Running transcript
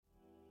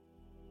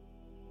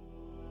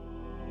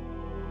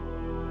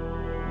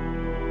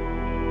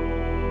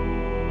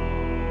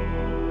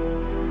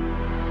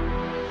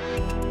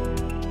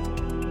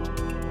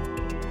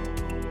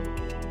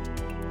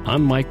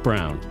I'm Mike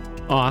Brown,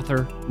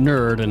 author,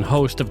 nerd, and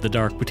host of the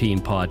Dark Poutine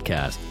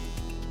podcast.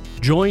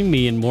 Join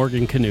me and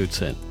Morgan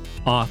Knudsen,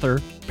 author,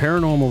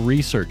 paranormal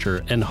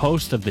researcher, and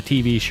host of the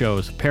TV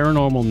shows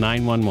Paranormal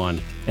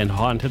 911 and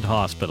Haunted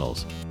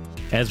Hospitals,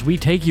 as we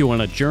take you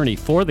on a journey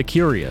for the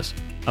curious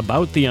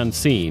about the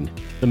unseen,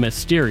 the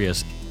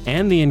mysterious,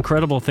 and the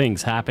incredible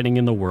things happening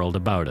in the world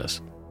about us.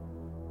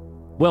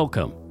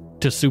 Welcome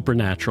to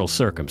Supernatural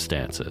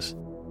Circumstances.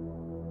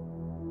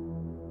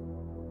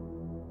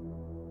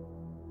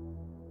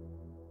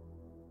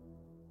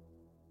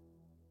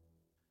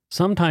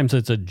 Sometimes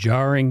it's a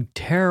jarring,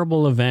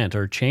 terrible event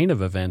or chain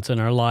of events in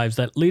our lives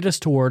that lead us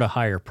toward a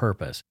higher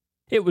purpose.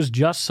 It was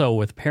just so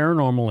with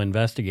paranormal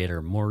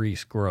investigator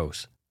Maurice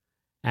Grosse.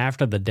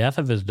 After the death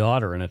of his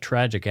daughter in a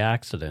tragic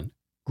accident,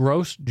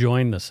 Grosse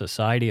joined the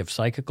Society of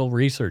Psychical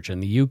Research in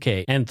the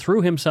UK and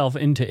threw himself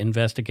into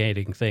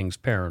investigating things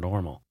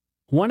paranormal.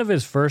 One of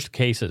his first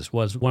cases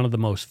was one of the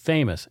most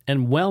famous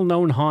and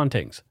well-known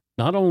hauntings,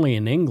 not only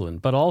in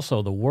England but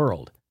also the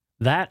world.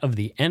 That of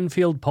the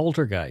Enfield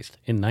poltergeist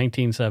in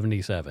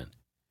 1977.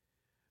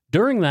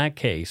 During that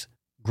case,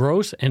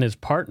 Grosse and his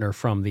partner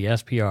from the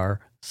SPR,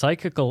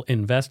 psychical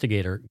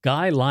investigator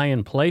Guy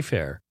Lyon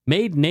Playfair,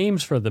 made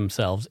names for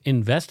themselves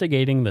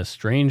investigating the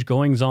strange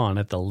goings-on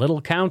at the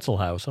Little Council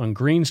House on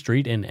Green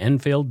Street in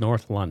Enfield,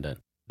 North London.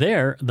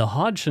 There, the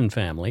Hodgson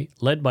family,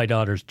 led by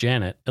daughters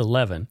Janet,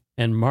 11,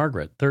 and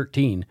Margaret,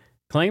 13,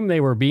 claimed they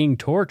were being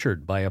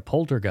tortured by a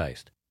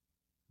poltergeist.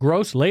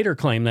 Grosse later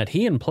claimed that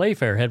he and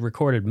Playfair had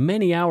recorded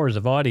many hours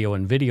of audio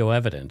and video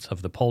evidence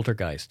of the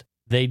poltergeist.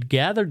 They'd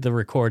gathered the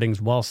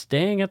recordings while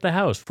staying at the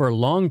house for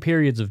long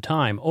periods of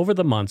time over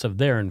the months of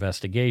their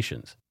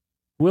investigations.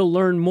 We'll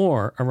learn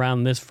more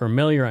around this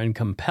familiar and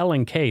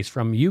compelling case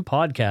from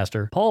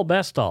podcaster Paul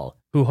Bestall,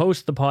 who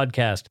hosts the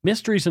podcast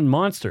Mysteries and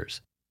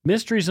Monsters.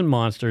 Mysteries and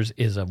Monsters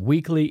is a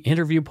weekly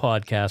interview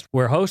podcast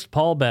where host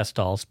Paul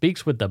Bestall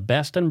speaks with the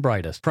best and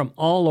brightest from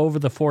all over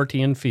the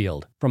Fortean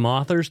field, from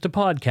authors to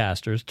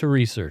podcasters to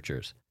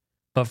researchers.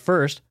 But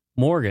first,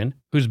 Morgan,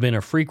 who's been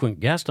a frequent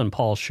guest on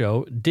Paul's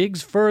show,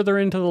 digs further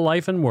into the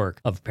life and work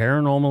of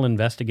paranormal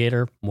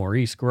investigator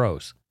Maurice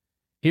Grosse.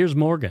 Here's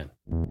Morgan.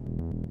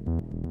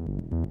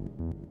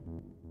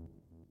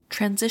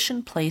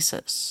 Transition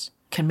places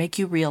can make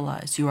you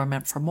realize you are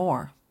meant for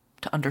more,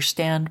 to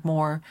understand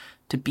more,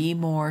 to be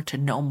more, to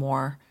know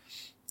more.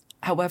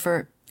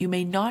 However, you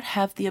may not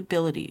have the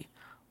ability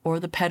or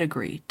the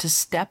pedigree to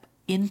step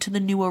into the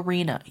new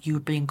arena you are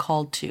being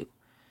called to.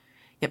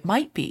 It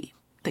might be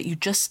that you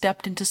just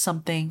stepped into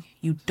something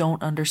you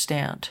don't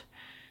understand.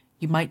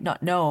 You might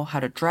not know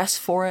how to dress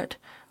for it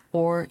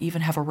or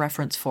even have a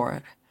reference for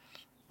it,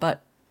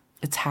 but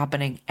it's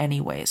happening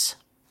anyways.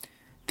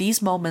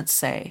 These moments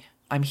say,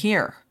 I'm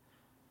here,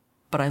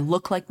 but I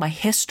look like my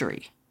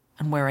history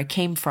and where I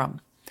came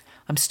from.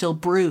 I'm still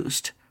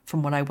bruised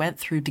from what I went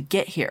through to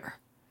get here.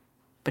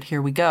 But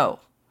here we go.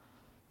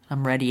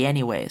 I'm ready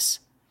anyways.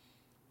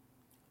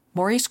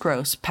 Maurice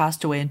Grosse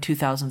passed away in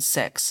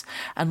 2006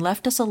 and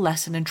left us a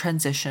lesson in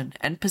transition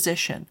and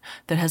position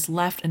that has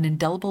left an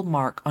indelible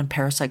mark on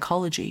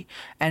parapsychology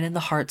and in the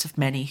hearts of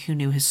many who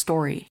knew his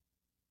story.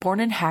 Born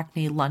in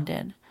Hackney,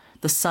 London,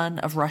 the son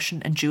of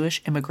Russian and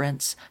Jewish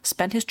immigrants,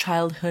 spent his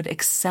childhood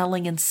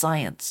excelling in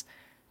science.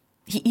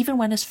 He even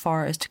went as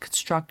far as to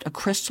construct a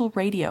crystal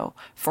radio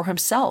for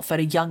himself at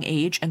a young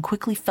age and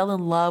quickly fell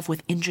in love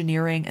with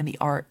engineering and the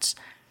arts.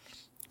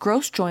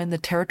 Grosse joined the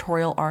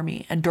Territorial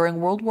Army and during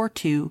World War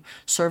II,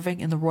 serving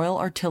in the Royal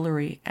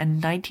Artillery, and in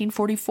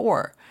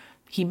 1944,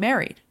 he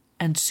married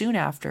and soon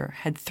after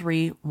had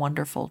 3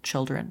 wonderful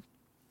children.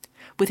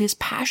 With his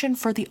passion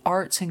for the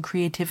arts and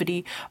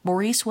creativity,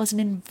 Maurice was an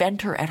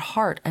inventor at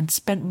heart and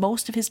spent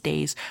most of his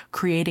days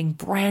creating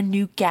brand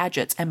new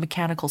gadgets and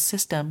mechanical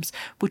systems,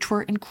 which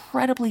were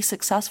incredibly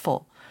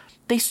successful.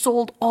 They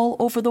sold all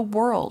over the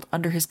world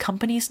under his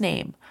company's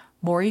name,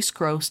 Maurice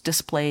Grosse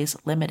Displays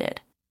Limited.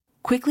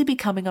 Quickly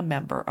becoming a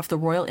member of the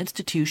Royal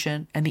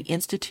Institution and the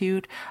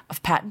Institute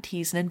of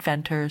Patentees and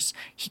Inventors,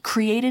 he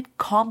created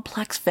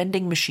complex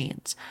vending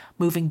machines,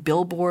 moving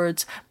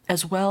billboards,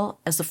 as well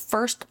as the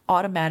first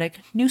automatic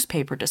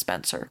newspaper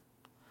dispenser.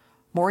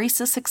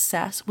 Maurice's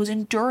success was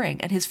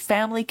enduring, and his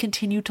family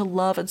continued to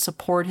love and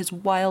support his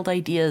wild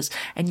ideas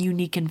and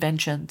unique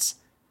inventions.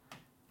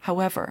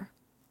 However,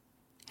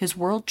 his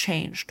world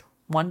changed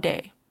one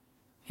day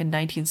in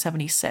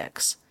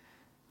 1976,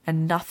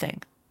 and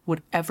nothing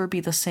would ever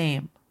be the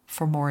same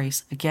for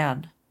Maurice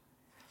again.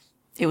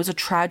 It was a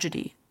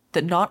tragedy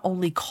that not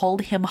only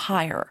called him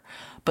higher,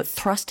 but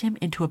thrust him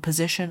into a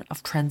position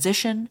of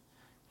transition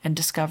and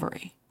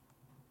discovery.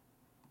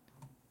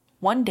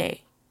 One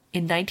day,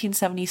 in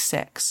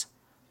 1976,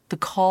 the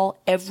call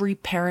every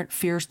parent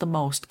fears the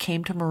most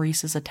came to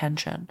Maurice's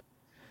attention.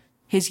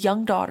 His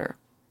young daughter,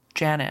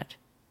 Janet,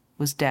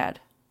 was dead.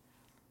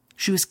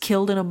 She was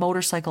killed in a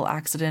motorcycle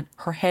accident,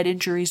 her head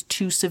injuries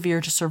too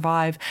severe to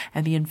survive,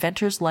 and the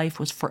inventor's life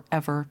was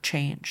forever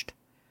changed.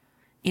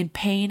 In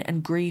pain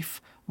and grief,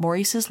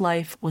 Maurice's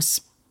life was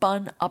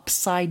spun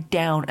upside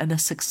down, and the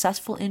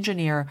successful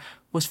engineer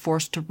was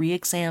forced to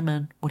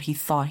re-examine what he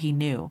thought he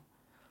knew.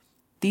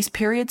 These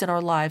periods in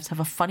our lives have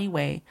a funny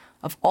way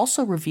of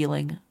also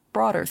revealing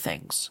broader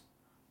things,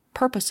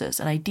 purposes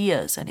and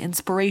ideas and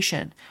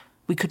inspiration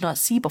we could not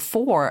see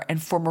before,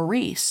 and for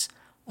Maurice,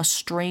 a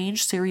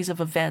strange series of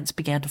events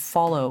began to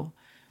follow.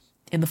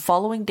 In the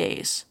following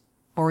days,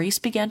 Maurice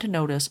began to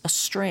notice a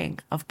string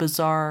of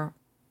bizarre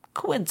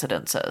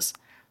coincidences,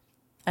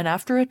 and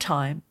after a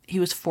time, he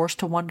was forced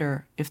to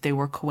wonder if they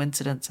were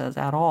coincidences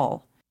at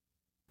all.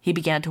 He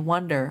began to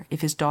wonder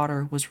if his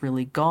daughter was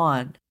really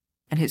gone,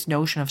 and his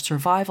notion of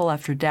survival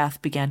after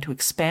death began to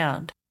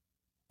expand.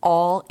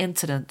 All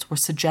incidents were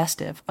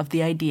suggestive of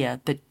the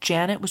idea that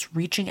Janet was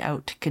reaching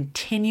out to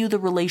continue the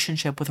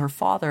relationship with her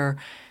father,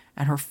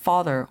 and her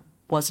father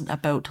wasn't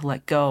about to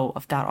let go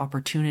of that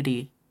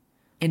opportunity.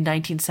 In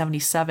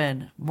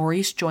 1977,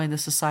 Maurice joined the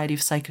Society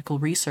of Psychical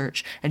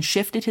Research and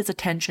shifted his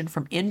attention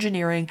from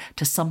engineering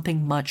to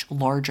something much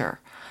larger,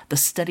 the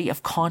study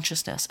of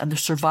consciousness and the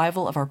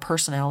survival of our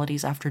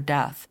personalities after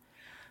death.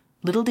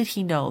 Little did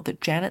he know that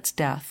Janet's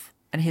death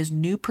and his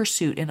new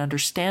pursuit in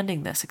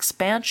understanding this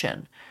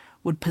expansion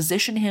would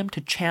position him to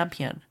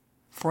champion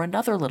for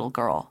another little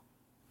girl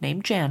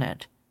named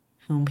Janet,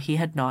 whom he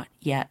had not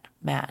yet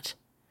met.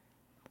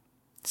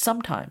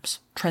 Sometimes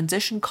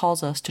transition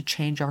calls us to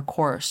change our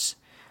course.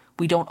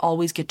 We don't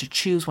always get to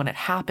choose when it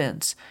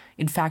happens.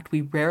 In fact,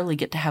 we rarely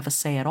get to have a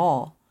say at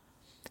all.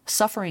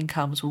 Suffering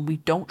comes when we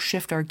don't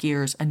shift our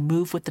gears and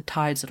move with the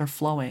tides that are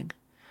flowing.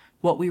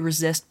 What we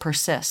resist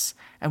persists,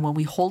 and when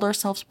we hold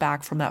ourselves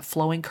back from that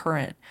flowing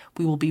current,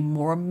 we will be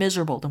more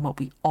miserable than what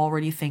we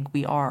already think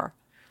we are.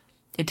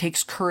 It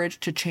takes courage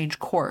to change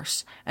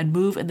course and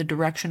move in the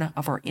direction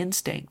of our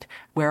instinct,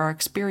 where our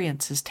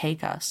experiences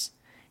take us,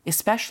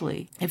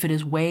 especially if it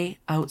is way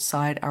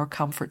outside our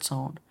comfort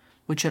zone,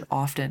 which it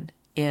often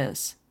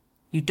is.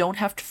 You don't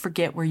have to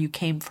forget where you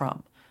came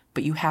from,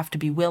 but you have to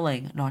be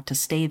willing not to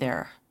stay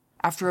there.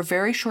 After a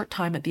very short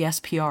time at the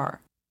SPR,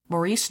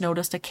 Maurice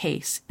noticed a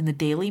case in the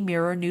Daily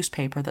Mirror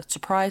newspaper that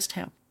surprised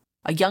him.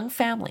 A young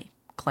family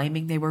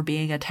claiming they were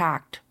being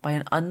attacked by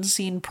an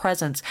unseen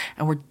presence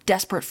and were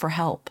desperate for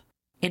help.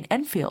 In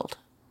Enfield,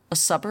 a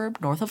suburb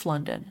north of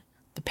London,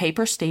 the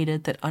paper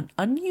stated that an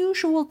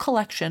unusual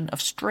collection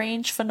of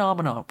strange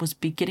phenomena was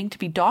beginning to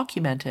be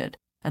documented,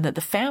 and that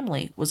the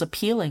family was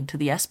appealing to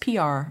the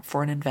SPR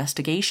for an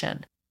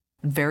investigation.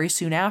 And very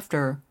soon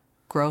after,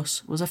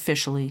 Gross was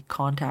officially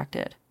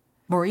contacted.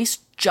 Maurice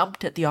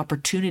jumped at the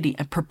opportunity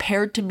and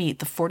prepared to meet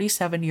the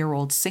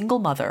 47-year-old single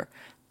mother,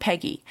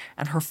 Peggy,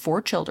 and her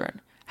 4 children,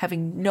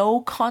 having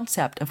no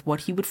concept of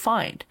what he would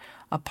find,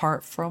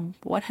 apart from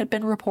what had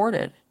been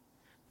reported.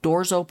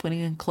 Doors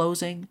opening and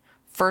closing,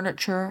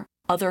 furniture,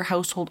 other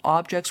household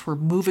objects were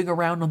moving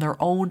around on their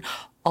own,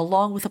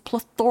 along with a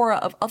plethora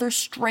of other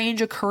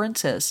strange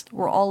occurrences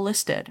were all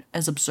listed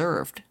as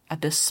observed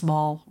at this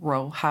small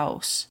row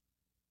house.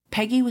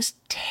 Peggy was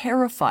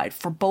terrified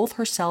for both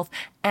herself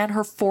and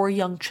her 4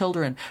 young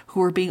children,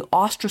 who were being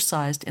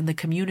ostracized in the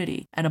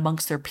community and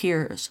amongst their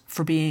peers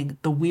for being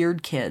the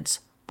weird kids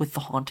with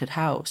the haunted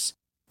house.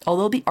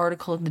 Although the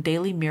article in the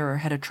Daily Mirror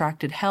had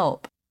attracted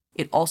help,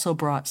 it also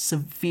brought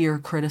severe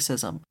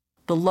criticism.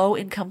 The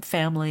low-income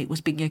family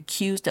was being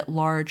accused at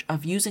large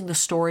of using the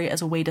story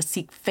as a way to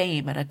seek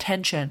fame and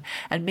attention,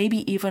 and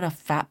maybe even a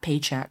fat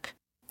paycheck.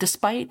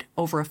 Despite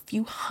over a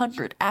few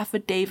hundred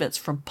affidavits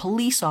from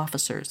police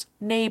officers,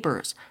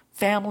 neighbors,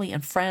 family,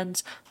 and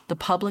friends, the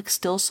public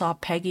still saw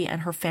Peggy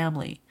and her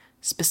family,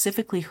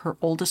 specifically her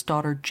oldest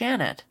daughter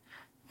Janet,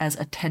 as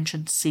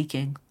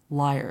attention-seeking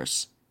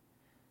liars.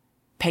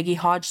 Peggy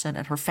Hodgson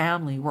and her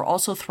family were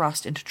also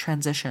thrust into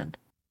transition.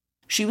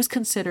 She was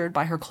considered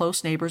by her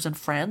close neighbors and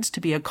friends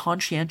to be a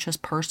conscientious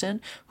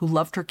person who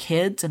loved her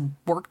kids and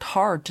worked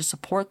hard to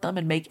support them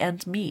and make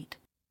ends meet.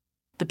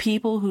 The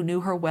people who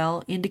knew her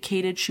well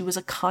indicated she was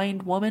a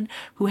kind woman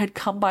who had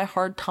come by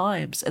hard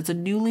times as a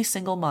newly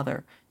single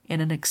mother in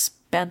an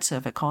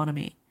expensive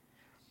economy.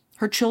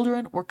 Her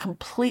children were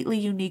completely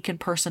unique in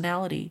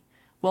personality.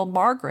 While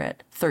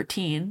Margaret,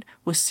 13,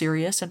 was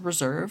serious and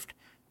reserved,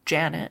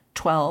 Janet,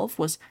 12,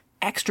 was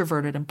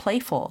extroverted and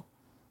playful.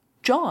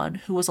 John,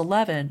 who was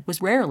 11,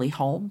 was rarely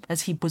home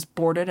as he was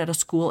boarded at a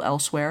school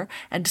elsewhere,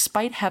 and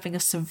despite having a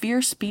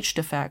severe speech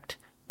defect,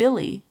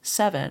 Billy,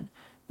 7,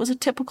 was a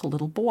typical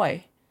little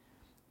boy.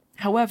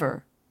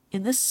 However,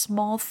 in this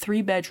small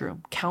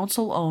 3-bedroom,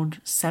 council-owned,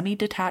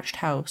 semi-detached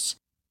house,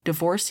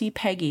 divorcee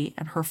Peggy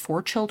and her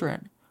 4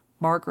 children,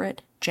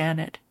 Margaret,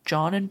 Janet,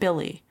 John, and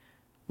Billy,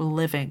 were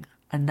living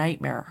a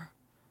nightmare.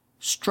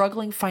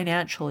 Struggling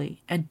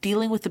financially and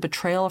dealing with the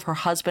betrayal of her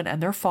husband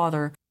and their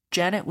father,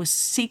 Janet was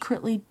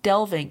secretly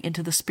delving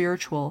into the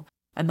spiritual,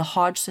 and the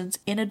Hodgsons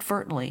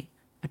inadvertently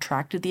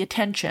attracted the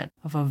attention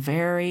of a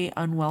very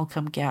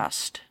unwelcome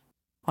guest.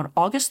 On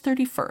August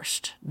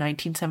 31st,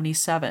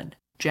 1977,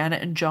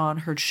 Janet and John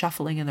heard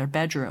shuffling in their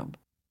bedroom.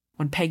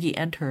 When Peggy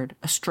entered,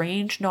 a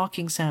strange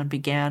knocking sound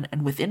began,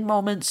 and within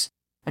moments,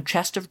 a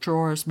chest of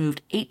drawers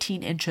moved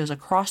 18 inches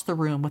across the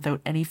room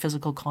without any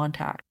physical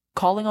contact.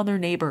 Calling on their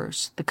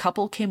neighbors, the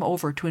couple came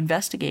over to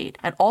investigate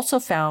and also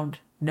found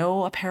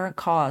no apparent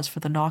cause for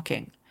the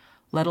knocking,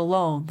 let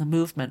alone the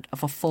movement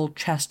of a full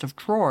chest of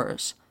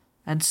drawers,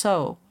 and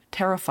so,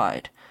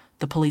 terrified,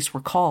 the police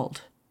were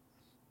called.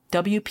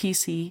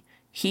 WPC,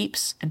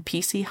 Heaps, and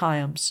PC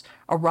Hyams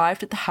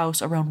arrived at the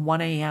house around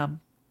 1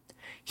 a.m.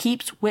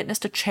 Heaps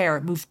witnessed a chair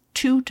move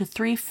 2 to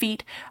 3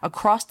 feet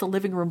across the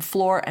living room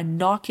floor, and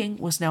knocking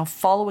was now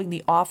following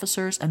the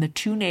officers and the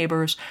 2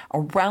 neighbors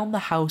around the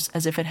house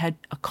as if it had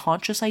a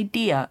conscious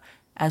idea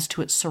as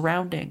to its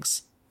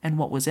surroundings and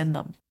what was in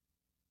them.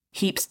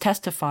 Heaps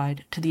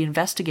testified to the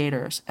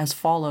investigators as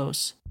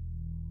follows.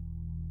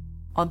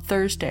 On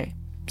Thursday,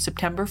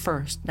 September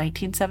 1st,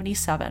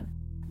 1977,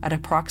 at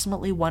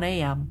approximately 1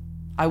 a.m.,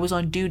 I was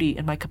on duty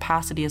in my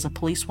capacity as a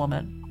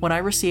policewoman when I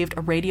received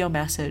a radio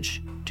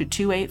message to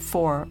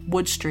 284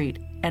 Wood Street,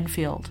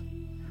 Enfield.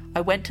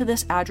 I went to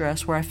this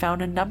address where I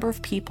found a number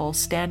of people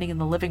standing in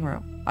the living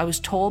room. I was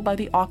told by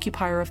the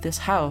occupier of this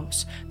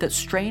house that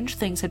strange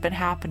things had been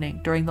happening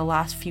during the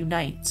last few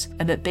nights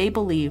and that they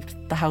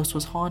believed the house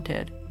was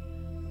haunted.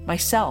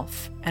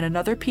 Myself and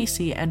another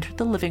PC entered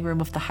the living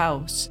room of the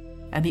house,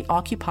 and the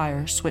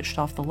occupier switched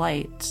off the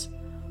lights.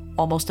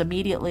 Almost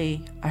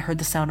immediately, I heard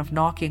the sound of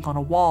knocking on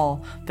a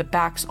wall that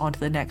backs onto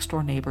the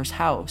next-door neighbor's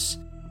house.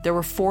 There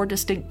were 4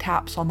 distinct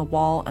taps on the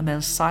wall and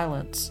then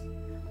silence.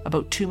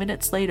 About 2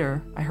 minutes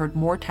later, I heard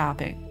more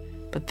tapping,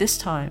 but this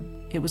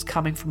time it was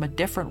coming from a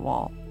different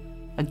wall.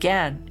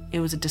 Again, it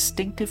was a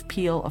distinctive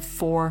peal of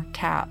 4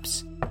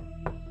 taps.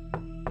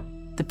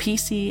 The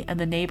PC and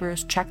the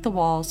neighbors checked the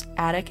walls,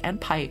 attic,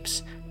 and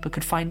pipes, but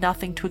could find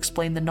nothing to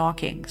explain the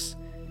knockings.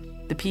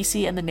 The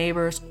PC and the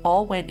neighbors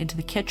all went into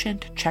the kitchen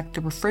to check the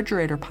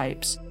refrigerator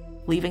pipes,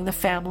 leaving the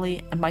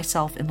family and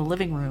myself in the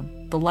living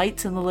room. The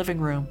lights in the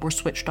living room were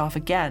switched off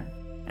again,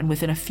 and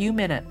within a few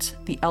minutes,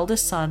 the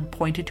eldest son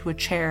pointed to a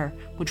chair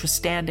which was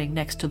standing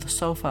next to the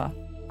sofa.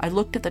 I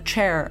looked at the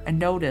chair and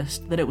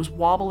noticed that it was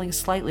wobbling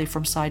slightly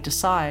from side to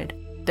side.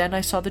 Then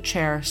I saw the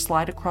chair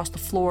slide across the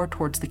floor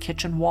towards the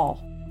kitchen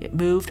wall. It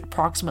moved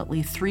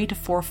approximately 3 to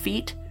 4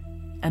 feet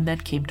and then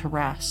came to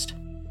rest.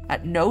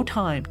 At no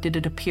time did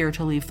it appear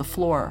to leave the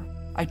floor.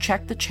 I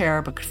checked the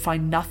chair but could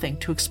find nothing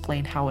to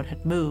explain how it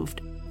had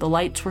moved. The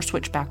lights were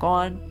switched back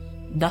on.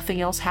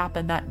 Nothing else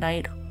happened that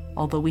night,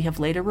 although we have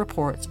later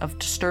reports of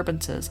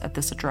disturbances at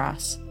this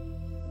address.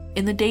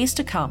 In the days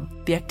to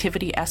come, the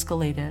activity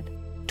escalated.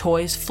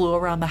 Toys flew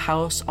around the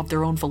house of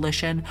their own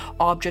volition,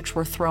 objects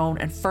were thrown,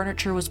 and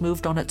furniture was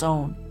moved on its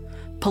own.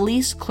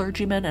 Police,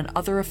 clergymen, and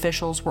other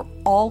officials were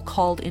all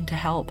called in to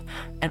help,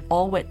 and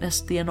all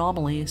witnessed the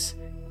anomalies.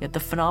 Yet the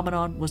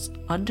phenomenon was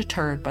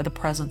undeterred by the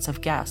presence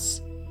of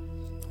guests.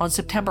 On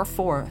September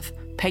 4th,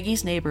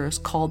 Peggy's neighbors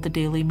called the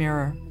Daily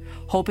Mirror,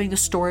 hoping the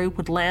story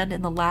would land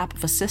in the lap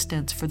of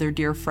assistance for their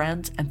dear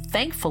friends, and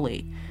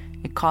thankfully,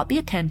 it caught the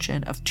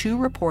attention of 2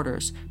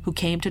 reporters who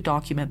came to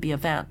document the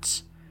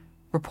events.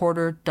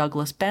 Reporter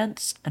Douglas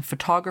Bentz and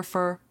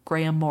photographer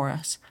Graham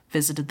Morris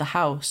visited the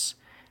house,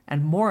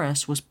 and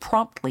Morris was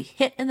promptly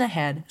hit in the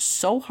head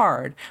so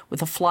hard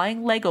with a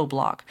flying Lego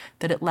block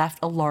that it left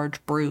a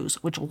large bruise,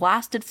 which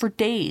lasted for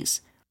days.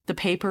 The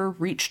paper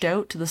reached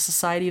out to the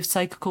Society of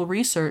Psychical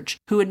Research,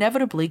 who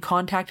inevitably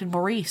contacted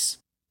Maurice.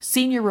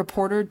 Senior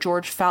reporter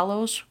George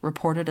Fallows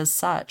reported as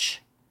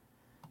such.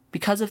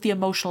 Because of the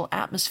emotional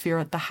atmosphere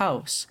at the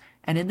house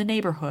and in the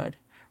neighborhood,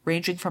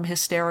 ranging from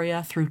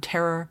hysteria through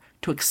terror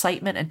to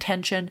excitement and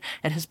tension,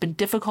 it has been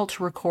difficult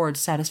to record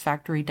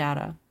satisfactory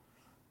data.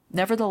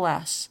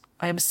 Nevertheless,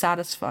 I am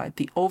satisfied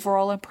the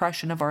overall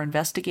impression of our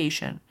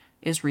investigation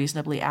is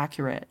reasonably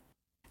accurate.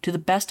 To the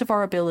best of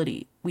our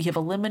ability, we have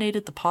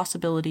eliminated the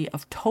possibility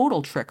of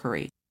total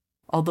trickery,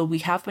 although we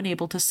have been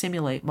able to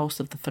simulate most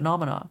of the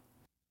phenomena.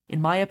 In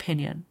my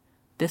opinion,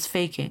 this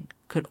faking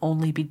could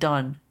only be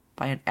done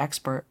by an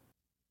expert.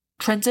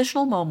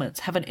 Transitional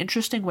moments have an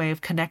interesting way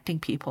of connecting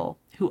people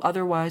who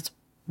otherwise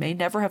may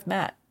never have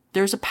met.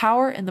 There is a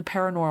power in the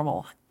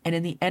paranormal and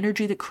in the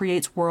energy that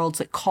creates worlds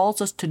that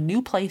calls us to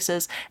new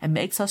places and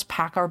makes us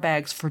pack our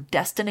bags for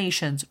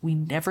destinations we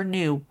never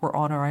knew were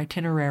on our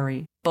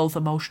itinerary, both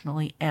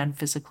emotionally and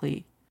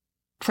physically.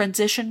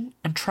 Transition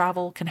and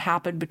travel can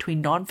happen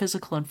between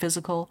non-physical and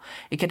physical.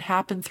 It can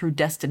happen through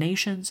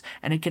destinations,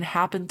 and it can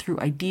happen through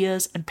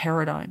ideas and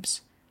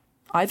paradigms.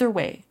 Either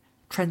way,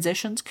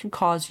 transitions can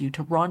cause you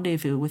to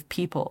rendezvous with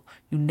people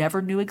you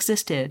never knew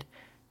existed,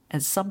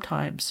 and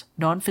sometimes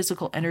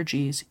non-physical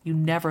energies you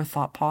never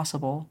thought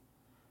possible.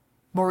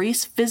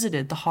 Maurice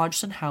visited the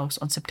Hodgson house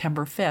on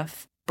September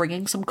 5th,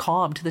 bringing some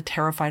calm to the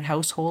terrified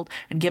household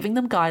and giving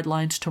them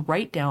guidelines to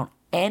write down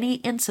any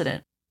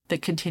incident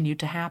that continued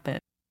to happen.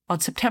 On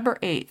September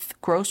 8th,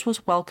 Gross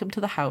was welcomed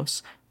to the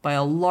house by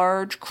a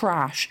large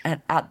crash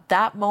and at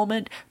that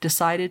moment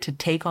decided to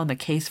take on the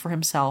case for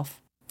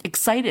himself.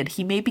 Excited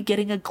he may be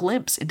getting a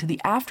glimpse into the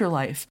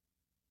afterlife,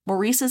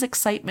 Maurice's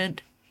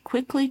excitement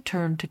quickly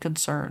turned to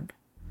concern.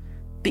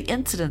 The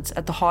incidents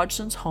at the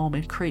Hodgson's home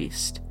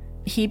increased.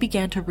 He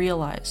began to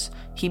realize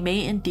he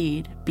may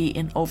indeed be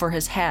in over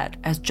his head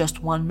as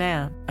just one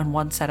man and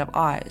one set of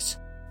eyes.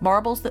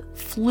 Marbles that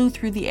flew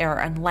through the air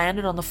and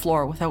landed on the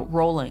floor without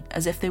rolling,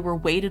 as if they were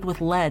weighted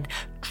with lead,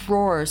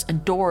 drawers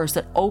and doors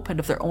that opened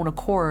of their own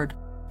accord,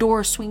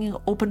 doors swinging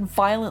open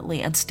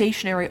violently, and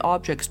stationary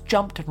objects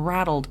jumped and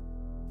rattled.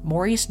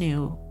 Maurice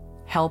knew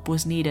help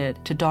was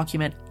needed to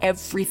document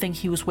everything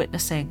he was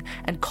witnessing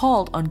and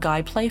called on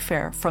Guy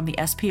Playfair from the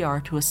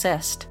SPR to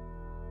assist.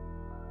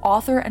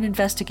 Author and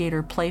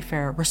investigator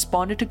Playfair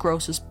responded to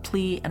Gross's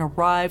plea and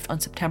arrived on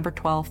September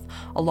 12th,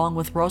 along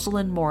with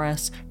Rosalind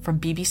Morris from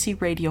BBC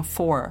Radio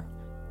 4,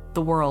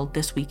 The World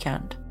This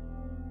Weekend.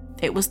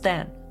 It was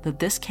then that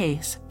this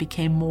case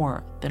became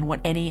more than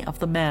what any of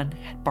the men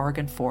had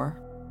bargained for.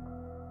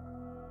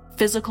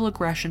 Physical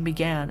aggression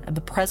began, and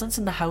the presence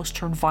in the house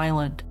turned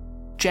violent.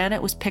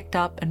 Janet was picked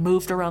up and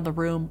moved around the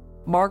room.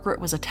 Margaret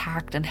was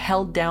attacked and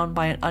held down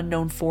by an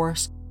unknown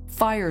force.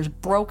 Fires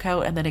broke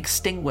out and then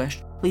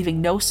extinguished,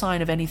 leaving no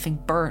sign of anything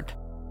burnt.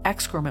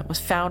 Excrement was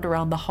found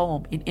around the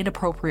home in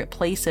inappropriate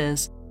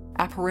places.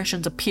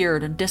 Apparitions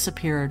appeared and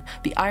disappeared.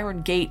 The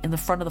iron gate in the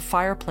front of the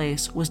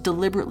fireplace was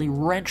deliberately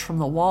wrenched from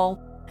the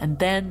wall, and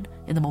then,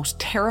 in the most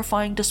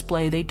terrifying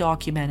display they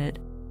documented,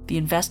 the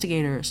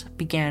investigators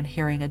began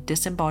hearing a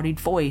disembodied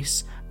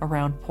voice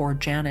around poor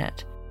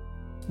Janet.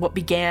 What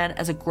began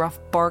as a gruff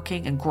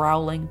barking and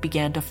growling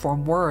began to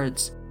form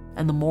words,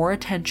 and the more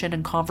attention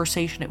and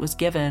conversation it was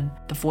given,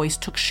 the voice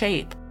took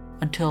shape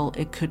until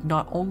it could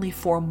not only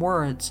form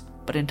words,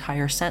 but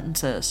entire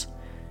sentences.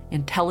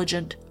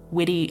 Intelligent,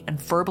 witty,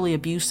 and verbally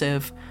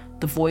abusive,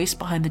 the voice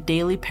behind the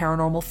daily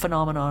paranormal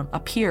phenomenon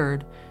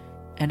appeared,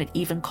 and it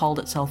even called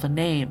itself a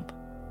name: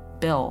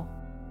 Bill.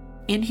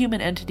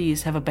 Inhuman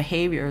entities have a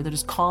behavior that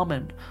is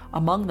common,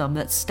 among them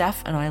that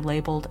Steph and I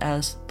labeled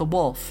as the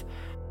wolf,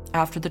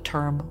 after the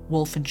term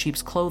wolf in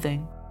sheep's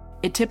clothing.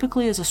 It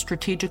typically is a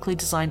strategically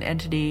designed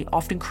entity,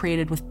 often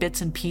created with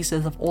bits and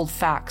pieces of old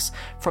facts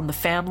from the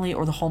family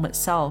or the home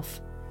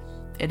itself.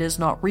 It is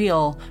not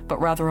real, but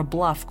rather a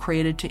bluff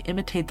created to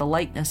imitate the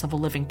likeness of a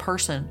living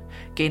person,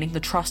 gaining the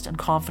trust and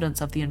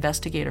confidence of the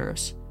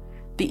investigators.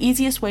 The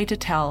easiest way to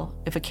tell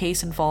if a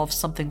case involves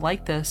something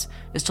like this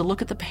is to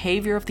look at the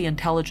behavior of the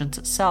intelligence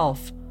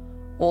itself.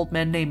 Old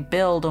men named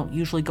Bill don't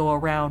usually go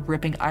around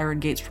ripping iron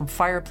gates from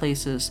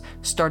fireplaces,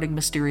 starting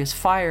mysterious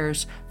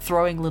fires,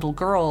 throwing little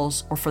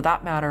girls, or for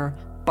that matter,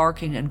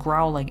 barking and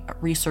growling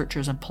at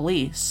researchers and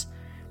police.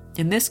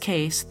 In this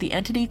case, the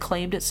entity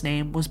claimed its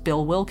name was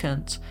Bill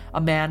Wilkins, a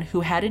man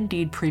who had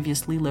indeed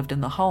previously lived in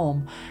the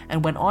home,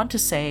 and went on to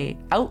say,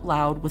 out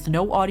loud with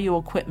no audio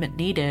equipment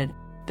needed,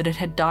 that it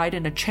had died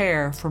in a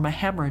chair from a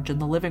hemorrhage in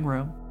the living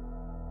room.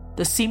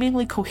 The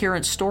seemingly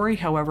coherent story,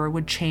 however,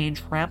 would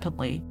change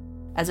rampantly,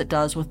 as it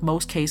does with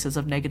most cases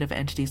of negative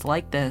entities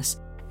like this,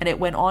 and it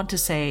went on to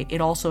say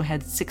it also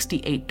had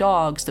 68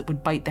 dogs that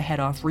would bite the head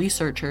off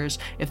researchers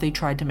if they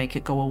tried to make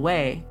it go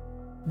away.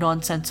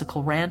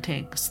 Nonsensical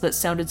rantings that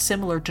sounded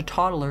similar to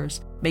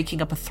toddlers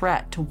making up a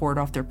threat to ward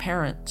off their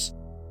parents.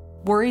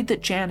 Worried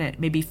that Janet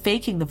may be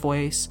faking the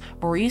voice,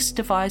 Maurice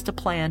devised a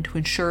plan to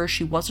ensure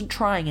she wasn't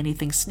trying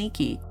anything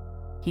sneaky.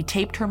 He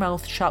taped her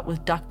mouth shut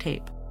with duct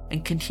tape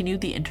and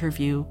continued the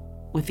interview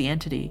with the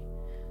entity.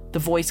 The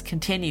voice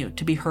continued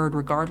to be heard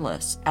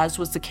regardless, as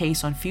was the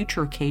case on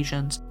future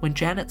occasions when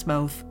Janet's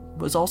mouth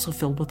was also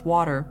filled with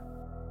water.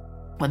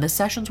 When the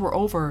sessions were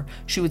over,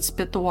 she would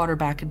spit the water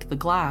back into the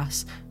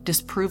glass,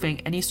 disproving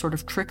any sort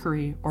of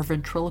trickery or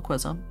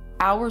ventriloquism.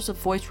 Hours of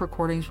voice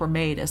recordings were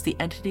made as the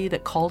entity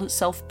that called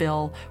itself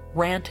Bill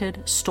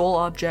ranted, stole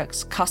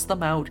objects, cussed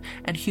them out,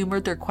 and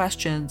humored their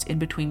questions in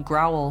between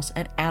growls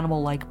and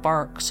animal-like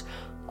barks,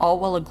 all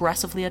while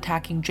aggressively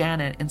attacking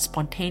Janet in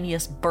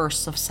spontaneous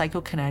bursts of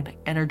psychokinetic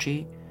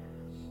energy.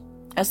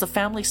 As the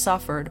family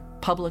suffered,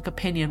 public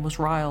opinion was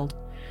riled.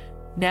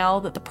 Now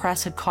that the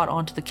press had caught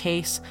on to the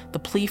case, the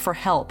plea for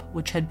help,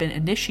 which had been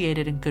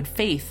initiated in good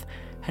faith,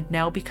 had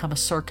now become a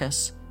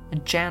circus,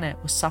 and Janet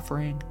was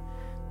suffering.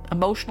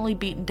 Emotionally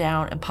beaten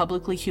down and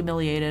publicly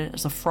humiliated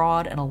as a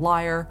fraud and a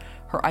liar,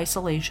 her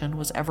isolation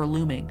was ever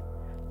looming.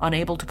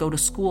 Unable to go to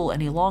school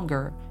any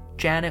longer,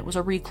 Janet was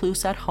a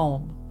recluse at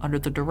home under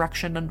the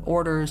direction and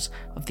orders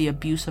of the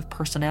abusive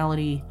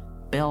personality,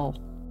 Bill.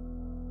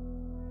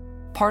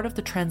 Part of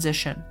the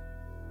transition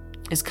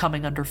is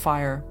coming under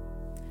fire.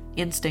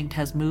 Instinct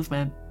has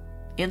movement.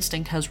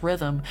 Instinct has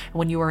rhythm. And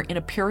when you are in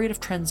a period of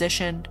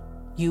transition,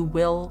 you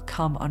will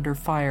come under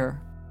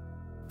fire.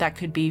 That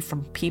could be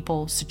from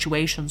people,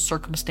 situations,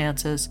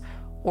 circumstances,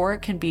 or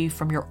it can be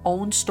from your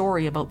own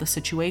story about the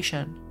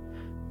situation.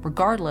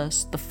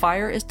 Regardless, the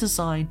fire is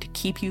designed to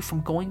keep you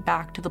from going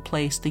back to the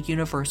place the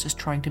universe is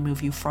trying to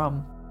move you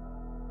from.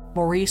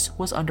 Maurice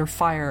was under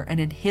fire, and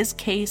in his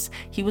case,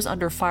 he was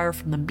under fire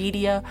from the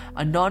media,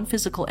 a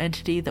non-physical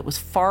entity that was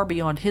far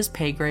beyond his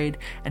pay grade,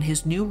 and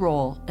his new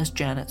role as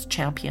Janet's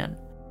champion.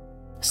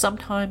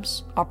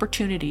 Sometimes,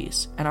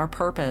 opportunities and our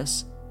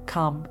purpose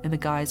come in the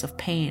guise of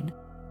pain.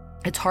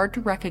 It's hard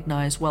to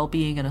recognize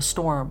well-being in a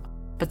storm,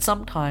 but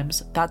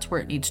sometimes that's where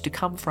it needs to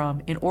come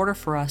from in order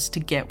for us to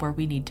get where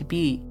we need to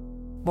be.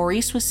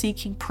 Maurice was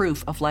seeking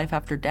proof of life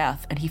after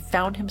death, and he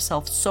found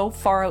himself so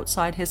far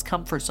outside his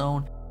comfort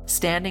zone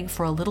standing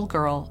for a little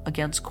girl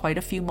against quite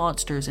a few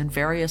monsters in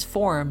various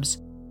forms,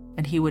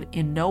 and he would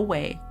in no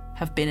way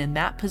have been in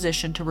that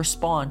position to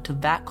respond to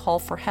that call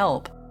for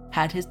help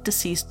had his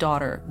deceased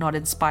daughter not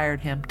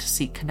inspired him to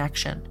seek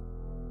connection.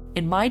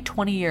 In my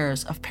 20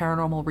 years of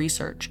paranormal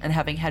research and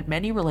having had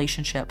many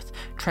relationships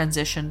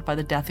transitioned by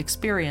the death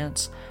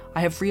experience,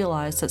 I have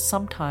realized that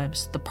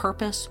sometimes the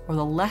purpose or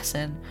the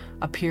lesson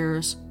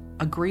appears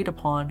agreed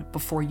upon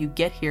before you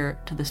get here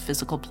to this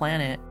physical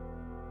planet.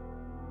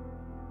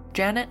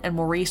 Janet and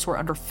Maurice were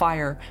under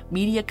fire.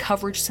 Media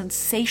coverage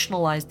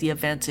sensationalized the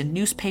events in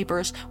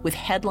newspapers with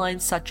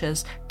headlines such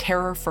as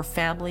 "Terror for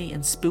Family"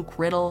 and "Spook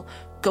Riddle,"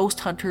 "Ghost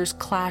Hunters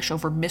Clash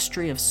Over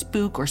Mystery of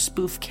Spook or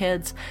Spoof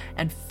Kids,"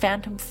 and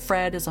 "Phantom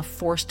Fred is a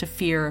Force to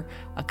Fear,"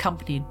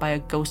 accompanied by a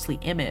ghostly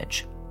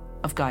image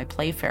of Guy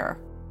Playfair.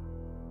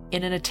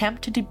 In an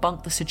attempt to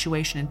debunk the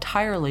situation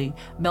entirely,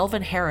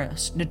 Melvin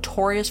Harris,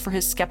 notorious for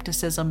his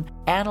skepticism,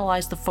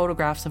 analyzed the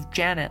photographs of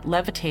Janet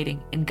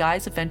levitating in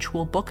Guy's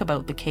eventual book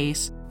about the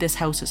case, This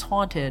House is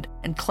Haunted,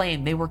 and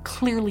claimed they were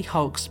clearly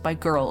hoaxed by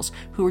girls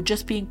who were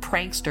just being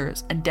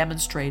pranksters and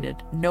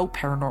demonstrated no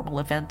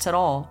paranormal events at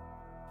all.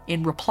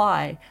 In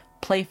reply,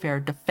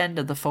 Playfair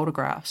defended the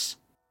photographs.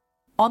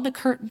 On the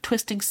curtain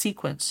twisting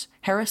sequence,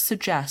 Harris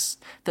suggests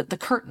that the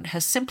curtain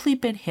has simply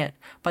been hit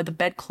by the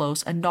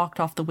bedclothes and knocked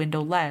off the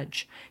window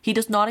ledge. He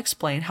does not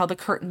explain how the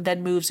curtain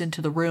then moves into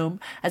the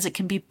room, as it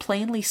can be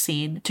plainly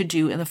seen to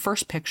do in the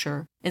first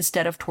picture,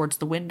 instead of towards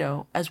the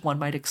window, as one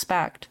might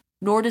expect.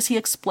 Nor does he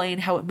explain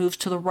how it moves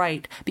to the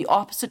right, the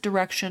opposite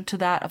direction to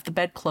that of the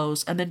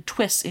bedclothes, and then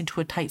twists into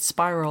a tight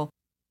spiral.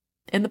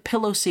 In the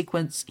pillow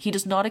sequence, he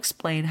does not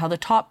explain how the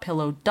top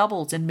pillow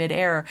doubles in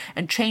midair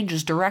and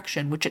changes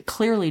direction, which it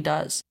clearly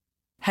does.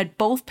 Had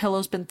both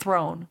pillows been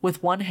thrown,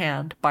 with one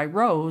hand, by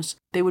rows,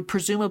 they would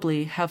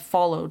presumably have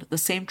followed the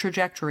same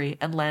trajectory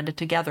and landed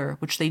together,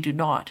 which they do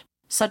not.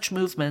 Such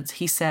movements,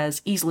 he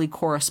says, easily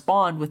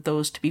correspond with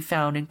those to be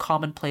found in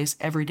commonplace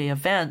everyday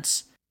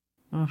events.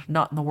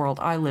 Not in the world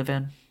I live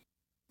in.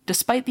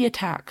 Despite the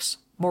attacks,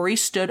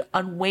 Maurice stood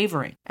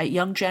unwavering at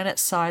young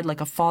Janet's side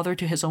like a father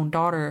to his own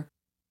daughter.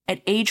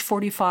 At age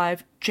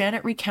 45,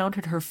 Janet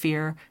recounted her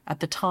fear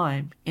at the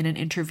time in an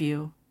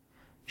interview.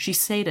 She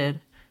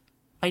stated,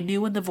 "I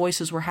knew when the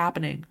voices were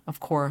happening, of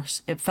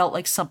course. It felt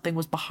like something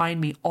was behind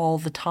me all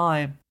the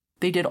time.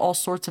 They did all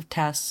sorts of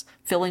tests,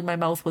 filling my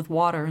mouth with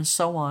water and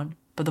so on,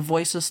 but the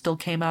voices still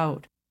came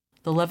out.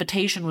 The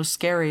levitation was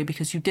scary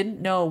because you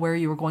didn't know where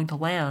you were going to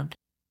land.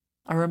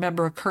 I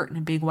remember a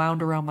curtain being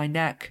wound around my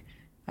neck.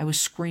 I was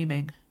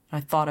screaming, and I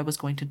thought I was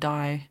going to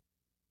die."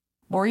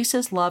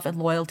 Maurice's love and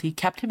loyalty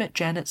kept him at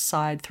Janet's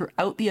side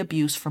throughout the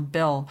abuse from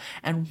Bill,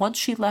 and once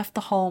she left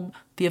the home,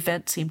 the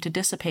event seemed to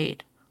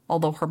dissipate,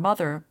 although her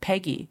mother,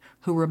 Peggy,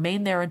 who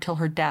remained there until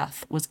her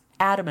death, was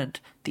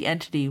adamant the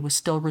entity was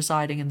still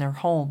residing in their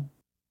home.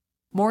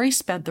 Maurice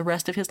spent the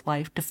rest of his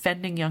life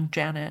defending young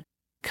Janet.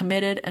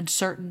 Committed and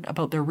certain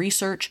about their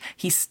research,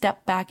 he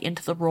stepped back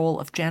into the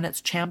role of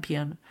Janet's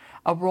champion,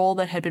 a role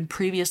that had been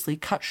previously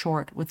cut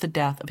short with the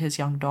death of his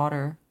young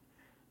daughter.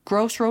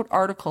 Gross wrote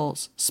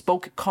articles,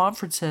 spoke at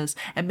conferences,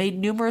 and made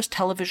numerous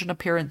television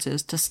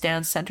appearances to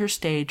stand center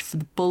stage for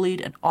the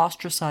bullied and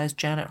ostracized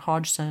Janet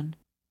Hodgson.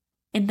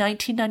 In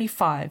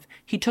 1995,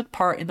 he took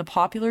part in the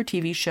popular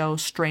TV show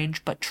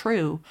Strange But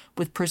True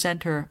with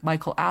presenter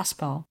Michael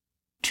Aspel.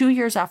 2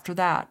 years after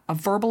that, a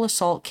verbal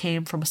assault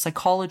came from a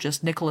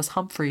psychologist, Nicholas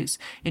Humphreys,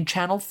 in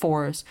Channel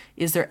 4's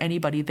Is There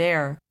Anybody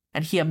There?,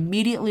 and he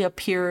immediately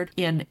appeared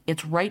in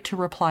its Right to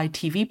Reply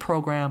TV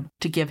program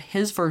to give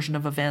his version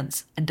of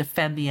events and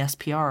defend the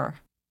SPR.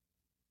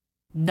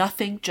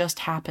 Nothing just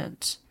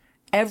happens.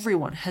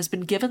 Everyone has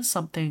been given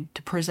something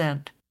to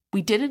present.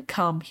 We didn't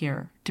come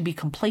here to be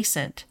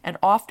complacent, and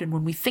often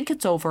when we think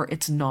it's over,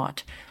 it's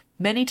not.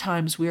 Many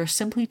times we are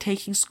simply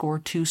taking score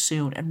too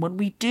soon, and when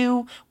we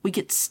do, we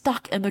get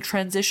stuck in the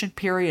transition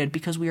period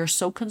because we are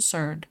so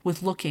concerned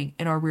with looking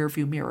in our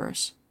rearview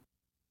mirrors.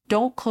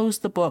 Don't close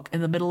the book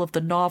in the middle of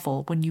the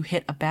novel when you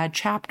hit a bad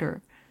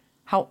chapter.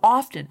 How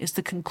often is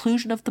the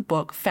conclusion of the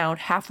book found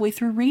halfway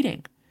through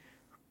reading?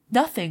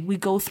 Nothing we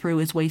go through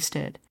is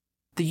wasted.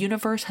 The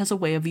universe has a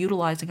way of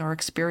utilizing our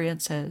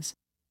experiences,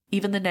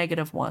 even the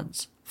negative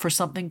ones, for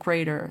something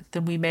greater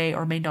than we may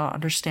or may not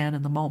understand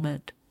in the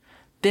moment.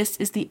 This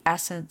is the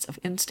essence of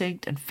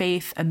instinct and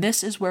faith, and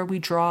this is where we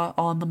draw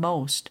on the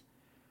most.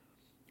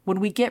 When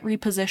we get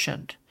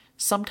repositioned,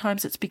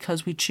 sometimes it's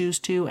because we choose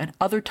to, and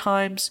other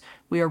times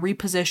we are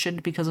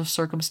repositioned because of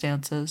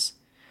circumstances.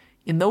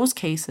 In those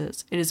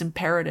cases, it is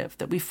imperative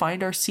that we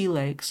find our sea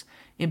legs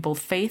in both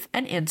faith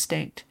and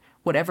instinct,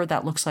 whatever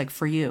that looks like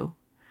for you.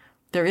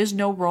 There is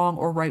no wrong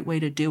or right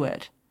way to do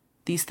it.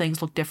 These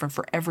things look different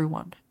for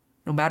everyone,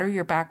 no matter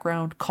your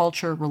background,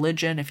 culture,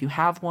 religion, if you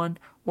have one,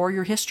 or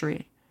your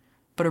history.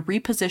 But a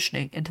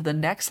repositioning into the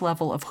next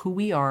level of who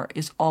we are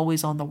is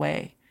always on the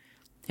way.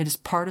 It is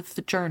part of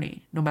the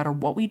journey, no matter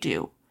what we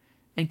do,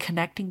 and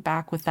connecting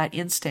back with that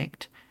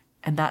instinct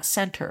and that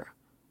center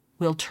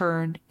will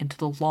turn into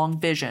the long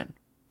vision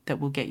that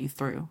will get you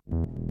through.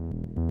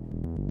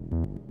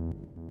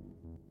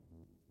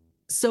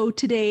 So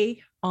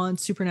today on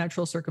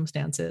Supernatural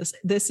Circumstances,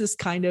 this is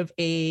kind of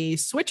a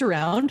switch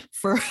around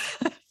for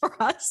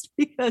us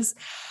because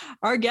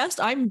our guest,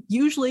 I'm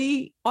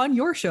usually on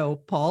your show,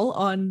 Paul,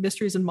 on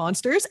Mysteries and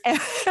Monsters.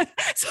 And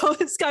so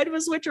it's kind of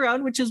a switch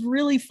around, which is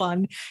really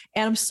fun.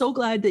 And I'm so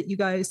glad that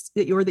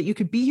you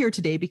could be here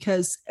today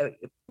because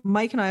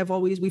Mike and I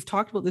we've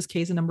talked about this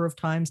case a number of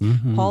times.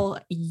 Mm-hmm. Paul,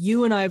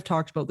 you and I have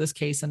talked about this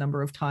case a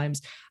number of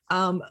times.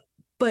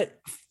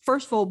 But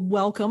first of all,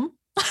 welcome.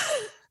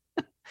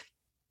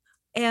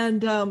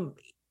 And,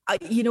 I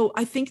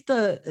think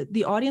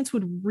the audience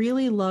would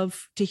really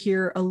love to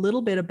hear a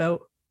little bit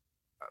about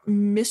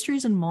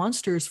Mysteries and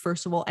Monsters,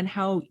 first of all, and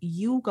how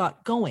you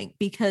got going,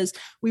 because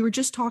we were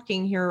just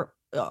talking here,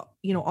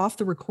 off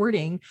the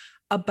recording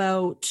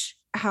about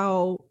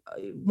how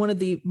one of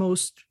the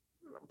most,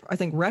 I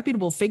think,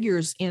 reputable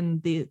figures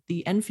in the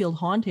Enfield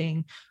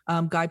haunting,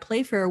 Guy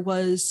Playfair,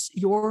 was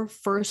your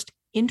first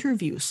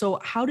interview. So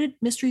how did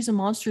Mysteries and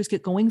Monsters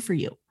get going for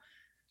you?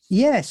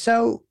 Yeah,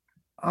 so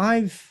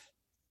I've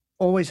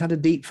always had a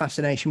deep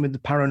fascination with the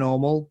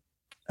paranormal,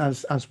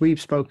 as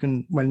we've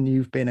spoken when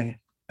you've been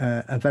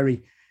a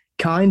very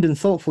kind and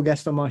thoughtful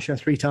guest on my show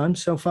 3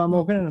 times so far,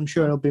 Morgan, and I'm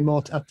sure there'll be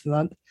more to add to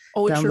that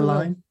down the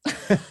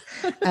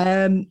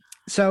line.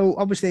 So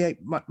obviously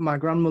my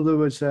grandmother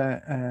was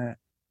a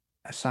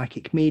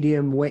psychic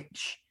medium,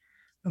 witch,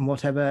 and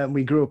whatever.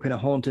 We grew up in a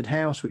haunted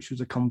house, which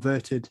was a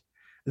converted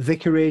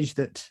vicarage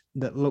that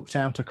looked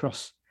out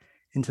across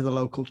into the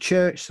local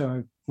church.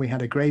 So we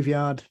had a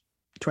graveyard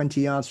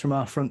 20 yards from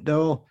our front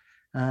door.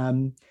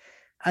 And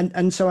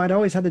so I'd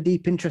always had a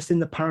deep interest in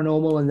the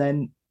paranormal. And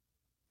then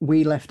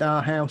we left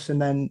our house, and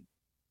then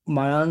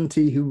my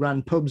auntie, who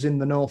ran pubs in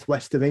the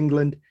northwest of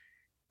England,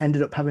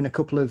 ended up having a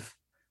couple of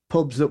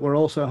pubs that were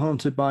also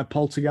haunted by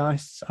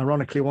poltergeists.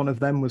 Ironically, one of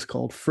them was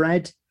called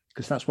Fred,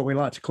 because that's what we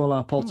like to call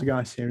our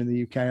poltergeists here in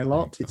the UK a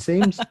lot, it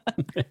seems.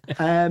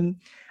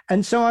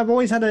 And so I've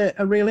always had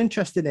a real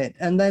interest in it.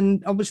 And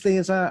then obviously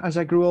as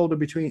I grew older,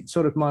 between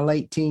sort of my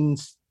late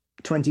teens,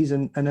 20s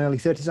and early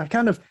 30s, I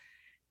kind of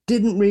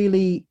didn't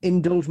really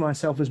indulge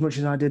myself as much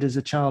as I did as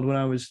a child when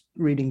I was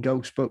reading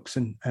ghost books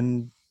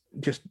and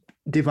just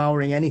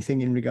devouring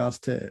anything in regards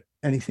to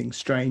anything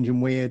strange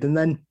and weird. And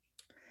then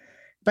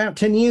about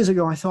 10 years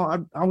ago, I thought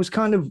I was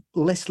kind of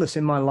listless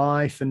in my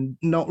life and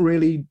not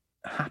really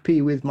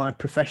happy with my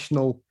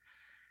professional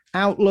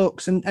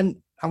outlooks. And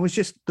I was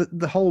just,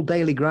 the whole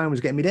daily grind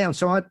was getting me down.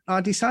 So I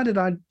decided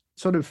I'd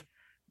sort of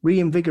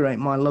reinvigorate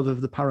my love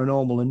of the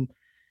paranormal. And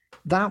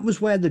that was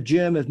where the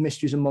germ of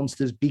Mysteries and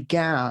Monsters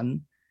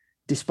began,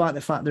 despite the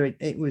fact that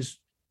it was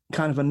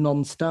kind of a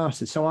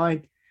non-starter. So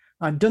I'd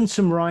done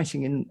some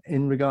writing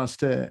in regards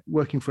to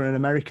working for an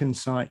American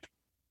site,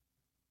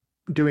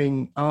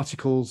 doing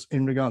articles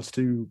in regards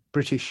to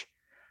British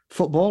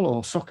football,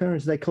 or soccer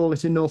as they call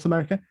it in North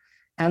America.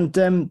 And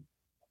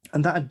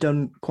that had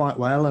done quite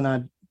well, and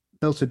I'd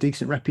built a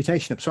decent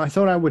reputation up. So I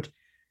thought I would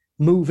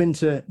move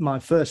into my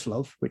first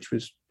love, which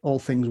was all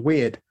things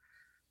weird.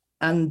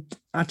 And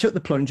I took the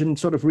plunge and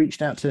sort of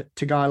reached out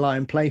to Guy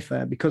Lyon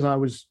Playfair, because I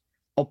was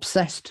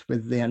obsessed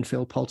with the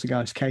Enfield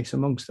poltergeist case,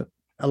 amongst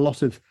a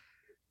lot of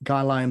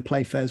Guy Lyon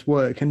Playfair's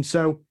work. And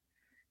so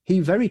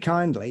he very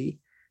kindly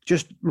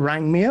just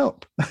rang me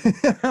up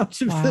out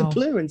of the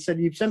blue and said,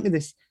 "You've sent me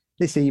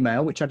this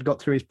email," which I'd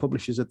got through his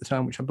publishers at the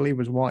time, which I believe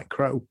was White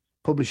Crow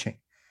Publishing.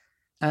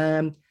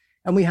 And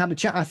we had a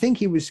chat. I think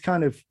he was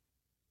kind of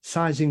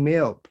sizing me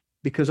up,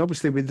 because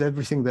obviously with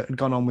everything that had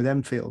gone on with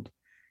Enfield,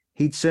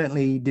 he'd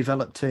certainly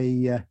developed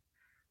a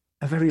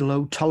very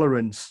low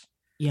tolerance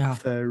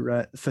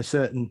for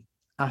certain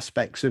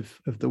aspects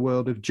of the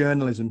world of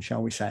journalism,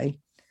 shall we say.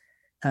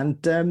 And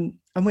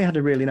we had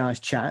a really nice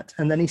chat.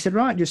 And then he said,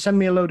 "Right, just send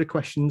me a load of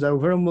questions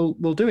over and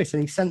we'll do it."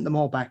 And he sent them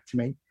all back to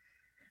me.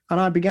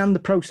 And I began the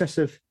process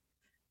of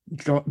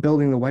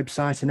building the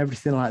website and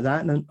everything like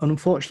that. And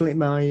unfortunately,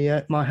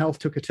 my health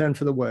took a turn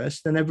for the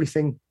worst, and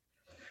everything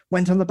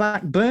went on the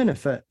back burner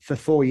for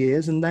 4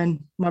 years. And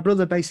then my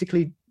brother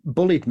basically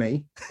bullied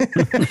me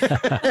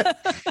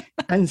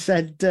and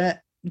said,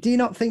 "Do you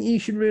not think you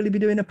should really be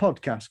doing a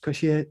podcast?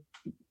 Because you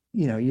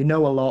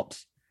know a lot.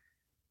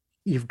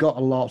 You've got a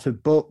lot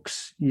of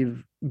books.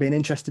 You've been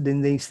interested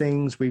in these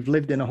things. We've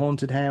lived in a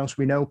haunted house.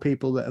 We know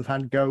people that have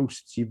had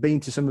ghosts. You've been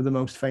to some of the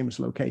most famous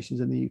locations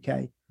in the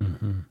UK."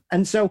 Mm-hmm.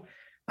 And so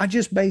I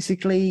just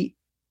basically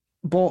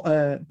bought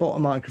a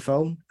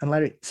microphone and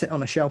let it sit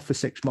on a shelf for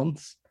 6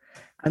 months.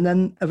 And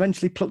then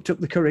eventually plucked up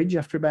the courage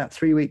after about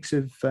 3 weeks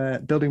of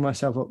building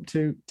myself up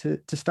to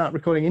start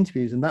recording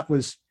interviews. And that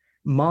was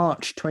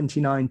March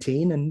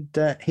 2019. And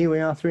here we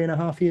are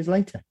 3.5 years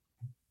later.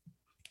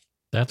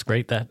 That's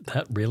great.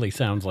 That really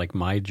sounds like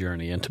my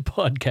journey into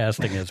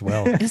podcasting as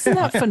well. Isn't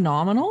that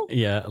phenomenal?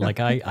 Yeah. Like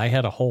I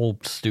had a whole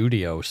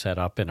studio set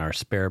up in our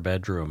spare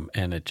bedroom,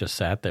 and it just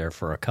sat there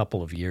for a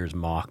couple of years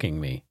mocking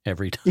me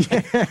every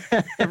time.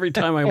 Every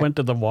time I went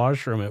to the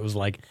washroom, it was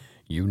like,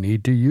 "You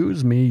need to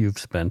use me. You've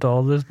spent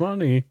all this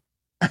money."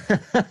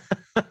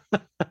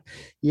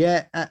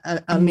 Yeah.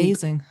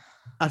 Amazing.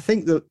 I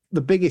think that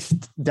the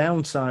biggest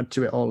downside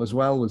to it all as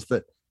well was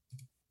that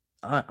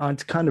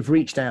I'd kind of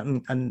reached out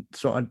and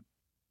sort of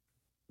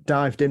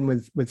dived in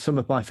with some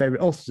of my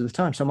favorite authors at the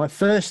time. So my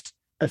first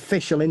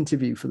official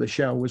interview for the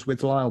show was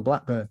with Lyle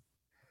Blackburn,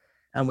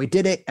 and we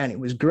did it, and it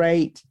was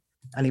great,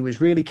 and he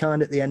was really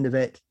kind at the end of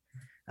it.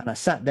 And I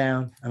sat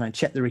down and I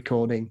checked the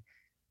recording,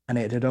 and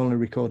it had only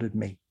recorded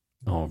me.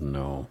 Oh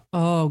no.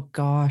 Oh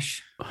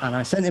gosh. And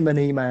I sent him an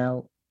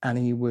email, and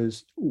he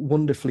was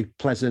wonderfully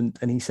pleasant,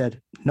 and he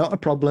said, "Not a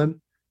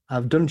problem.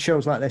 I've done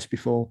shows like this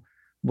before.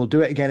 We'll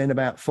do it again in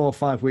about 4 or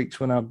 5 weeks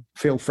when I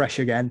feel fresh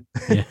again."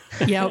 Yeah.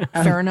 Yeah,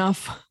 fair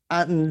enough.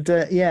 And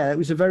it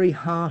was a very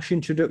harsh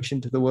introduction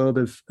to the world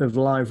of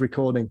live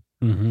recording.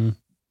 Mm-hmm.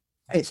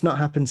 It's not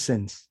happened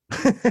since.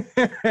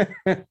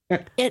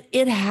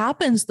 It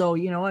happens though,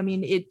 I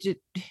mean, it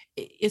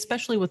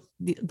especially with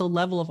the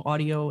level of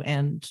audio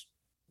and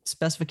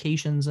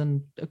specifications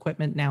and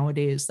equipment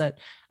nowadays, that,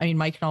 I mean,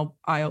 Mike and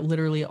I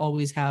literally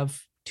always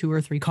have 2 or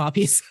 3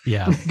 copies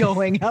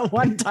going at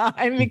one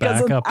time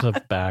because backups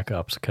of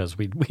backups, because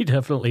we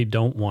definitely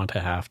don't want to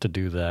have to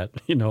do that,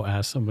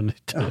 ask someone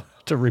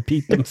to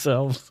repeat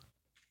themselves.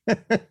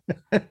 But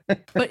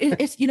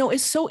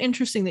it's so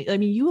interesting that, I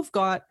mean, you have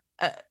got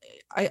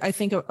I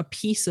think a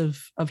piece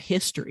of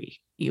history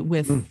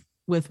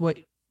with what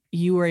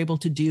you were able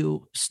to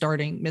do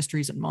starting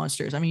Mysteries and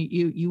Monsters. I mean,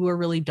 you were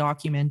really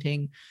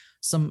documenting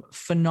some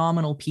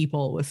phenomenal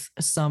people with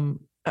some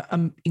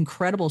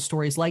incredible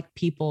stories, like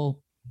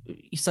people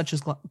such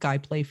as Guy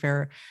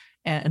Playfair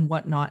and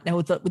whatnot. Now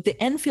with the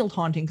Enfield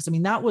haunting, because I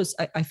mean, that was,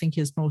 I think,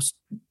 his most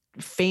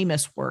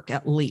famous work,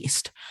 at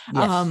least.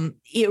 Yes.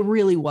 It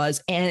really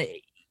was. And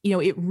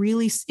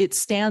it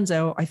stands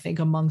out, I think,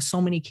 among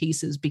so many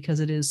cases because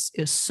it is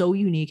so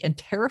unique and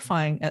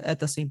terrifying at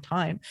the same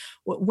time.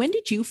 When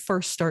did you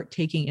first start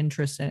taking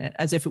interest in it,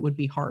 as if it would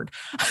be hard?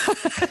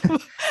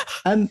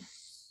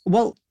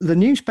 Well, the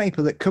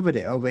newspaper that covered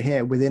it over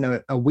here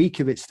within a week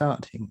of it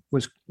starting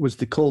was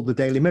called the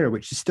Daily Mirror,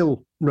 which is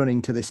still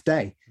running to this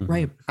day.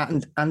 Right.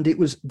 And it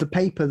was the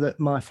paper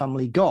that my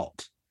family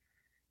got.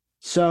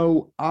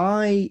 So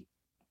I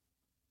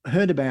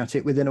heard about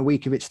it within a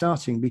week of it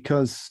starting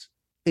because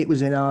it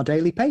was in our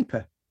daily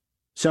paper.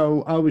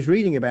 So I was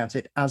reading about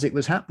it as it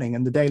was happening,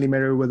 and the Daily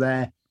Mirror were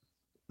there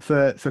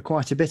for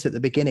quite a bit at the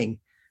beginning,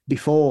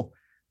 before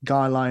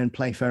Guy Lyon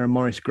Playfair and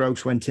Maurice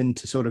Grosse went in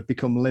to sort of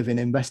become living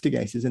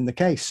investigators in the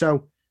case.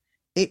 So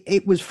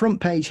it was front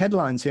page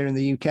headlines here in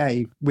the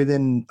UK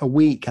within a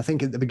week. I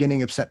think at the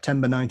beginning of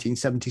September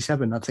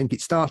 1977. I think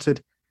it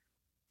started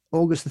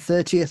August the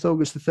 30th,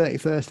 August the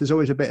 31st. There's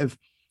always a bit of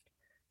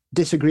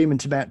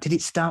disagreement about, did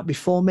it start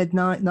before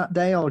midnight that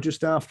day or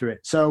just after it?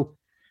 So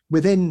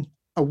within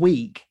a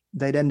week,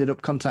 they'd ended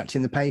up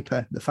contacting the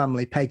paper, the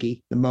family,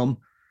 Peggy, the mum,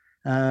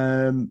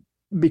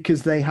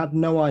 because they had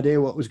no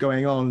idea what was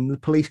going on and the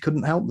police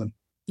couldn't help them.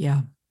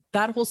 Yeah.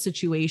 That whole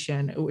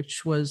situation,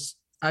 which was,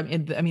 I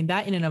mean,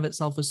 that in and of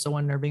itself was so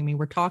unnerving. I mean,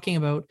 we're talking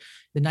about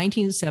the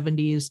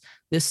 1970s,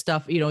 this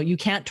stuff, you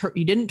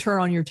didn't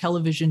turn on your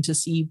television to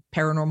see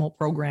paranormal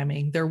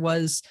programming. There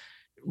was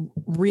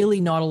really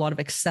not a lot of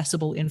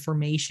accessible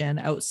information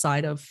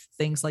outside of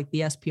things like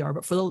the SPR,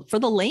 but for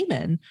the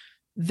layman,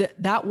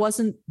 that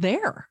wasn't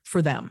there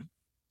for them,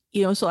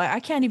 so I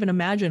can't even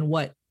imagine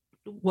what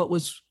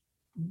was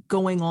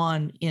going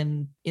on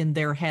in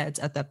their heads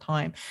at that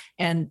time.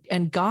 And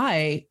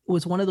Guy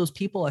was one of those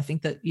people, I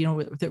think, that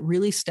that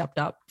really stepped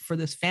up for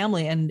this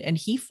family, and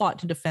he fought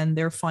to defend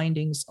their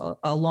findings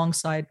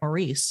alongside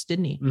Maurice,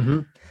 didn't he? Mm-hmm.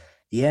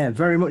 Yeah,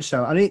 very much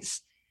so. And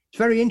it's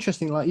very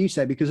interesting, like you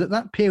say, because at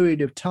that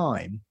period of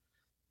time,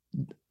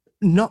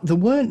 there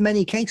weren't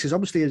many cases.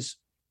 Obviously,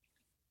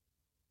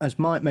 as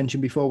Mike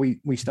mentioned before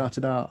we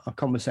started our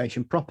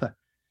conversation proper,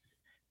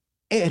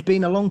 it had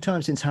been a long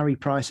time since Harry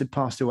Price had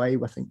passed away.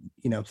 I think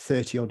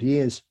 30 odd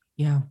years.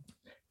 Yeah.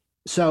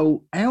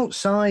 So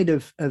outside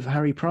of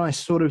Harry Price,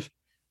 sort of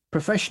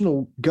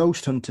professional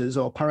ghost hunters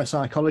or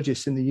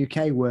parapsychologists in the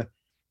UK were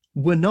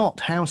not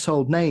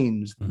household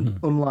names,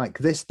 unlike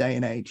this day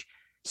and age.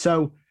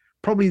 So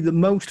probably the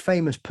most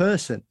famous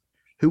person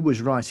who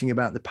was writing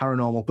about the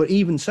paranormal, but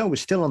even so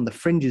was still on the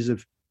fringes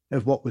of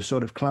what was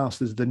sort of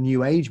classed as the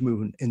New Age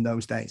movement in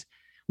those days,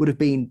 would have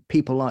been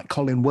people like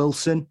Colin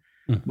Wilson,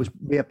 was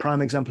be a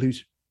prime example,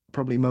 whose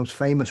probably most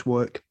famous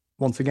work,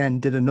 once again,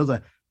 did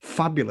another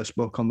fabulous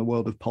book on the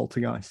world of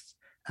poltergeists.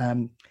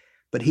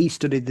 But he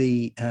studied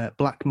the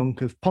Black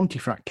Monk of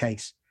Pontefract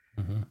case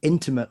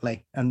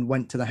intimately and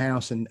went to the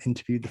house and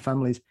interviewed the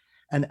families,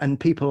 and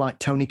people like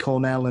Tony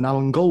Cornell and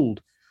Alan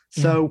Gould.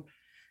 So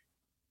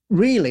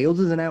really,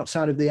 other than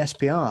outside of the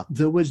SPR,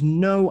 there was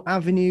no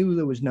avenue,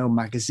 there was no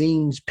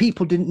magazines,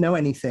 people didn't know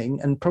anything.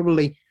 And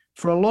probably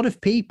for a lot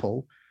of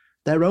people,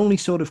 their only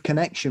sort of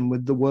connection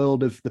with the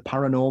world of the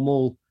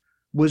paranormal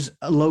was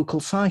a local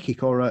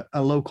psychic or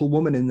a local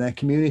woman in their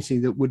community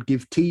that would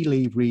give tea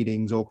leaf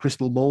readings or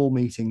crystal ball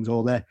meetings,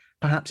 or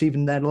perhaps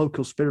even their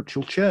local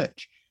spiritual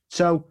church.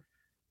 So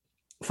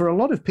for a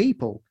lot of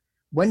people,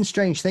 when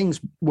strange things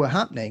were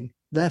happening,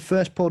 their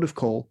first port of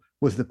call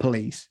was the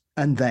police,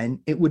 and then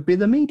it would be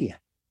the media.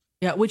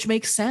 Yeah, which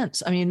makes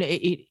sense. I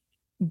mean,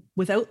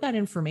 without that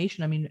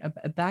information, I mean,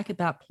 back at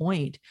that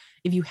point,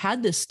 if you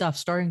had this stuff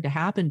starting to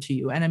happen to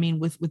you, and I mean,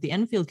 with the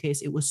Enfield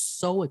case, it was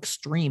so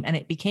extreme, and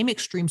it became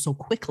extreme so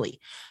quickly.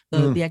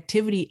 The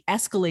activity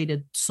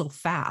escalated so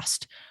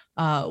fast.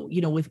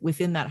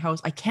 Within that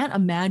house, I can't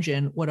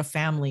imagine what a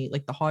family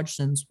like the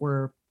Hodgsons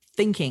were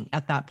thinking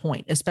at that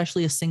point,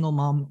 especially a single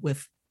mom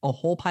with a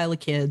whole pile of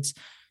kids.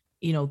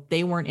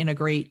 They weren't in a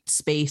great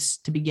space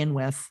to begin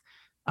with.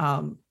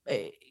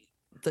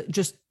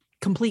 Just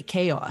complete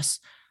chaos.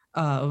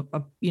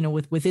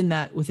 Within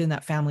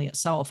that family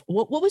itself.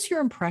 What was your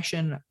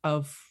impression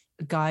of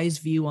Guy's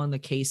view on the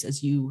case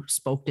as you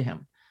spoke to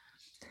him?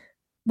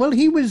 Well,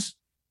 he was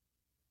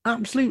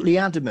absolutely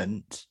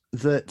adamant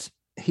that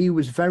he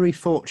was very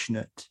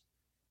fortunate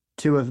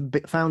to have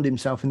found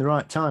himself in the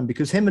right time,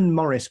 because him and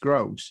Maurice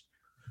Grosse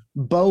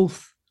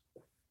both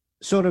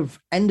sort of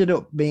ended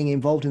up being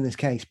involved in this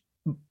case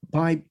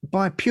by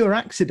pure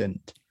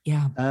accident.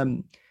 Yeah.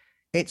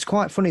 It's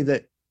quite funny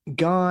that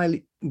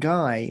Guy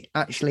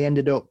actually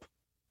ended up,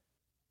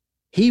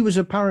 he was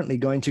apparently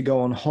going to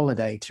go on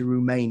holiday to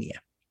Romania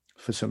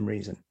for some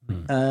reason.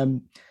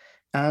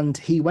 And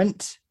he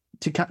went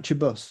to catch a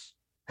bus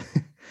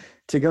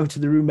to go to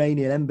the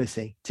Romanian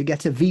embassy to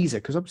get a visa,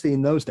 because obviously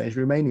in those days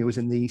Romania was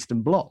in the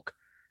Eastern Bloc,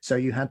 so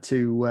you had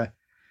to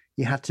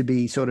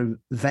be sort of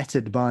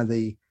vetted by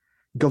the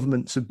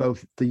governments of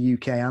both the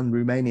UK and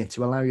Romania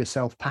to allow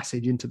yourself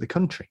passage into the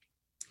country.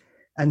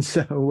 And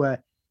so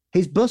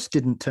his bus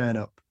didn't turn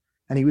up,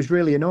 and he was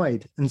really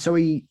annoyed. And so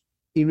he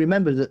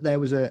remembered that there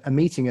was a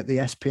meeting at the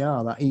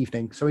SPR that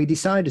evening, so he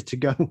decided to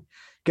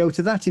go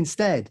to that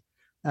instead,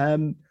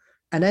 and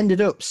ended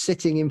up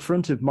sitting in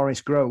front of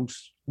Maurice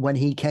Grosse when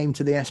he came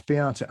to the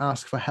SPR to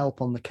ask for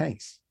help on the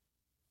case.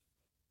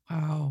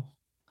 Wow.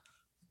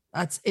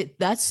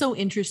 That's so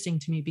interesting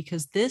to me,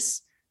 because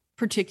this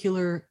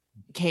particular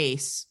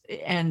case,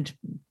 and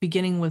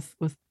beginning with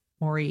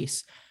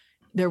Maurice,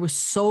 there was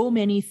so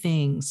many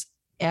things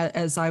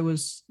as I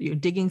was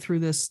digging through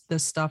this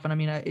stuff. And I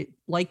mean,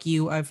 like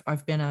you,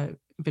 I've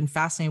been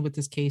fascinated with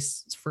this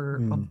case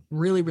for a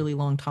really, really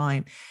long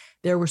time.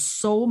 There were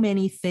so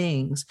many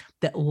things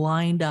that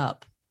lined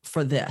up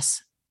for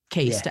this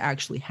case to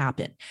actually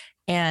happen.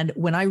 And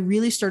when I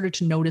really started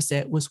to notice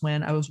it was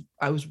when I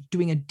was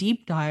doing a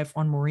deep dive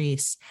on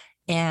Maurice,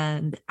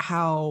 and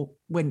how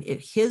when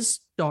his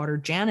daughter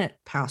Janet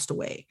passed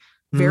away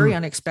very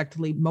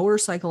unexpectedly,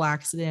 motorcycle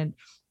accident.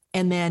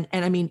 And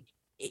I mean,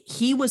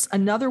 he was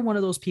another one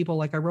of those people,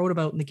 like I wrote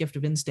about in The Gift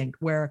of Instinct,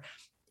 where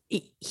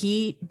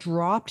he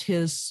dropped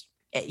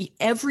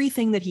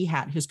everything that he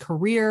had, his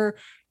career.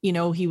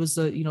 He was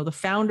the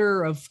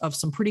founder of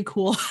some pretty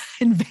cool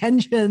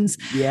inventions,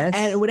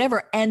 and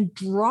whatever, and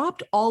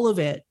dropped all of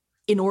it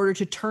in order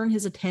to turn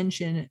his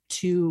attention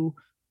to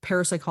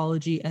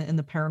parapsychology and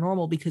the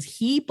paranormal, because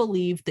he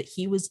believed that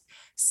he was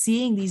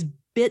seeing these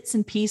bits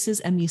and pieces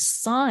and these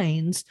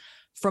signs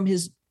from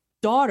his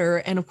daughter.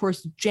 And of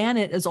course,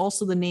 Janet is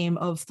also the name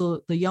of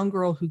the young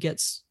girl who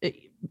gets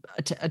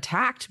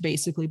attacked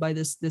basically by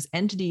this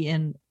entity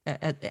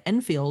at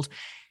Enfield.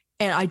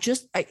 And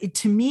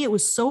to me, it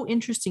was so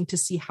interesting to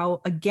see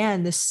how,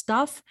 again, this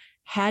stuff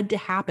had to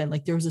happen.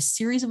 Like there was a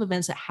series of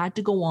events that had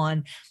to go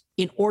on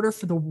in order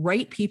for the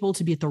right people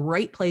to be at the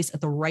right place at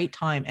the right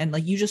time. And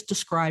like you just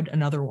described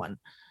another one.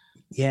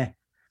 Yeah.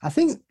 I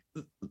think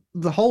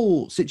the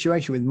whole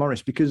situation with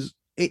Maurice, because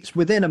it's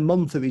within a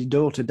month of his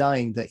daughter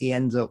dying that he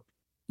ends up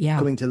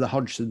coming to the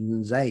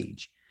Hodgson's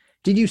age.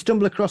 Did you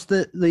stumble across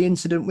the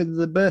incident with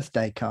the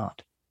birthday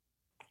card?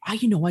 I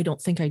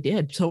don't think I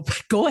did. So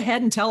go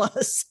ahead and tell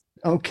us.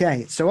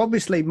 Okay. So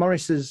obviously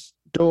Maurice's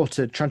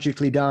daughter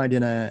tragically died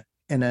in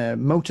a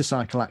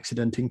motorcycle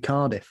accident in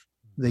Cardiff.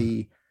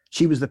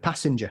 She was the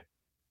passenger,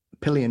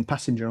 pillion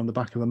passenger on the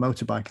back of a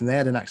motorbike, and they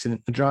had an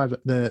accident.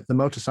 The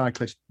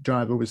motorcyclist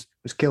driver was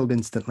killed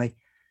instantly.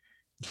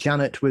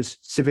 Janet was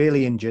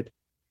severely injured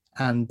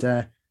and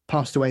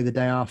passed away the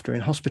day after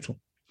in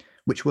hospital,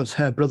 which was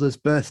her brother's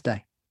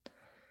birthday.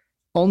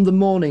 On the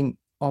morning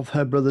of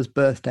her brother's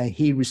birthday,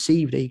 he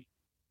received a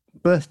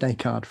birthday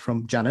card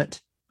from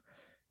Janet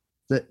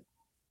that,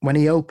 when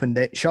he opened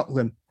it, shocked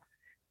them.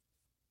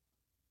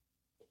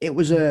 It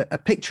was a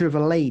picture of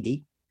a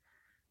lady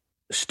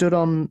stood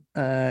on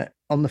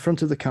the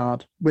front of the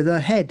card with her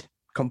head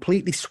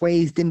completely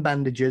swathed in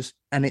bandages,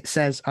 and it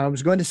says, "I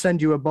was going to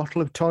send you a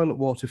bottle of toilet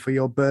water for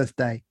your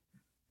birthday."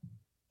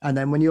 And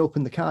then when you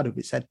open the card up,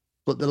 it said,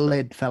 "But the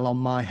lid fell on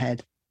my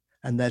head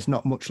and there's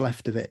not much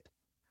left of it."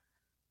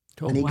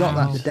 And he got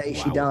that the day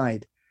she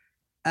died.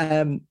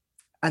 And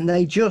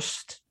they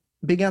just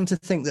began to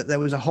think that there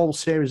was a whole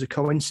series of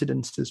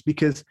coincidences,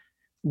 because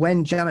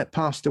when Janet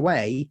passed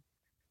away,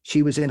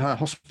 she was in her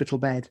hospital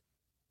bed.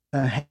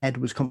 Her head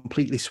was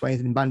completely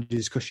swathed in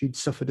bandages because she'd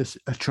suffered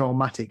a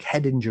traumatic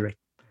head injury.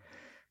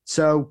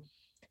 So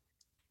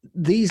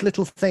these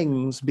little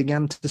things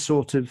began to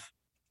sort of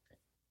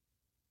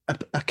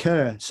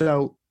occur.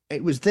 So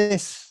it was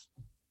this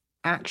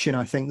action,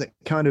 I think, that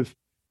kind of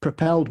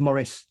propelled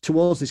Maurice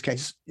towards this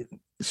case.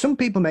 Some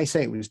people may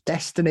say it was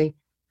destiny,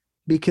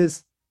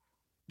 because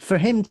for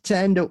him to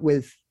end up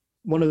with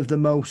one of the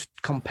most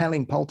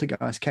compelling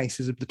poltergeist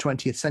cases of the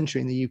 20th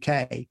century in the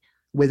UK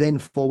within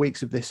 4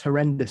 weeks of this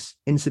horrendous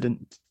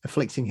incident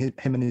afflicting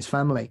him and his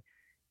family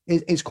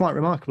is quite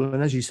remarkable.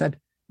 And as you said,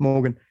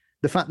 Morgan,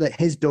 the fact that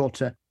his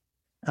daughter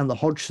and the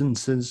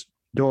Hodgson's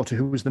daughter,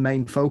 who was the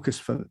main focus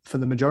for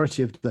the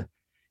majority of the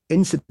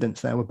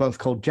incidents there, were both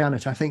called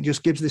Janet, I think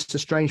just gives this a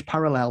strange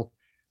parallel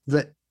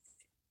that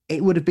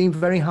it would have been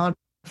very hard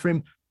for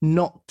him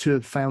not to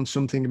have found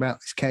something about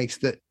this case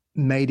that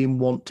made him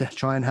want to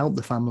try and help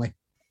the family.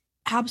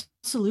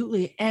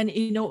 Absolutely. And,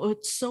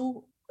 it's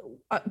so,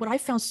 what I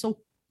found so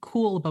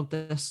cool about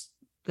this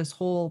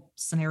whole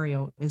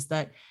scenario is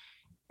that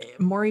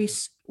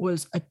Maurice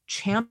was a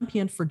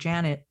champion for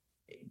Janet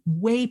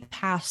way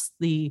past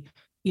the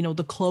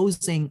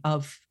closing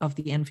of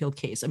the Enfield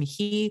case. I mean,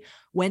 he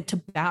went to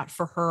bat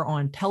for her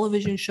on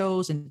television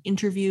shows and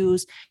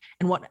interviews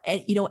and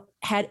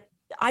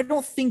I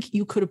don't think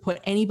you could have put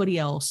anybody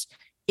else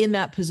in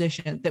that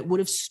position that would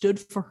have stood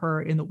for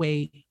her in the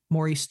way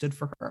Maurice stood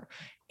for her.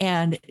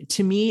 And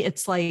to me,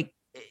 it's like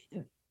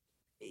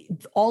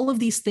all of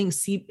these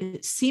things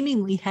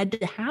seemingly had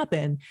to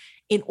happen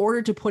in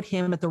order to put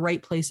him at the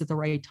right place at the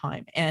right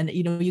time. And,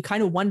 you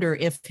kind of wonder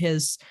if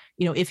his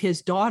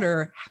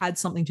daughter had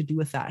something to do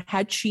with that.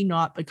 Had she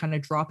not been kind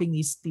of dropping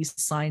these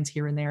signs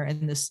here and there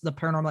and the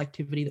paranormal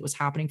activity that was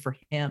happening for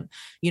him,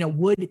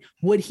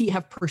 would he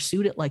have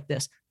pursued it like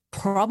this?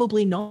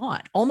 Probably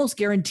not. Almost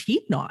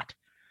guaranteed not.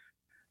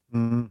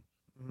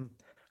 Mm-hmm.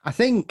 I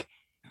think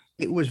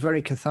it was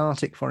very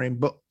cathartic for him,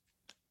 but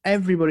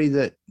everybody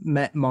that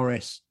met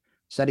Maurice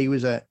said he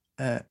was a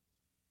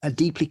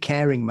deeply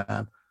caring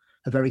man,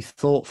 a very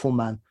thoughtful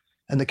man,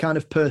 and the kind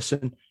of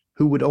person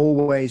who would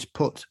always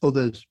put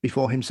others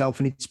before himself.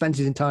 And he'd spent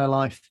his entire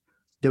life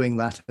doing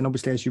that. And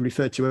obviously, as you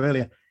referred to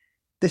earlier,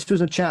 this was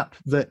a chap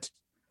that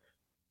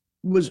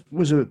was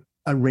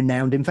a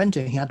renowned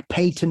inventor. He had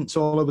patents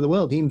all over the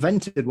world. He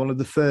invented one of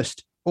the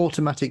first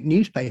automatic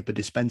newspaper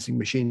dispensing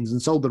machines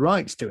and sold the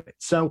rights to it.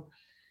 So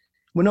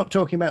we're not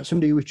talking about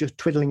somebody who was just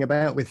twiddling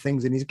about with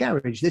things in his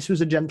garage. This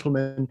was a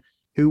gentleman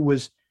who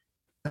was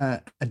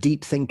a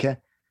deep thinker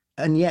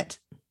and yet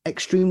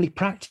extremely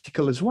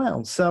practical as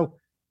well. So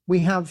we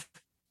have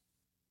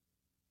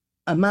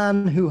a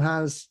man who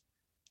has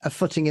a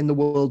footing in the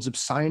worlds of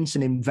science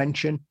and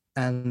invention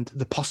and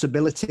the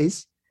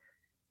possibilities,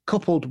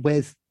 coupled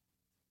with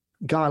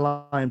Guy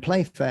Lyon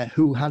Playfair,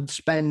 who had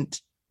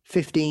spent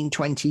 15,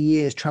 20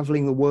 years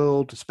traveling the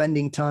world,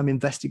 spending time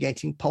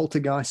investigating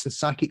poltergeists and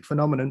psychic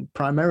phenomenon,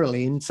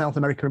 primarily in South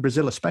America and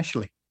Brazil,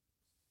 especially.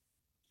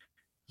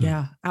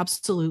 Yeah,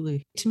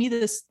 absolutely. To me,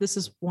 this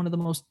is one of the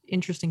most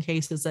interesting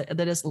cases that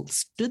has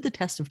stood the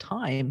test of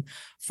time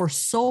for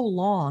so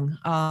long.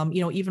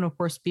 Even of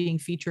course being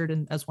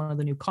featured as one of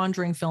the new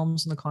Conjuring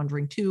films and The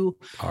Conjuring 2.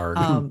 ARG.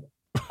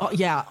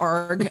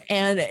 ARG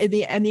and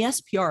the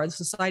SPR, the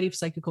Society of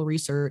Psychical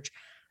Research.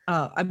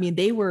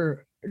 They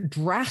were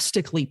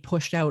drastically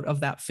pushed out of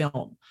that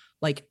film,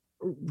 like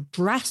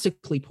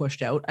drastically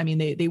pushed out. I mean,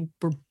 they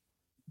were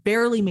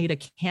barely made a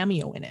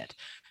cameo in it,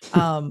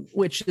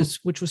 which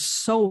was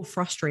so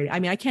frustrating. I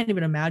mean, I can't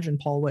even imagine,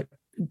 Paul, what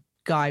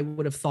Guy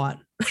would have thought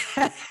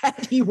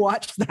had he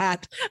watched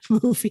that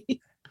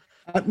movie.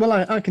 Well,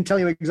 I can tell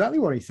you exactly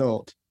what he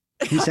thought.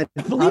 He said,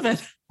 "Believe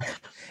it."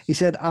 He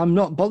said, "I'm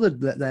not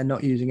bothered that they're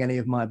not using any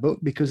of my book,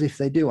 because if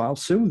they do, I'll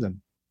sue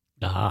them."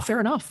 Fair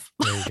enough.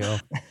 There you go.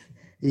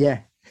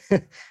 Yeah.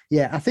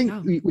 Yeah, I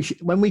think we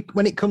should,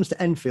 when it comes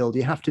to Enfield,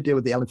 you have to deal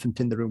with the elephant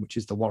in the room, which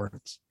is the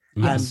Warrens.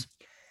 Yes.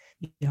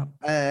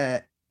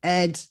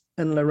 Ed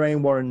and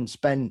Lorraine Warren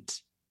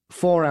spent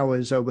 4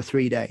 hours over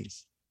 3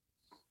 days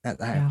at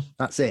the house. Yeah.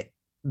 That's it.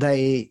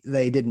 They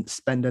didn't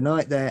spend a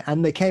night there,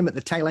 and they came at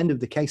the tail end of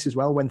the case as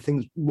well, when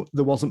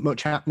there wasn't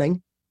much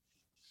happening.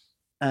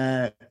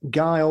 Guy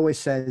always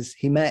says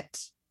he met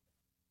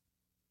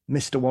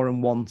Mr.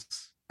 Warren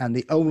once, and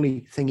the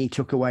only thing he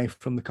took away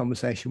from the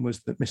conversation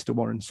was that Mr.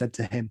 Warren said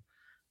to him,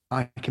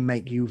 "I can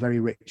make you very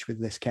rich with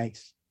this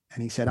case."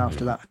 And he said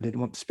after that, I didn't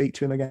want to speak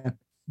to him again.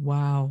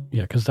 Wow.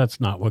 Yeah, because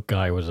that's not what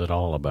Guy was at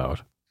all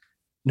about.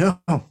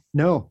 No,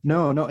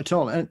 not at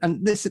all.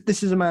 And this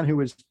is a man who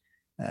was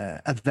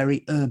a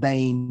very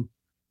urbane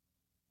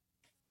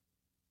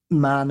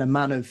man, a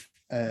man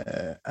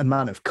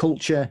of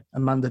culture, a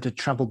man that had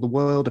traveled the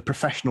world, a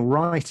professional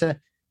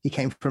writer. He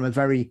came from a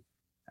very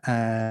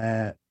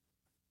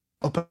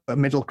upper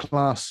middle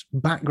class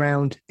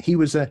background. He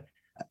was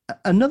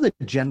another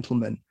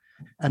gentleman,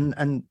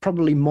 and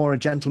probably more a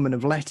gentleman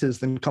of letters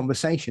than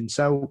conversation.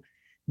 So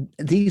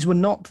these were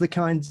not the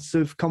kinds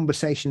of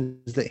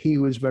conversations that he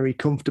was very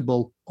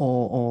comfortable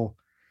or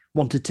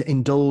wanted to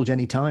indulge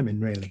any time in,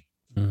 really.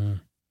 Mm-hmm.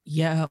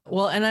 Yeah.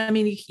 Well, and I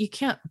mean, you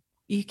can't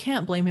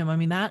blame him. I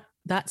mean,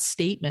 that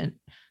statement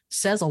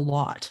says a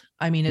lot.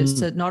 I mean, it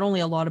said not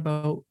only a lot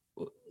about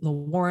the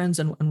Warrens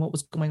and what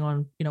was going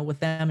on, with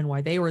them and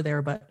why they were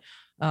there, but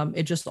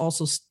it just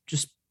also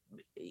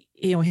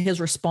his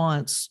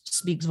response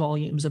speaks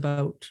volumes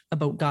about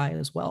Guy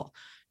as well,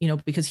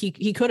 because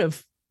he could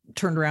have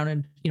turned around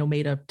and,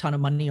 made a ton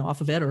of money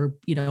off of it, or,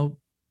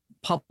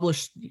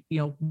 published,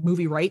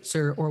 movie rights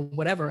or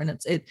whatever. And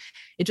it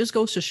just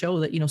goes to show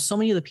that, so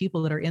many of the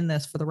people that are in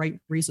this for the right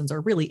reasons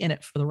are really in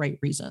it for the right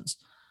reasons.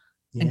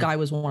 Yeah. And Guy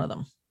was one of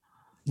them.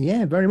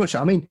 Yeah, very much.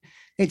 I mean,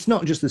 it's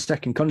not just the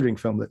second Conjuring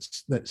film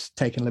that's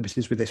taken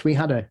liberties with this. We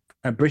had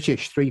a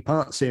British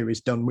 3-part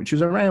series done, which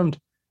was around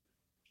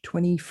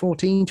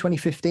 2014,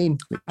 2015.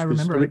 I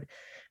remember it.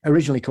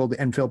 Originally called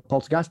the Enfield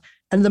Poltergeist.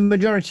 And the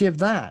majority of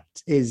that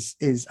is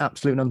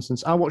absolute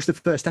nonsense. I watched the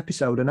first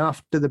episode, and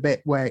after the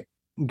bit where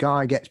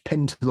Guy gets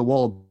pinned to the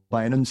wall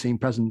by an unseen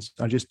presence,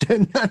 I just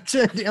turned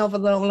it off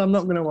and thought, well, I'm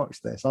not going to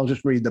watch this. I'll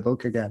just read the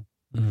book again.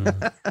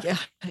 Yeah.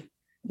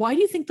 Why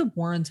do you think the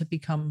Warrens have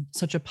become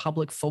such a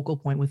public focal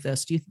point with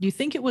this? Do you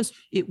think it was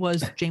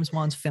James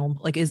Wan's film?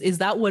 Like, is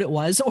that what it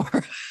was, or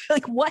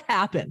like what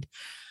happened?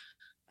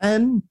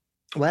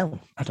 Well,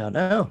 I don't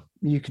know.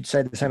 You could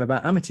say the same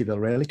about Amityville,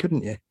 really,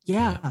 couldn't you?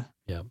 Yeah.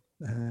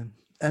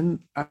 And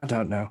I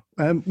don't know.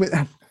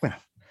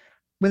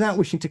 Without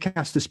wishing to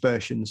cast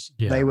aspersions,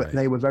 they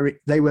were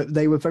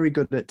very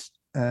good at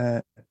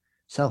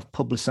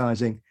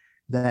self-publicizing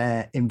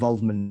their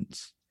involvement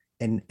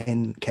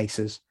in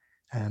cases,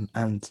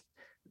 and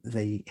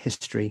the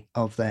history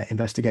of their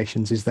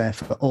investigations is there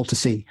for all to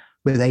see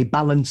with a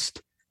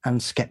balanced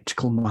and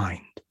skeptical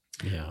mind.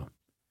 Yeah.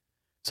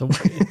 So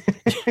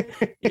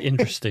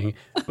interesting.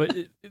 But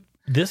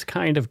this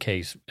kind of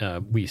case,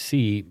 we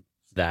see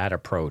that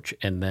approach,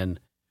 and then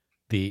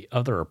the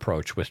other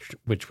approach,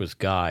 which was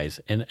Guy's.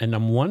 And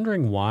I'm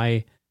wondering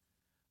why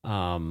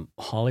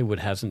Hollywood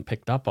hasn't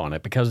picked up on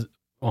it, because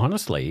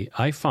honestly,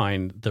 I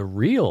find the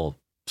real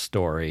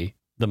story,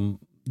 the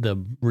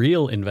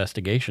real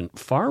investigation,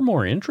 far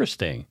more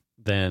interesting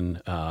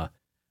than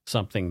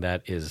something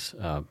that is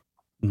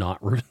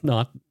not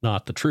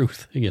the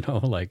truth.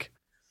 Like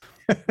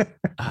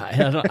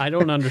I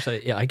don't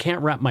understand. Yeah, I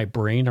can't wrap my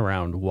brain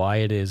around why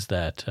it is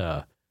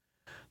that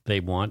they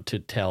want to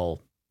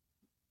tell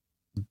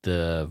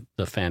the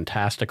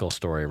fantastical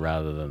story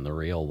rather than the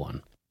real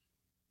one.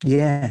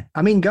 Yeah,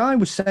 I mean, Guy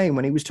was saying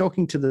when he was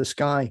talking to the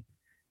Sky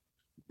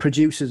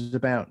producers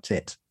about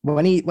it,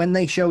 when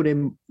they showed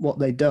him what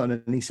they'd done,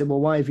 and he said, well,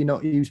 why have you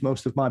not used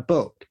most of my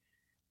book?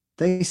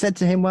 They said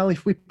to him, well,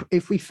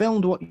 if we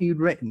filmed what you'd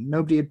written,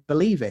 nobody would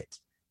believe it.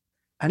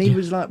 And he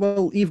was like,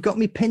 well, you've got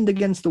me pinned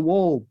against the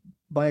wall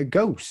by a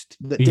ghost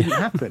that didn't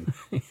happen.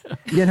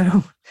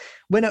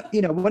 We're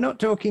not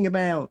talking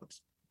about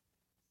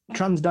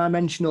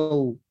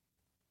transdimensional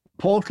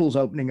portals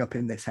opening up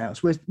in this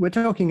house. We're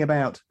talking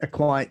about a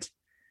quite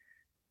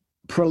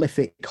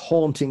prolific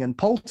haunting and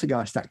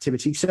poltergeist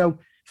activity. So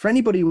for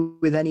anybody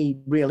with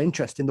any real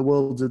interest in the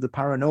worlds of the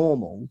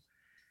paranormal,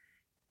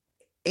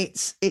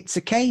 it's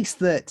a case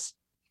that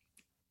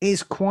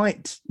is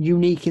quite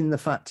unique in the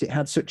fact it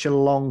had such a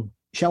long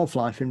shelf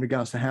life in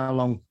regards to how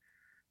long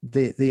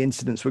the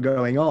incidents were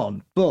going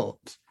on.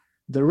 But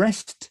the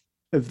rest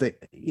of the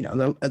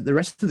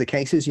rest of the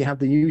cases, you have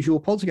the usual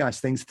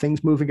poltergeist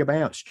things moving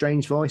about,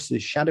 strange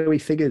voices, shadowy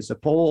figures,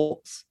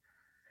 reports,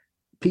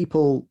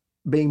 people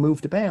being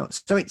moved about.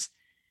 So it's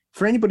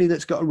for anybody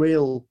that's got a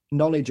real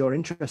knowledge or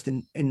interest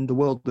in the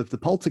world of the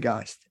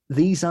poltergeist,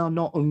 these are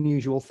not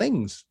unusual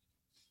things.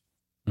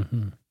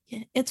 Mm-hmm.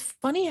 Yeah, it's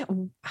funny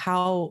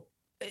how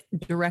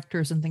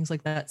directors and things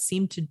like that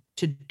seem to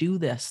do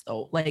this,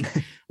 though. Like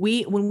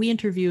when we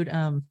interviewed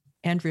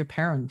Andrea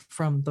Perron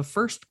from the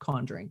first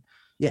Conjuring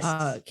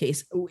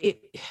case,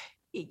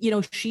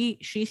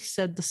 she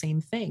said the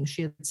same thing.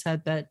 She had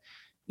said that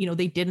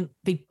they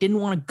didn't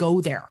want to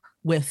go there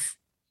with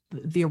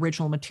the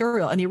original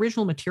material, and the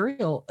original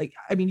material, like,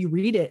 I mean, you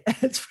read it,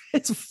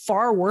 it's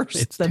far worse.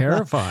 It's than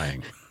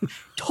terrifying.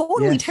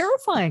 Totally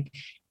terrifying.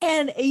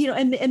 And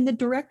and the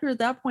director at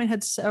that point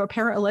had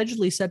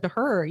allegedly said to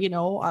her,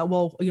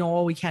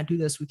 we can't do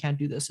this. We can't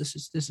do this. This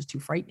is too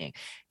frightening.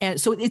 And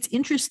so it's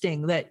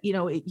interesting that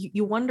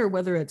you wonder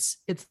whether it's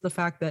the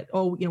fact that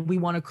we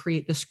want to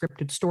create this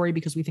scripted story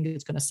because we think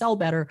it's going to sell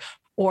better,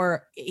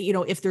 or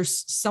if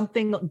there's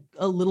something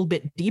a little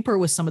bit deeper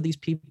with some of these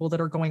people that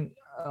are going,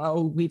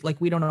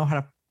 we don't know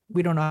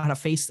how to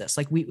face this.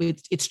 Like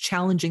it's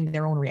challenging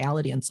their own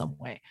reality in some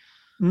way.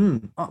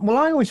 Well,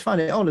 I always find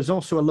it odd as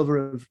also a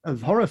lover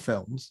of horror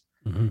films.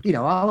 Mm-hmm.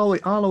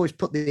 I'll always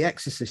put The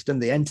Exorcist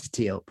and The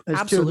Entity up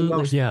as two of the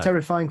most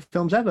terrifying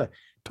films ever.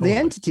 Totally. The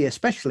Entity,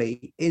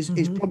 especially, is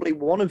probably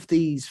one of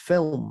these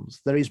films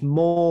that is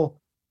more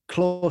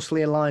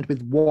closely aligned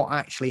with what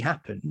actually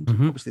happened.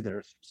 Mm-hmm. Obviously, there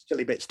are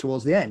silly bits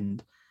towards the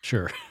end.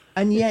 Sure.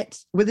 And yet,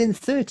 within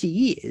 30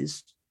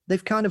 years,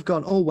 they've kind of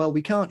gone, oh, well,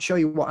 we can't show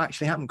you what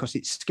actually happened because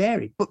it's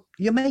scary. But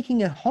you're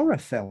making a horror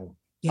film.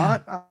 Yeah.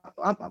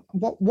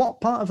 What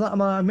part of that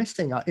am I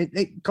missing?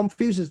 It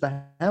confuses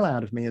the hell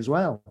out of me as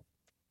well.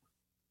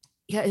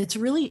 Yeah, it's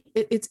really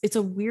it's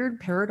a weird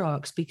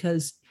paradox,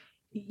 because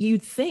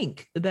you'd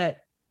think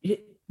that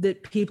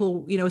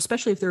people,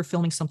 especially if they're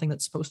filming something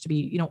that's supposed to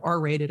be,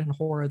 R-rated and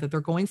horror, that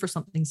they're going for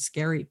something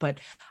scary. But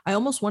I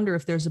almost wonder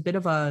if there's a bit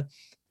of a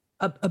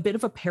a bit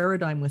of a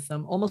paradigm with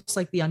them, almost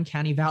like the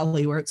uncanny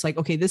valley, where it's like,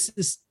 okay, this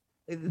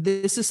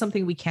is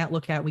something we can't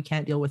look at, we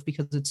can't deal with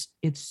because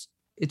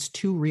it's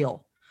too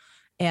real.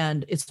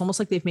 And it's almost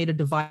like they've made a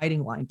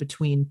dividing line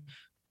between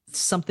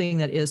something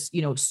that is,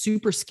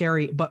 super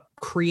scary, but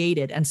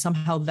created, and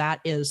somehow that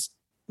is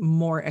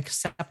more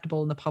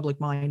acceptable in the public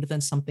mind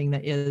than something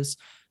that is,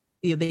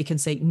 they can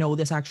say, no,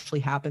 this actually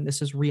happened,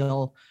 this is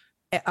real.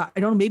 I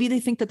don't know, maybe they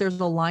think that there's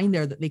a line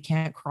there that they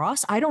can't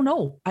cross. I don't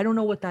know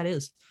what that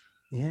is.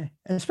 Yeah,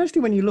 and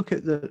especially when you look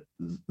at the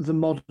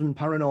modern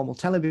paranormal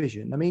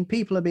television. I mean,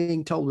 people are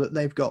being told that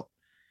they've got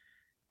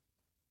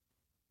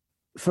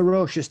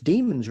ferocious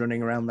demons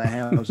running around their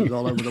houses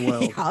all over the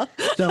world.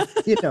 Yeah.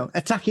 So,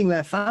 attacking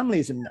their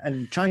families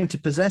and trying to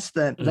possess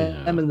them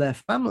and their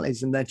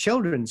families and their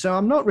children. So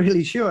I'm not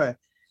really sure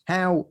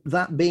how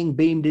that being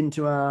beamed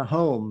into our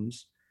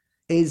homes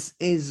is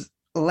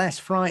less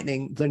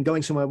frightening than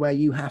going somewhere where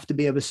you have to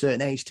be of a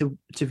certain age to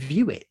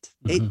view it.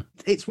 Mm-hmm.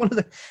 It's one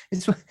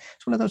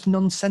of those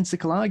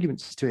nonsensical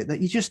arguments to it that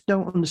you just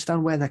don't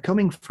understand where they're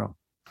coming from.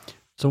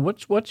 So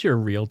what's your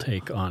real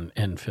take on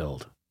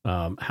Enfield?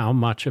 How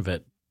much of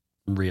it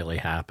really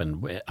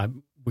happened?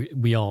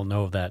 We all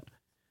know that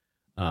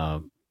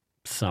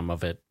some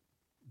of it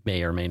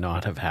may or may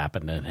not have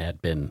happened and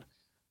had been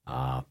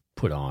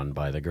put on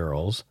by the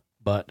girls.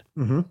 But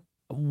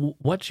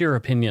what's your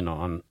opinion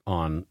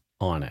on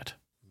it?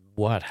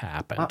 What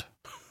happened?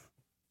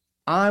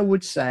 I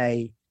would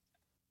say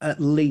at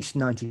least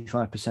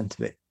 95%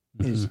 of it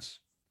is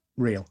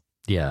real.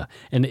 Yeah,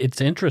 and it's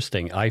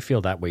interesting. I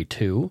feel that way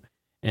too.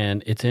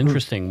 And it's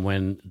interesting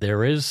when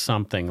there is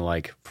something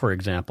like, for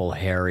example,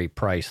 Harry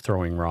Price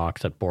throwing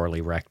rocks at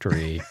Borley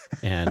Rectory,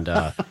 and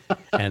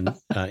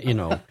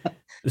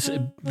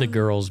the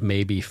girls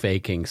may be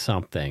faking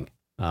something,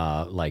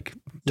 like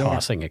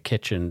tossing a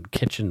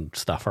kitchen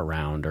stuff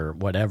around or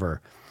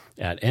whatever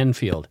at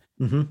Enfield,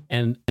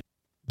 and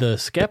the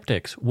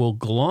skeptics will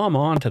glom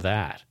onto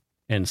that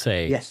and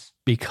say, yes,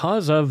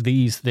 because of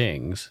these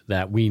things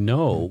that we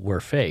know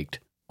were faked,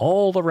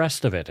 all the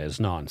rest of it is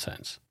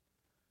nonsense.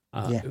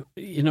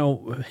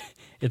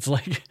 It's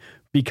like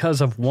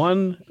because of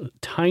one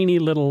tiny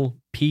little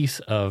piece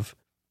of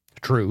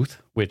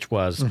truth, which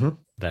was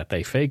that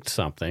they faked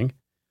something,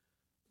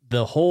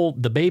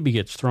 the baby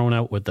gets thrown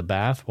out with the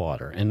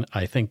bathwater. And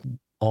I think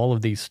all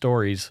of these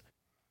stories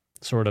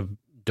sort of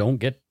don't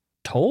get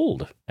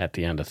told at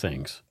the end of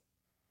things.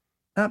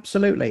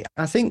 Absolutely.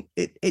 I think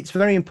it's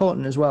very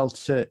important as well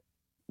to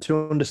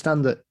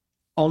understand that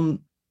on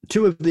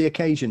two of the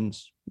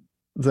occasions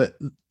that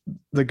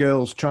the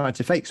girls tried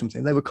to fake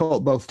something, they were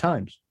caught both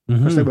times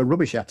because they were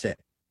rubbish at it.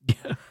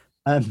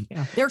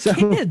 They're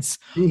kids.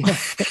 Yeah.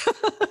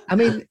 I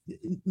mean,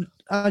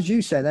 as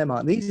you say there,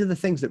 Mark, these are the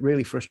things that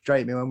really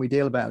frustrate me when we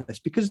deal about this,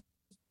 because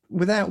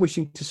without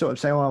wishing to sort of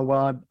say, oh,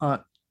 well,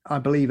 I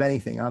believe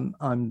anything,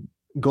 I'm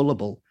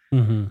gullible.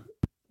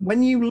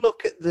 When you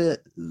look at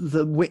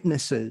the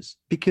witnesses,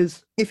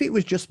 because if it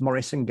was just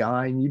Maurice and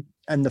Guy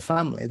and the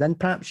family, then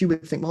perhaps you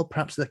would think, well,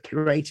 perhaps they're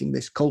creating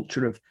this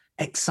culture of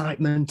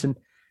excitement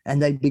and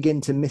they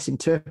begin to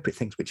misinterpret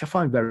things, which I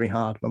find very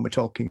hard when we're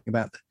talking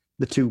about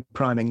the two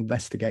prime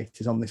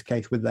investigators on this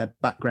case with their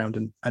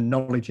background and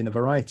knowledge in a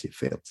variety of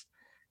fields.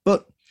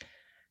 But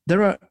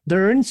there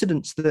are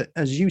incidents that,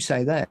 as you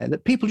say there,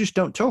 that people just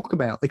don't talk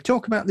about. They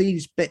talk about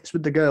these bits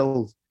with the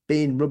girls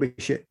being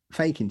rubbish at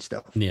faking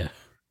stuff. Yeah.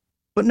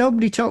 But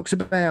nobody talks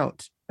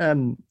about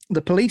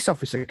the police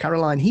officer,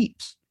 Caroline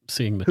Heaps.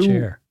 Seeing the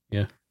chair.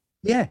 Yeah.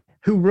 Yeah.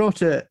 Who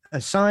wrote a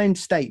signed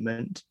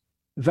statement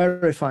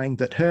verifying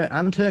that her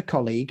and her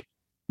colleague,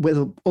 with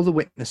other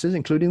witnesses,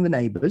 including the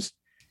neighbours,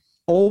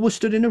 all were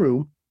stood in a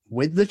room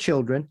with the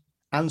children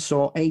and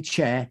saw a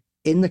chair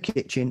in the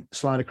kitchen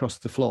slide across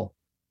the floor.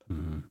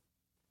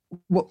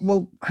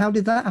 Well, how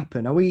did that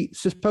happen? Are we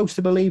supposed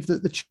to believe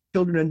that the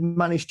children had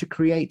managed to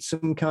create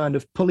some kind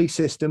of pulley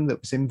system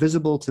that was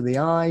invisible to the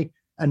eye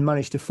and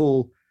managed to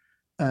fool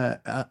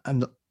a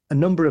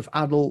number of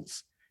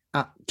adults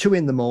at 2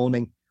 a.m.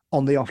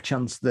 on the off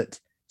chance that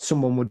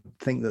someone would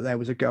think that there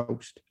was a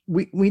ghost?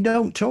 We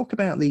don't talk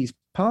about these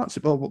parts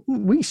of, well,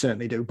 we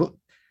certainly do, but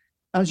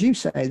as you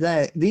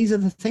say, these are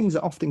the things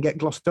that often get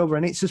glossed over,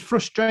 and it's as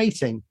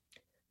frustrating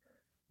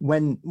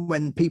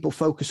when people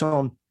focus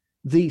on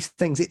these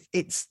things.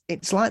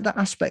 It's like that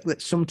aspect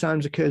that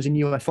sometimes occurs in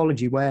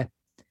ufology, where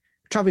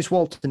Travis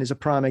Walton is a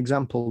prime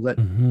example, that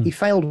he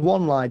failed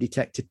one lie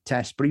detector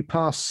test, but he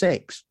passed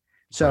 6.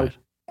 So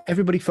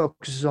everybody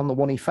focuses on the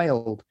one he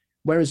failed.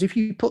 Whereas if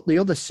you put the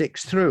other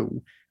 6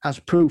 through as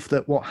proof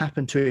that what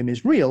happened to him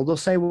is real, they'll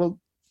say, well,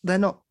 they're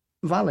not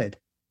valid.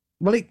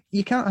 Well,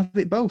 you can't have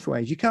it both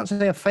ways. You can't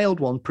say a failed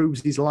one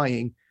proves he's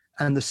lying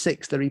and the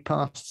 6 that he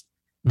passed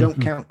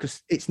don't count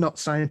because it's not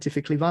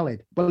scientifically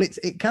valid. Well,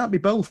 it can't be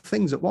both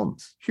things at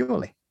once,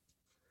 surely.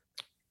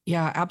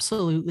 Yeah,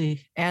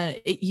 absolutely. And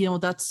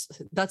that's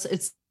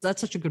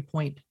such a good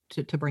point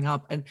to bring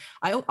up. And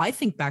I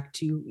think back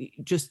to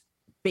just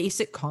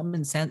basic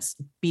common sense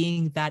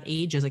being that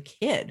age as a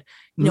kid,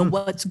 you know,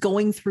 what's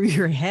going through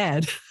your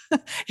head,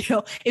 you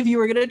know, if you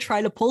were going to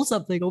try to pull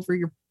something over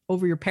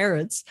your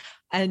parents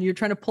and you're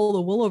trying to pull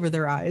the wool over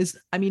their eyes.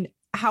 I mean,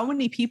 how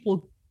many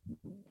people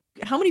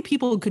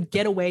could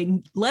get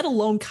away, let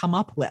alone come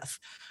up with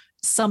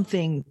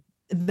something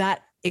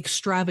that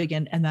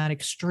extravagant and that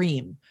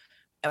extreme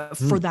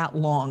for that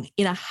long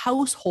in a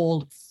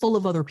household full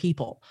of other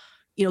people?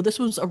 You know, this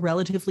was a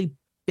relatively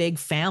big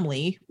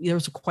family. There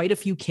was quite a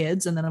few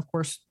kids. And then of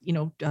course, you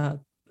know,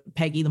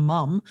 Peggy, the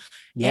mom.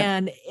 Yep.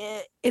 And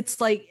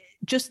it's like,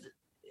 just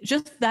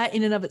that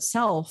in and of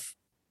itself.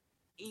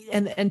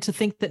 And to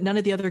think that none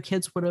of the other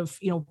kids would have,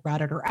 you know,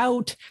 ratted her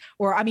out,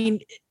 or, I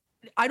mean,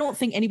 I don't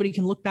think anybody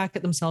can look back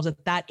at themselves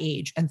at that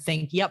age and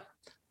think, yep,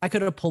 I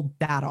could have pulled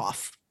that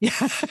off. Yeah.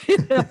 You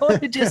know,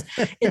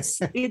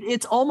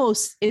 it's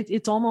almost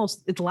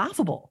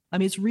laughable. I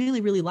mean, it's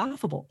really, really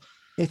laughable.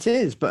 It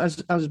is,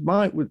 but as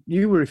Mike,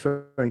 you were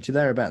referring to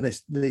there about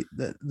this,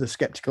 the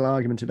skeptical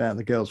argument about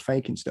the girls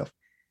faking stuff.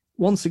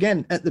 Once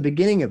again, at the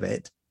beginning of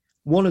it,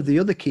 one of the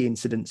other key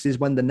incidents is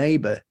when the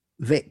neighbour,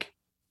 Vic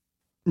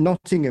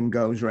Nottingham,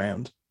 goes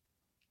round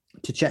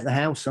to check the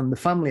house, and the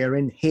family are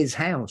in his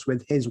house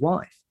with his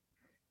wife.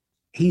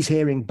 He's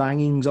hearing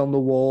bangings on the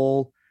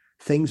wall,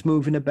 things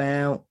moving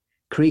about,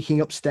 creaking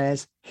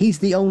upstairs. He's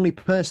the only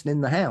person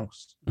in the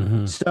house.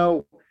 Mm-hmm.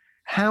 So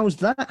how's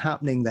that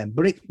happening then?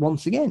 But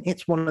once again,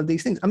 it's one of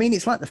these things. I mean,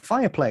 it's like the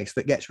fireplace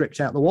that gets ripped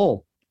out the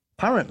wall.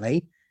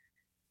 Apparently,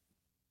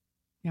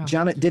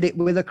 Janet did it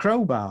with a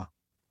crowbar.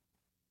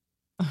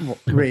 What,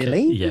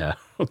 really? Okay. Yeah.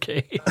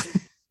 Okay.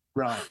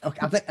 Right.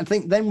 Okay. I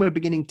think then we're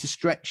beginning to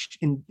stretch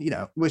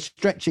we're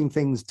stretching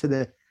things to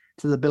the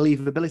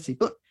believability.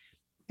 But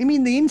I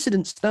mean, the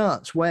incident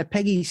starts where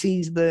Peggy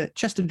sees the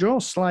chest of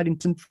drawers sliding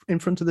in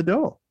front of the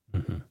door,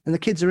 and the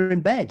kids are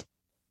in bed.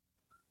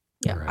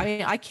 Yeah,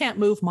 right. I can't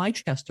move my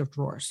chest of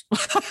drawers.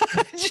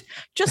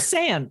 Just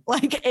saying,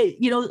 like,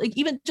 you know, like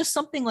even just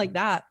something like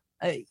that.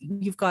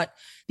 You've got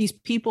these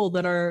people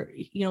that are,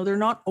 you know, they're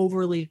not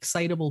overly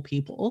excitable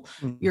people.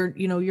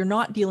 You're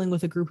not dealing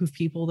with a group of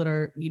people that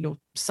are, you know,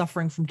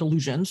 suffering from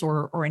delusions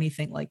or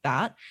anything like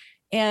that.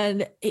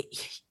 And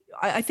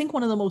I think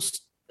one of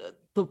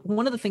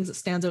the things that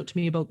stands out to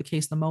me about the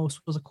case the most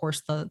was, of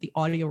course, the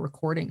audio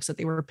recordings that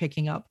they were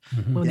picking up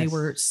when they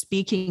were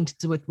speaking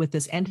with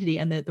this entity,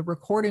 and the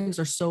recordings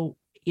are so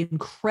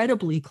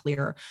incredibly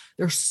clear.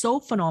 They're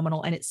so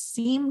phenomenal. And it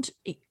seemed,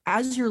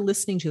 as you're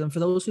listening to them, for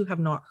those who have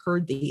not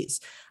heard these,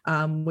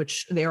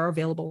 which they are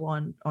available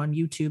on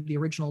YouTube, the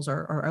originals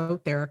are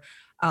out there.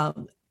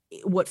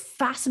 What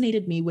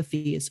fascinated me with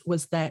these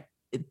was that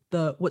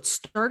what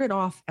started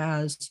off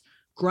as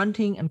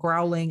grunting and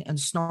growling and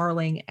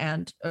snarling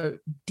and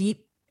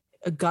deep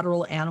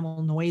guttural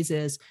animal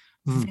noises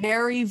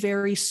very,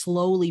 very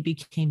slowly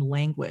became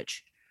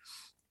language.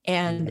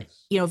 And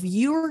you know, if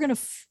you were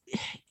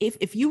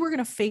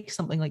gonna fake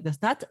something like this,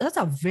 that's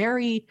a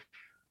very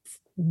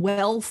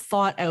well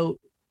thought out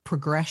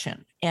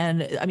progression.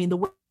 And I mean, the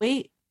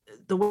way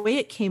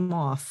it came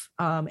off,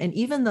 and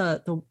even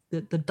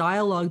the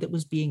dialogue that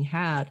was being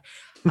had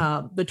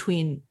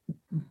between,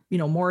 you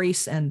know,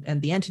 Maurice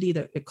and the entity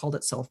that it called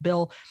itself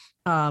Bill,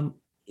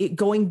 it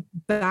going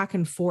back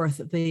and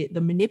forth, the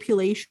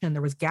manipulation,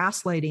 there was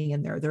gaslighting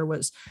in there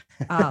was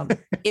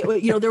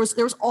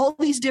there was all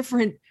these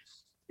different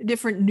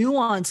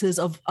nuances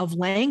of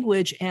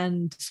language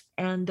and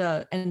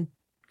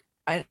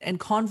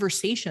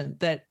conversation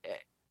that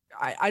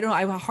I don't know. I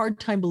have a hard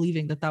time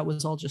believing that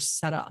was all just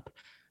set up.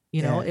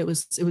 You know, it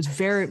was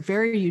very,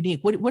 very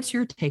unique. What's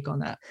your take on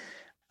that?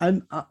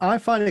 And I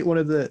find it one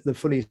of the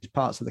funniest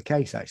parts of the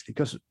case, actually,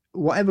 because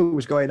whatever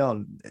was going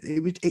on,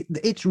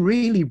 it's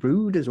really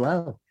rude as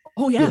well.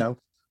 Oh yeah. You know,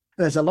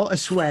 there's a lot of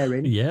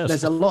swearing. Yes.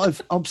 There's a lot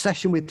of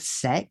obsession with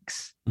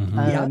sex.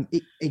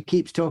 It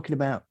keeps talking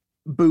about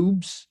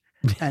boobs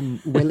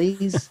and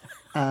willies,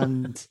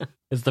 and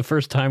it's the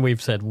first time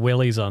we've said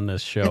willies on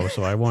this show,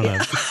 so I want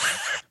to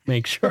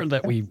make sure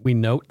that we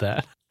note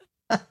that.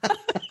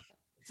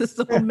 This is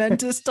a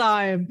momentous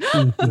time.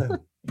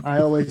 I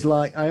always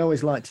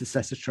like to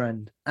set a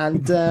trend,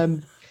 and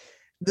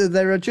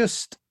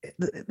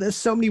there's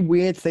so many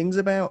weird things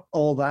about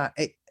all that.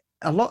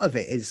 A lot of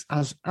it is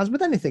as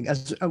with anything,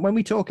 as when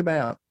we talk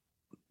about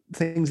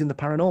things in the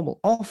paranormal,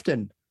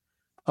 often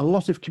a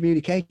lot of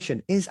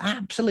communication is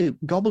absolute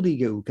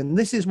gobbledygook, and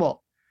this is what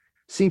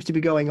seems to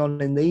be going on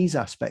in these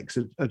aspects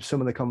of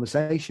some of the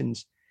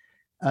conversations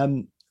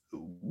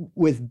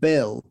with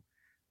Bill,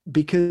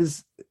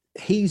 because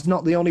he's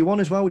not the only one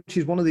as well, which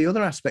is one of the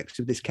other aspects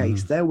of this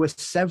case. There were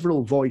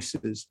several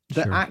voices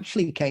that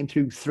actually came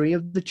through three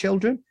of the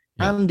children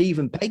and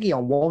even Peggy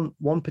on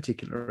one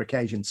particular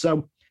occasion.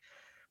 So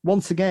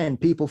once again,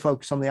 people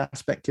focus on the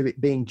aspect of it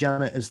being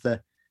Janet as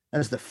the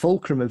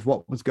fulcrum of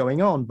what was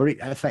going on, but it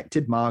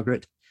affected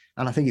Margaret,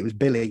 and I think it was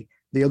Billy,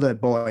 the other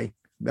boy,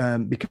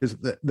 because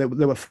there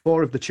were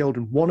four of the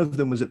children. One of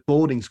them was at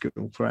boarding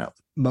school throughout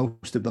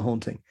most of the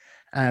haunting.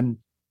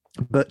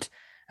 But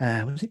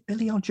was it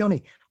Billy or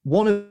Johnny?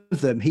 One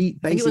of them, he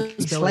I think it basically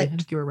was Billy. I slept.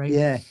 think you were right.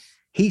 Yeah,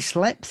 he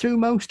slept through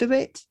most of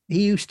it.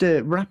 He used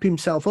to wrap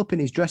himself up in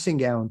his dressing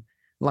gown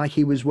like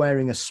he was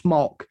wearing a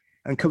smock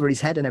and cover his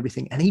head and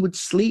everything. And he would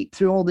sleep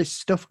through all this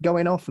stuff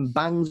going off and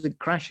bangs and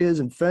crashes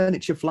and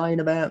furniture flying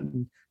about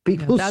and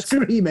people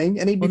screaming.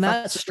 And he'd be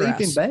fast asleep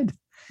in bed.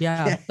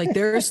 Yeah. Like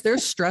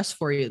there's stress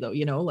for you though,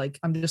 like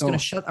I'm just going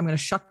to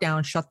shut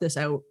down, shut this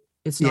out.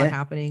 It's not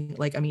happening.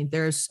 Like,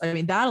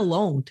 that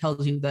alone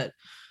tells you that,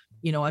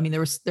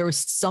 there was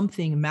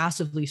something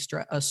massively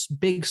a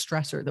big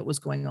stressor that was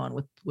going on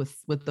with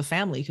the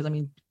family. Cause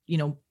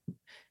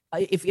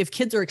if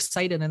kids are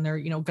excited and they're,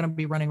 going to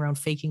be running around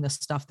faking this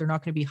stuff, they're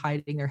not going to be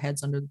hiding their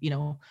heads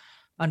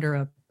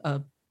under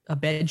a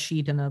bed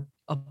sheet and a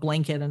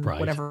blanket and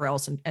whatever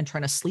else and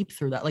trying to sleep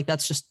through that. Like,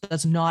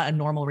 that's not a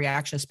normal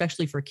reaction,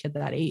 especially for a kid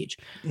that age.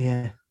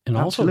 Yeah. And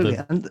absolutely.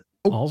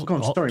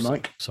 Sorry,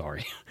 Mike.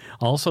 Sorry.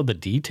 Also the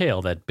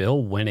detail that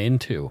Bill went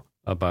into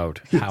about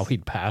how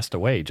he'd passed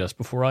away. Just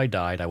before I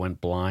died, I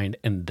went blind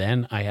and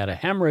then I had a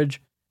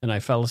hemorrhage and I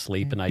fell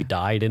asleep and I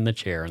died in the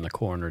chair in the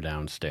corner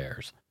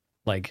downstairs.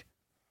 Like,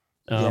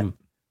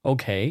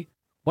 okay,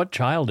 what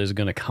child is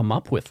going to come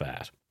up with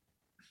that?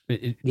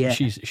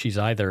 She's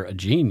either a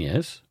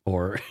genius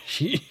or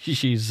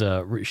she's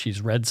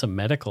read some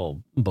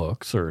medical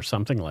books or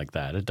something like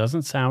that. It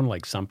doesn't sound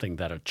like something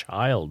that a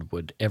child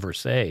would ever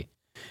say.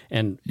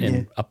 And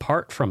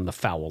apart from the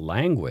foul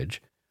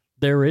language,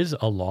 there is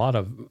a lot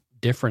of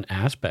different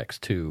aspects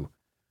to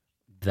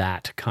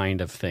that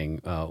kind of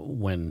thing.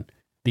 When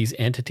these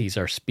entities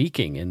are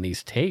speaking in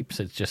these tapes,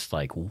 it's just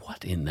like,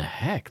 what in the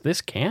heck?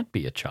 This can't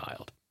be a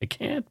child. It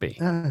can't be.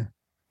 And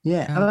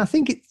I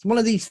think it's one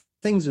of these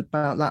things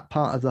about that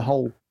part of the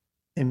whole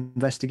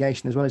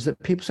investigation as well, is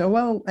that people say,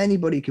 well,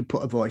 anybody could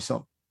put a voice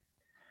on.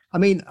 I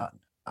mean,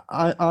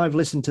 I've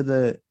listened to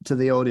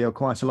the audio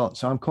quite a lot,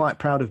 so I'm quite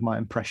proud of my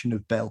impression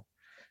of Bill.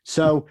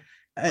 So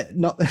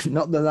not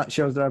that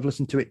shows that I've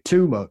listened to it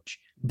too much,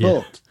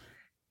 but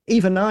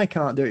even I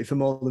can't do it for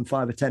more than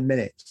 5 or 10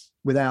 minutes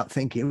without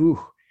thinking,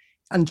 ooh.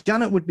 And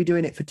Janet would be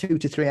doing it for 2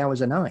 to 3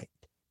 hours a night.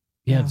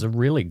 Yeah, it's a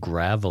really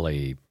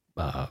gravelly,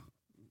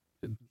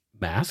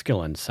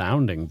 masculine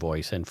sounding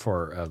voice, and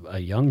for a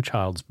young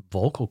child's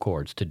vocal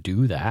cords to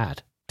do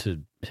that,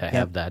 to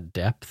have that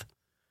depth,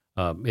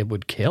 it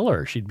would kill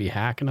her. She'd be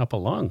hacking up a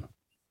lung.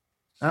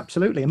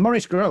 Absolutely. And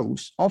Maurice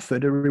Groves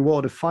offered a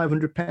reward of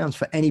 £500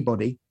 for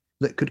anybody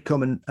that could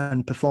come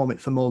and perform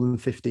it for more than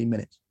 15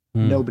 minutes.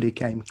 Nobody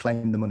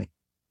claimed the money.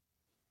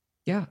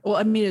 Yeah. Well,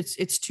 I mean,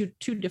 it's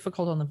too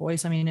difficult on the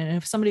voice. I mean, and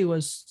if somebody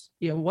was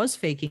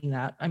faking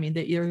that, I mean,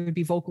 there would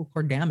be vocal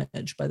cord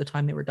damage by the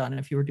time they were done.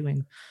 If you were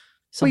doing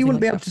something, you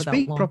wouldn't like be able to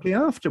speak properly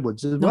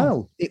afterwards as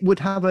well. It would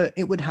have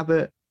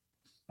an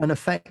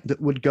effect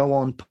that would go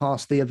on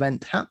past the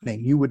event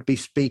happening. You would be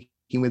speaking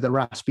with a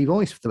raspy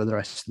voice for the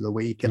rest of the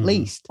week, at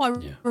least. Well,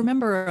 I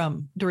remember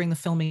during the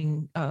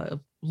filming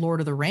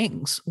Lord of the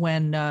Rings,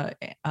 when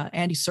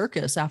Andy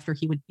Serkis, after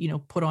he would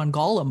put on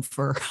Gollum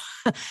for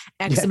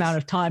X amount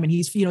of time, and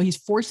he's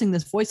forcing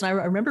this voice, and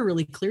I remember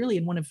really clearly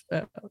in one of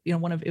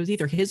it was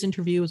either his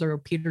interviews or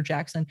Peter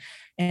Jackson,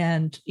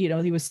 and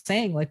he was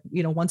saying, like,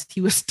 once he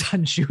was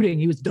done shooting,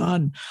 he was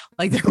done.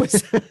 Like,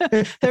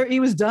 he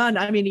was done.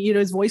 I mean,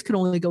 his voice could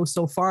only go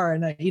so far,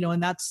 and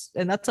and that's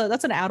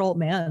an adult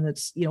man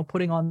that's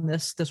putting on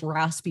this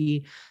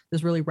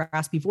really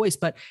raspy voice.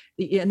 But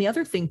and the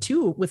other thing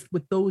too with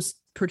those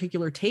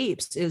particular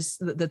tapes is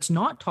that's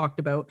not talked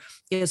about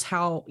is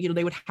how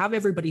they would have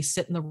everybody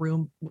sit in the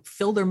room,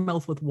 fill their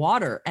mouth with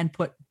water, and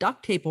put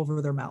duct tape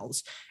over their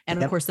mouths,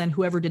 and of course then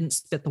whoever didn't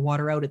spit the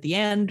water out at the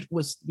end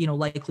was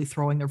likely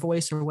throwing their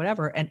voice or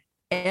whatever, and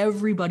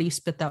everybody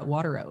spit that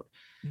water out.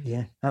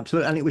 Yeah,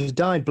 absolutely. And it was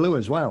dyed blue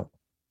as well.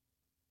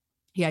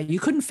 Yeah, you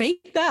couldn't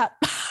fake that.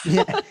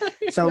 Yeah.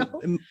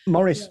 So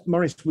Maurice,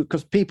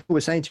 because people were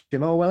saying to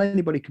him, oh, well,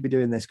 anybody could be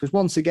doing this. Because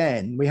once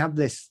again, we have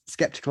this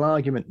skeptical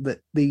argument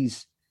that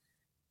these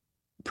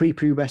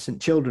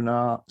prepubescent children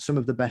are some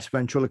of the best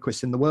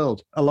ventriloquists in the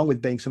world, along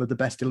with being some of the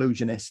best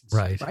illusionists.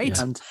 Right.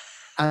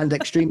 And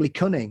extremely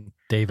cunning.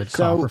 David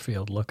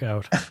Copperfield, look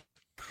out.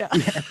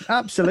 Yeah,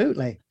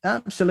 absolutely.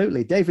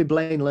 Absolutely. David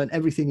Blaine learned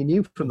everything he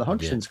knew from the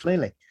Hodgsons,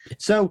 clearly.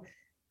 So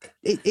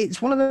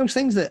it's one of those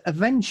things that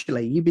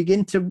eventually you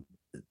begin to,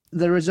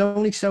 there is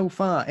only so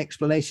far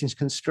explanations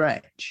can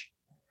stretch,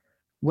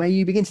 where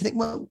you begin to think,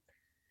 well,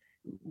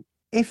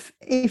 if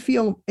a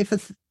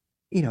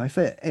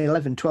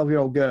 11,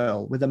 12-year-old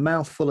girl with a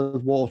mouthful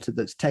of water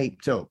that's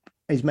taped up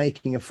is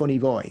making a funny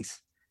voice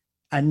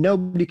and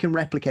nobody can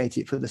replicate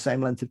it for the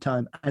same length of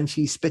time, and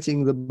she's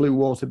spitting the blue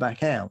water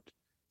back out,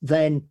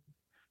 then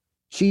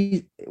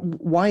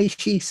why is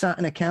she sat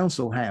in a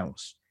council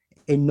house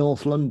in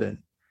North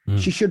London?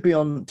 She should be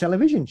on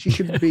television. She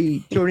should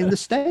be touring the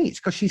States,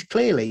 because she's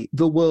clearly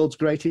the world's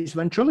greatest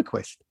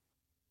ventriloquist.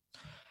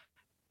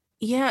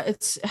 Yeah,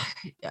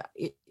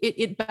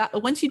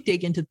 once you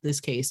dig into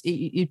this case,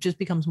 it just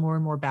becomes more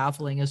and more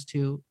baffling as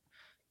to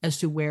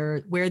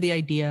where the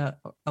idea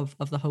of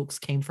the hoax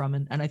came from.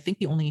 And I think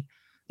the only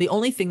The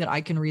only thing that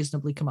I can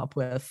reasonably come up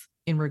with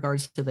in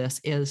regards to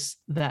this is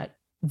that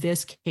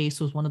this case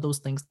was one of those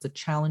things that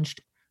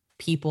challenged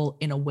people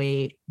in a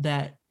way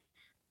that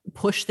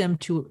pushed them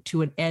to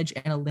an edge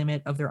and a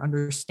limit of their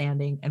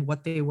understanding and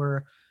what they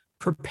were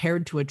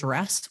prepared to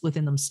address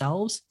within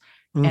themselves.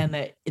 And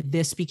that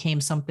this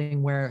became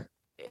something where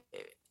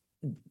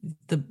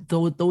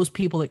those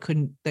people that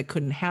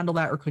couldn't handle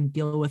that or couldn't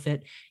deal with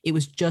it, it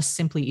was just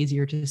simply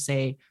easier to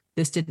say,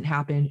 this didn't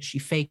happen, she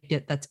faked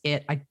it, that's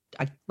it.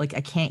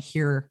 I can't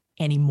hear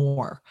any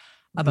more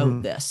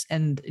about this.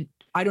 And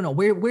I don't know,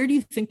 where do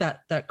you think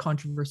that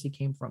controversy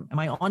came from? Am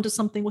I onto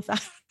something with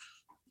that?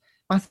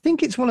 I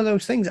think it's one of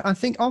those things. I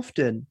think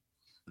often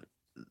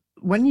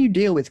when you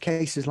deal with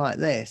cases like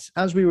this,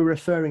 as we were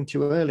referring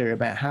to earlier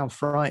about how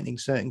frightening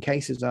certain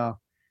cases are,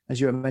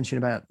 as you were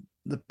mentioning about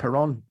the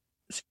Perron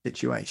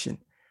situation,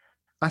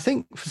 I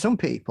think for some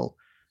people,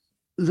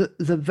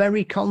 the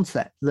very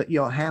concept that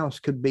your house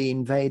could be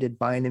invaded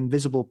by an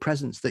invisible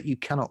presence that you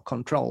cannot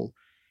control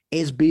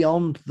is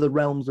beyond the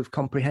realms of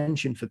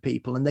comprehension for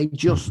people, and they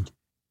just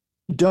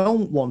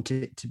don't want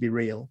it to be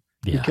real.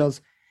 Because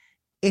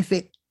if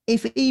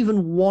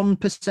even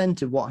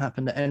 1% of what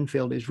happened at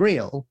Enfield is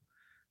real,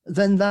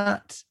 then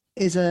that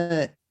is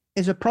a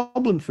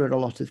problem for a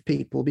lot of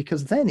people,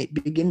 because then it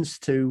begins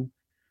to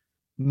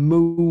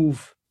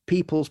move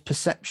people's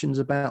perceptions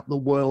about the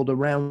world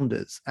around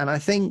us. And I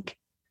think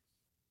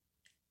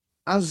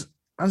as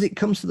it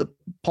comes to the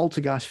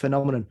poltergeist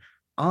phenomenon,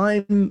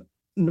 I'm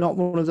not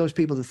one of those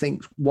people that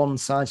thinks one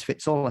size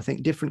fits all. I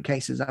think different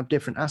cases have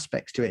different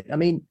aspects to it. I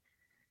mean,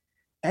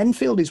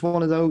 Enfield is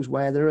one of those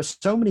where there are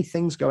so many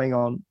things going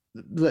on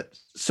that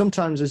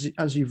sometimes,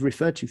 as you've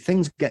referred to,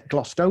 things get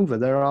glossed over.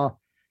 There are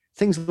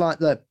things like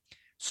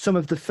some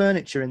of the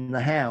furniture in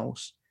the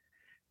house.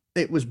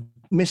 It was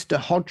Mr.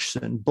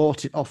 Hodgson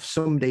bought it off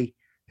somebody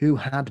who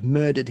had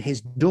murdered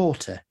his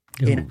daughter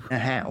in a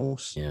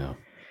house. Yeah.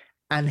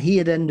 And he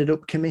had ended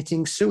up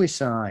committing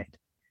suicide.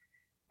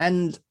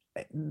 And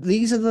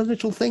these are the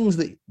little things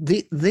that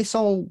this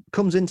all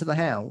comes into the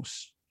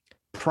house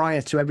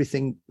prior to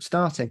everything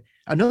starting.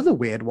 Another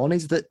weird one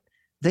is that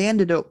they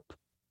ended up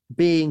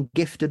being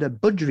gifted a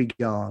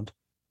budgerigard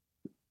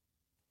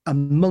a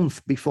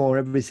month before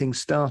everything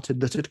started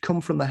that had come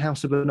from the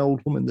house of an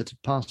old woman that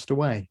had passed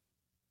away.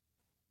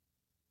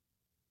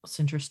 That's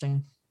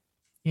interesting.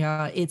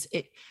 Yeah,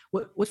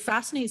 what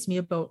fascinates me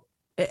about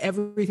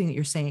everything that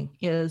you're saying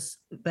is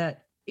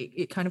that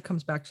it kind of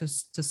comes back to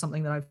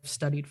something that I've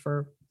studied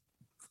for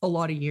a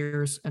lot of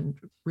years and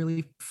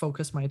really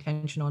focused my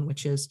attention on,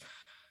 which is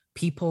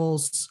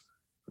people's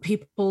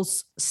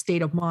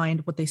state of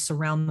mind, what they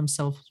surround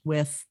themselves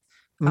with.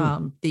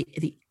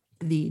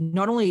 The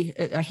not only,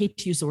 I hate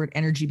to use the word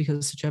energy because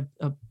it's such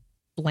a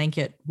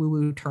blanket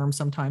woo-woo term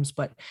sometimes,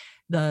 but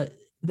the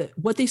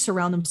what they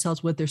surround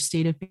themselves with, their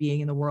state of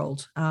being in the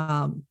world,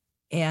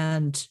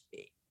 and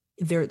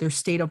their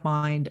state of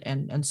mind,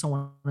 and so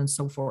on and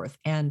so forth.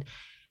 And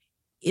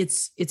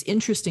it's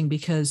interesting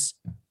because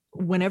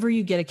whenever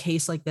you get a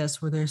case like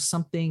this where there's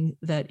something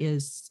that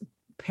is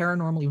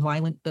paranormally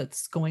violent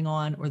that's going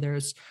on, or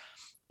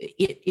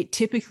it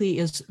typically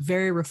is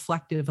very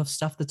reflective of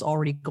stuff that's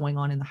already going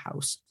on in the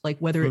house, like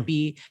whether it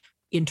be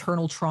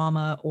internal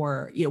trauma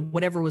or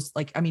whatever was,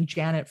 like, I mean,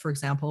 Janet, for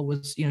example,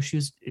 was she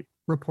was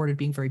reported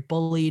being very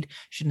bullied.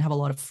 She didn't have a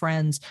lot of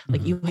friends.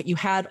 Like you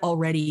had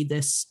already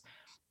this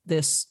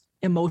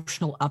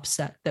emotional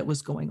upset that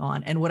was going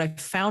on. And what I've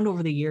found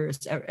over the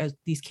years, as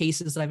these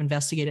cases that I've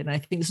investigated, and I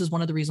think this is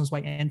one of the reasons why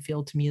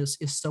Enfield to me is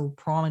so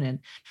prominent,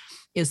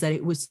 is that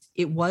it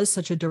was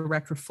such a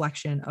direct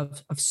reflection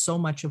of so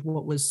much of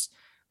what was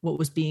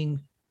being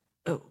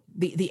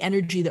the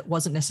energy that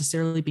wasn't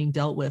necessarily being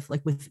dealt with,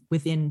 like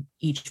within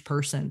each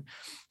person.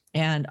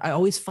 And I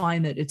always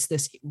find that it's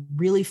this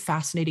really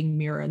fascinating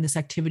mirror, and this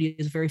activity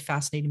is a very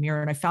fascinating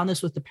mirror. And I found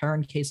this with the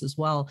Perron case as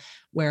well,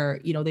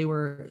 where, they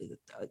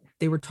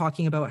were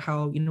talking about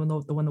how,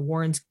 when the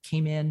Warrens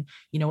came in,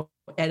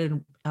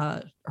 Ed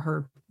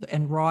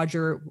and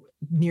Roger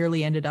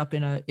nearly ended up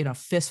in a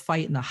fist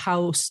fight in the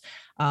house.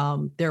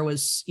 There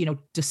was,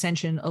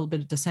 dissension, a little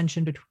bit of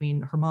dissension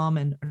between her mom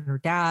and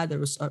her dad. There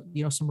was,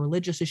 some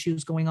religious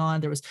issues going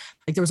on. There was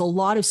a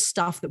lot of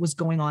stuff that was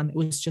going on. It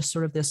was just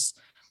sort of this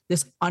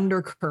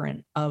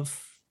undercurrent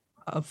of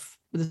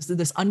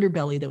this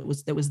underbelly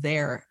that was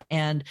there.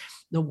 And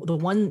the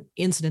one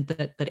incident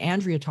that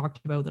Andrea talked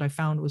about that I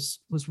found was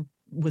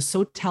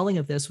so telling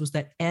of this was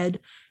that Ed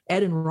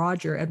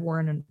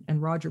Warren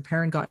and Roger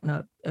Perron got in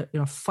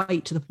a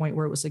fight to the point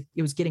where it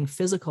was getting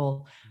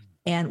physical.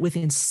 And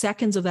within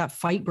seconds of that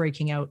fight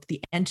breaking out,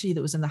 the entity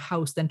that was in the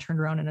house then turned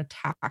around and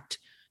attacked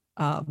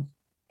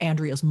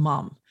Andrea's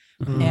mom.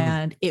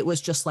 And it was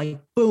just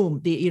like,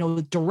 boom,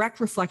 the direct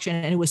reflection.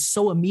 And it was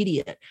so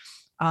immediate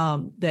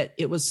that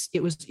it was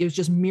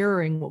just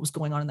mirroring what was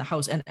going on in the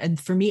house. And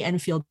for me,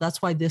 Enfield,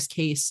 that's why this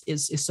case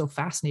is so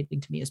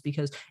fascinating to me, is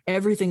because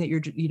everything that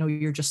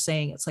you're just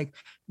saying, it's like,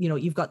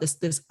 you've got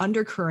this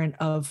undercurrent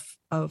of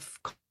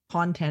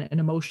content and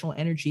emotional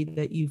energy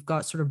that you've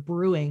got sort of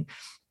brewing,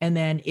 and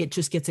then it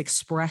just gets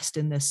expressed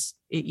in this,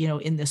 you know,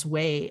 in this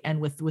way, and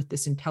with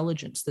this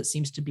intelligence that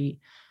seems to be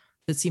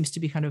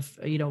kind of,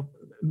 you know,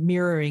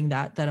 mirroring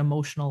that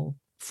emotional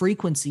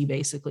frequency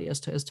basically as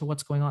to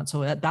what's going on.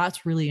 So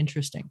that's really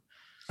interesting.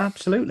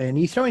 Absolutely. And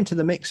you throw into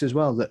the mix as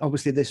well that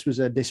obviously this was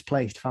a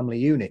displaced family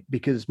unit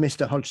because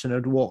Mr. Hodgson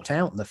had walked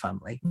out of the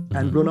family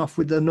and run off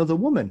with another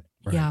woman,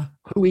 Yeah,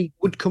 who he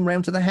would come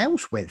round to the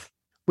house with,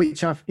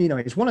 which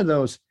it's one of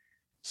those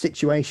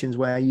situations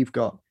where you've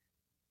got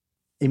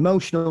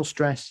emotional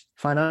stress,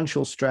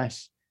 financial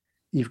stress,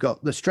 you've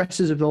got the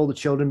stresses of all the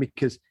children,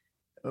 because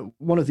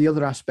one of the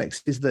other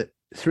aspects is that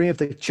 3 of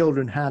the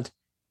children had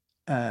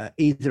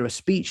either a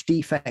speech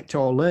defect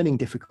or learning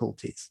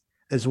difficulties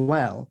as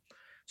well.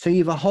 So you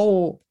have a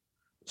whole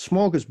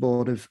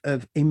smorgasbord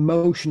of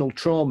emotional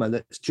trauma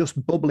that's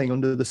just bubbling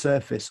under the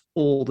surface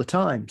all the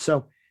time.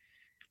 So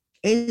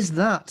is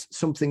that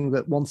something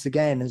that once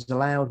again has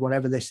allowed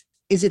whatever this,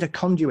 is it a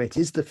conduit?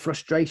 Is the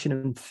frustration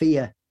and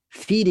fear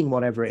feeding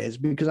whatever it is?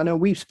 Because I know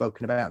we've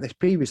spoken about this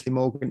previously,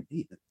 Morgan.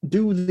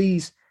 Do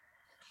these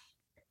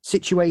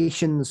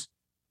situations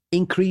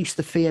increase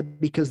the fear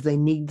because they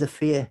need the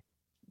fear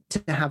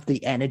to have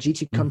the energy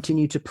to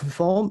continue to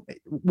perform?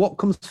 What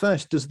comes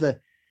first? Does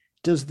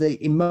the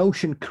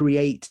emotion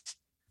create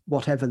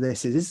whatever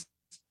this is,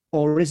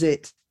 or is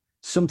it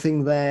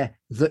something there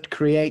that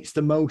creates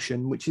the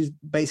motion, which is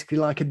basically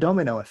like a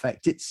domino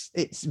effect?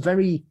 It's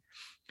very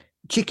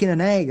chicken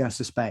and egg, I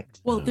suspect.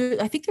 Well,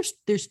 I think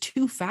there's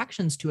 2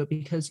 factions to it,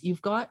 because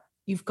you've got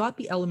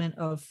the element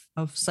of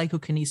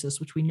psychokinesis,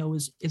 which we know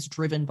is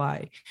driven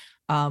by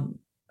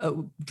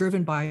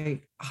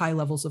high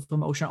levels of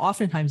emotion,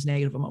 oftentimes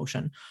negative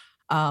emotion.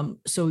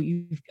 So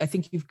I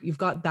think you've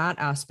got that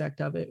aspect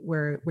of it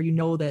where you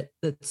know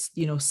that's,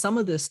 you know, some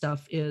of this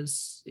stuff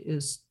is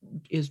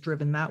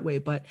driven that way.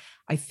 But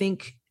I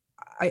think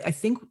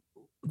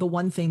the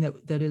one thing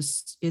that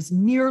is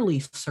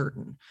nearly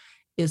certain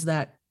is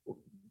that,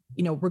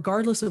 you know,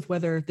 regardless of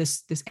whether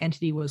this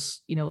entity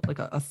was, you know, like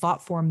a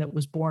thought form that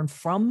was born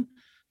from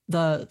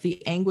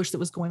the anguish that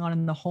was going on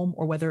in the home,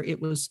 or whether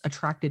it was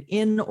attracted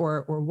in,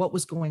 or what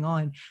was going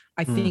on,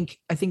 I think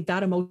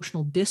that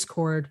emotional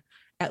discord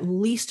at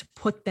least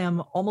put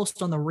them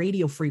almost on the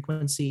radio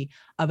frequency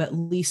of at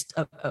least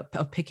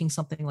of picking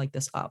something like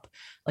this up.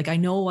 Like I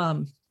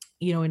know,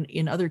 you know,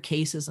 in other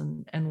cases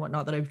and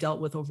whatnot that I've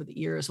dealt with over the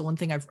years, the one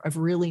thing I've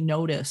really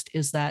noticed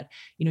is that,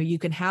 you know, you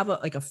can have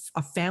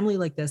a family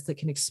like this that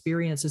can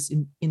experience this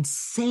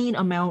insane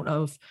amount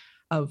of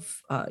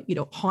you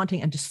know,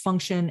 haunting and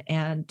dysfunction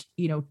and,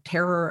 you know,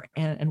 terror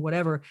and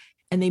whatever.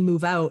 And they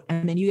move out,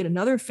 and then you get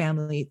another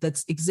family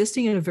that's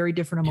existing in a very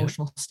different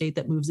emotional state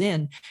that moves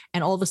in,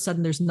 and all of a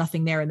sudden there's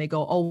nothing there, and they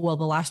go, oh, well,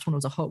 the last one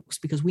was a hoax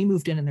because we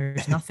moved in and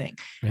there's nothing.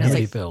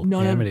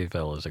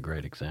 Amityville is a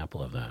great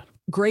example of that.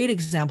 Great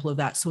example of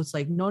that. So it's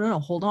like, no,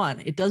 hold on.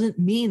 It doesn't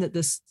mean that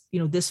this, you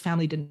know, this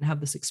family didn't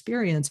have this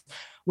experience.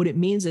 What it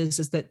means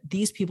is that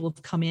these people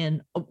have come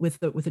in with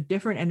a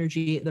different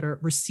energy, that are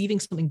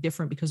receiving something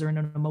different because they're in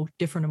a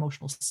different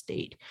emotional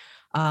state,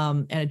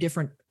 and a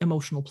different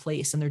emotional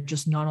place, and they're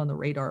just not on the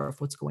radar of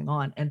what's going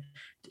on. And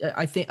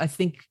I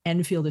think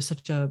Enfield is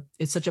such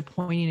a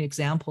poignant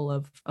example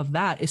of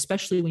that,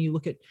 especially when you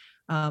look at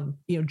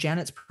you know,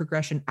 Janet's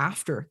progression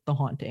after the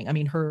haunting. I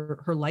mean,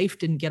 her life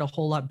didn't get a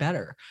whole lot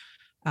better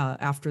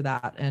after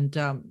that,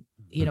 and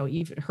you know,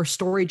 even her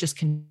story just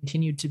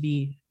continued to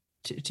be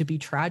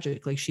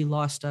tragic. Like she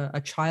lost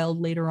a child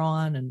later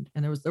on, and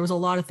there was a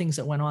lot of things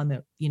that went on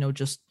that, you know,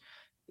 just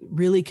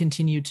really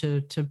continued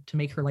to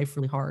make her life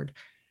really hard.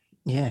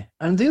 Yeah.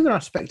 And the other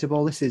aspect of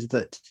all this is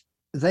that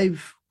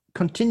they've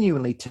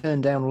continually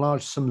turned down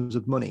large sums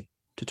of money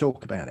to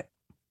talk about it.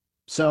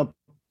 So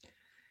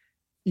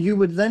you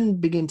would then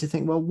begin to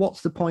think, well,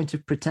 what's the point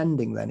of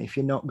pretending then if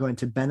you're not going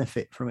to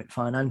benefit from it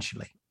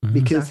financially? Mm-hmm.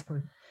 Because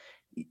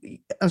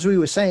as we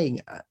were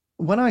saying,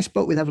 when I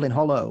spoke with Evelyn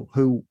Hollow,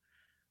 who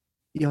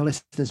your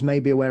listeners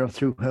may be aware of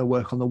through her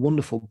work on the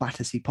wonderful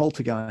Battersea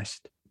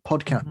Poltergeist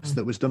podcast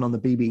that was done on the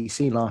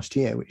BBC last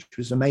year, which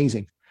was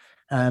amazing.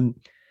 And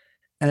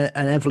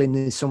Evelyn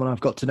is someone I've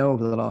got to know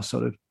over the last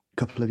sort of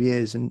couple of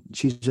years, and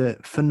she's a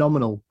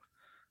phenomenal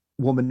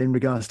woman in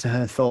regards to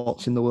her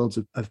thoughts in the worlds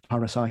of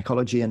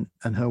parapsychology and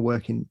her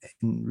work in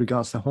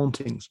regards to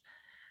hauntings.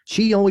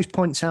 She always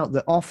points out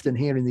that often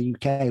here in the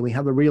UK, we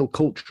have a real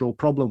cultural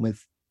problem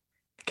with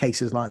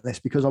cases like this,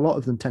 because a lot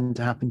of them tend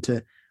to happen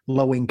to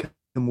low-income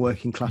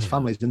working class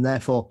families, and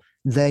therefore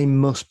they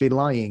must be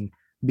lying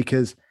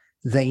because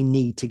they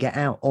need to get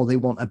out, or they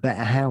want a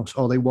better house,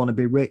 or they want to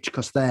be rich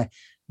because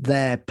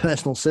their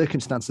personal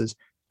circumstances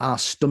are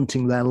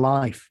stunting their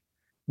life.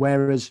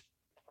 Whereas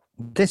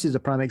this is a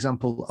prime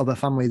example of a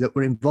family that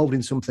were involved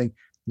in something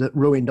that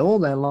ruined all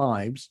their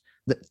lives,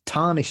 that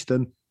tarnished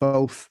them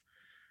both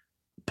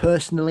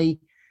personally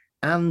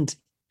and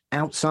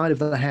outside of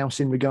the house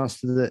in regards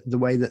to the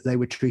way that they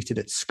were treated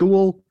at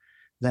school,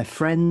 their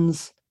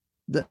friends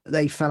that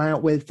they fell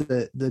out with,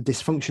 the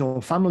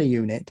dysfunctional family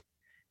unit,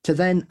 to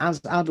then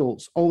as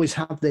adults always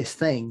have this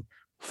thing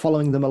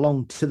following them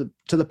along to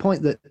the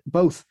point that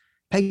both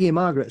Peggy and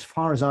Margaret, as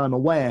far as I'm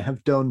aware,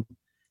 have done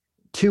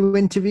 2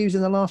 interviews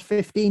in the last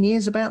 15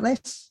 years about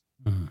this.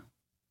 Mm.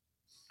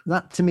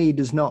 That to me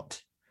does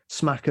not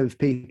smack of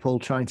people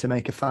trying to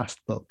make a fast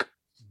buck.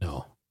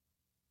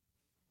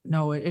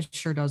 No, it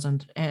sure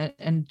doesn't.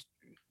 And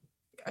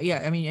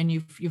yeah, I mean, and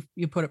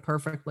you put it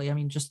perfectly. I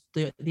mean, just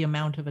the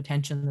amount of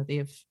attention that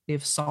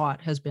they've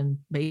sought has been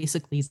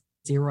basically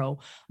zero.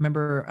 I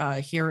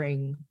remember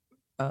hearing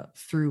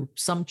through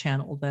some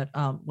channel that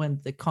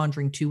when the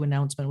Conjuring 2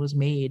 announcement was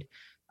made,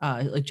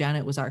 like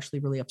Janet was actually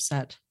really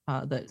upset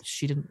that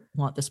she didn't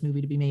want this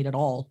movie to be made at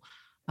all.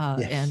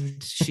 Yes.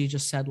 And she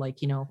just said,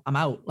 like, you know, I'm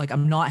out. Like,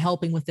 I'm not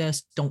helping with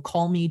this. Don't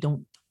call me.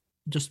 Don't,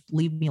 just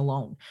leave me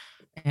alone.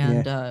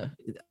 And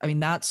I mean,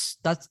 that's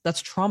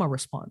trauma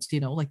response, you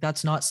know, like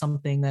that's not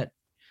something that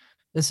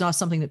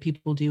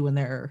people do when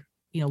they're,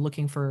 you know,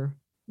 looking for,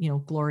 you know,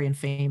 glory and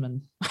fame.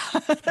 And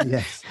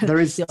yes, there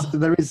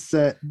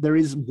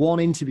is one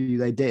interview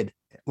they did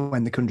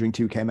when The Conjuring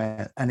 2 came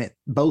out, and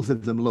both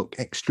of them look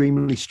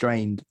extremely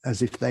strained,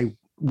 as if they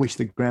wish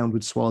the ground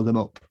would swallow them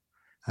up.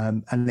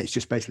 And it's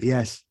just basically,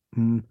 yes,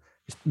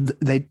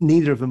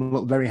 neither of them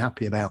look very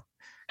happy about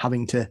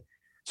having to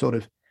sort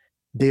of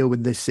deal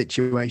with this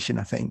situation,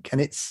 I think.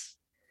 And it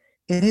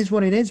is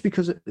what it is,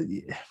 because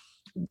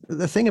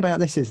the thing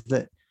about this is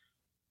that,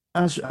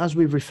 as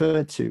we've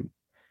referred to,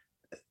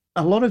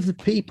 a lot of the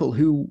people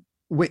who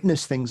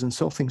witnessed things and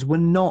saw things were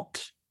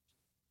not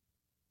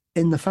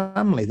in the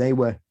family. They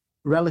were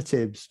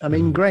relatives. I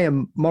mean,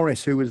 Graham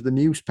Morris, who was the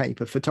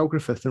newspaper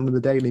photographer from the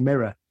Daily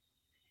Mirror,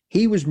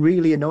 he was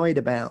really annoyed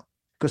about,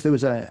 because there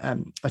was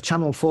a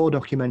Channel 4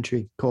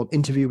 documentary called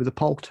Interview with a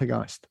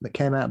Poltergeist that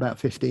came out about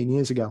 15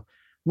 years ago,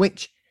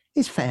 which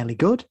is fairly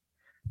good.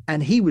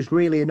 And he was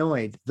really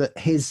annoyed that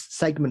his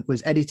segment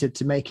was edited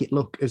to make it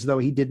look as though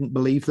he didn't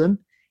believe them.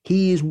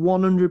 He is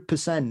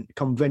 100%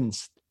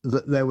 convinced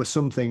that there was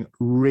something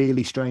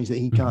really strange that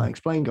he can't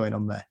explain going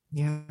on there.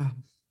 Yeah.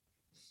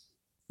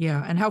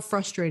 And how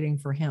frustrating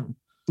for him.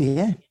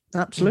 Yeah,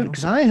 absolutely.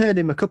 Because I heard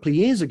him a couple of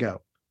years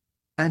ago,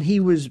 and he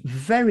was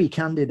very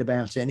candid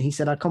about it. And he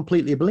said, I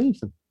completely believe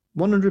them,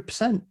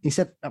 100%. He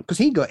said, because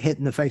he got hit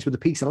in the face with a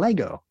piece of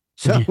Lego.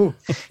 So,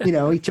 you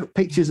know, he took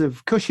pictures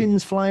of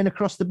cushions flying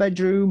across the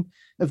bedroom,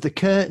 of the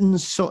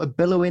curtains sort of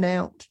billowing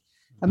out.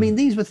 I mean,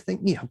 these were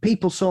things, you know,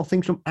 people saw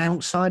things from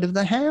outside of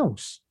the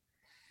house.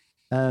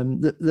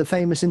 The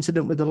famous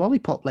incident with the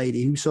lollipop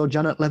lady who saw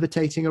Janet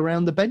levitating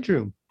around the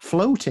bedroom,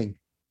 floating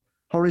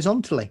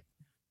horizontally.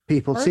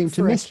 People seem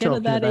to miss talking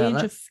about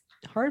that.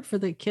 Hard for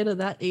the kid of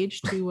that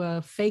age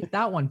to fake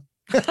that one.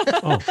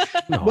 Oh,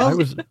 no, well, I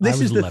was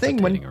thing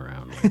when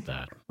around like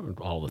that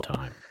all the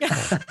time.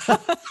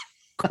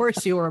 Of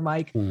course you were,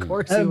 Mike. Of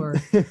course you were.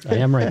 I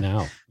am right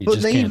now. You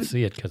just can't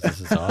see it because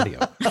this is audio.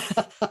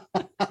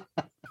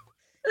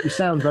 You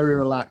sound very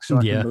relaxed, so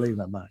I can believe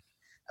that, Mike.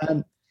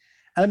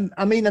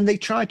 I mean, and they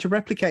tried to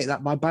replicate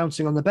that by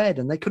bouncing on the bed,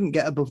 and they couldn't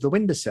get above the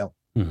windowsill.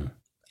 Mm-hmm.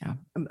 Yeah.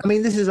 I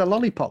mean, this is a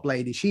lollipop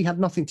lady. She had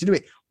nothing to do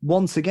with it.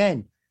 Once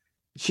again,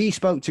 she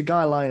spoke to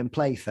Guy Lyon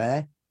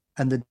Playfair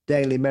and the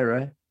Daily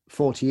Mirror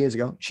 40 years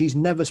ago. She's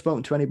never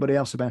spoken to anybody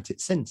else about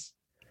it since.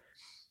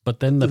 But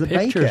then the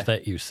pictures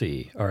that you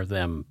see are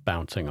them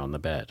bouncing on the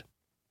bed.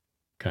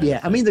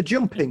 I mean, the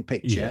jumping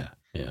picture.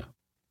 Yeah.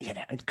 You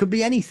know, it could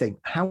be anything.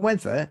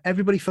 However,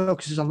 everybody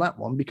focuses on that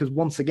one because,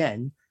 once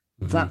again,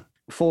 that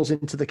falls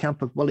into the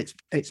camp of, well,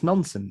 it's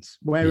nonsense.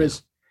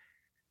 Whereas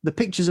the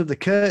pictures of the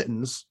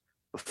curtains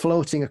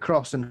floating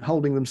across and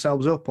holding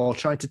themselves up or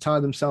trying to tie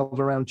themselves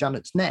around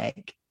Janet's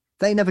neck,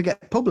 they never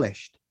get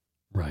published.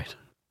 Right.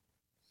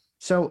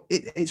 So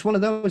it's one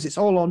of those, it's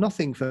all or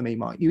nothing for me,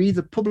 Mike. You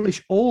either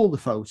publish all the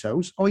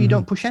photos or you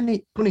don't publish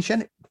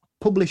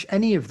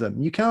any of them.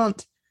 You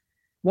can't,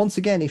 once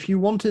again, if you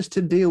want us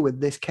to deal with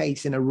this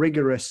case in a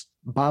rigorous,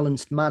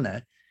 balanced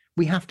manner,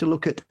 we have to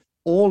look at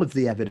all of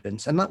the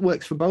evidence. And that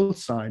works for both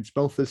sides,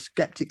 both as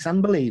skeptics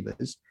and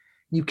believers.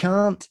 You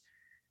can't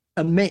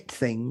omit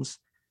things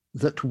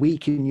that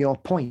weaken your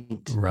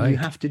point. Right. You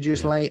have to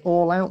just lay it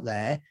all out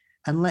there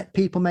and let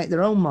people make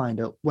their own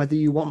mind up, whether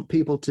you want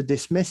people to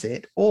dismiss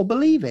it or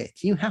believe it.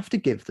 You have to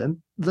give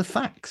them the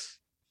facts.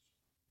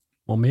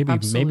 Well, maybe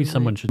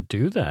someone should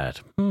do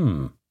that.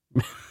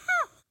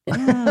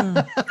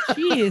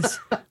 Jeez.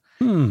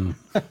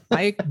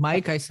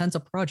 Mike, I sense a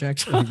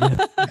project.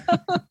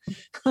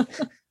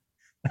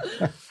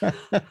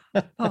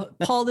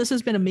 Paul, this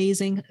has been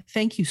amazing.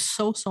 Thank you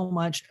so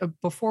much.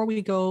 Before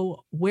we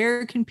go,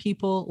 where can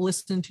people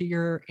listen to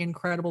your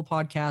incredible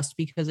podcast?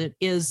 Because it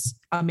is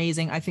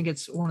amazing. I think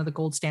it's one of the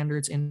gold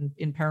standards in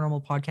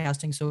paranormal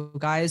podcasting. So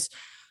guys,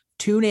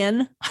 tune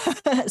in.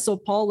 So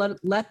Paul,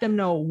 let them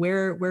know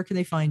where can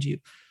they find you.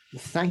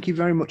 Thank you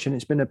very much. And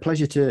it's been a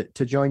pleasure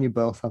to join you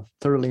both. I've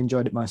thoroughly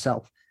enjoyed it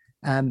myself.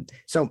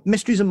 So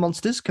Mysteries and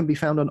Monsters can be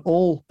found on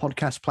all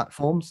podcast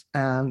platforms,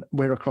 and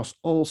we're across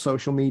all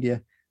social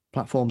media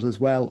platforms as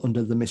well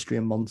under the Mystery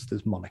and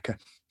Monsters moniker.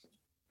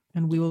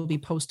 And we will be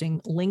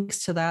posting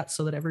links to that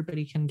so that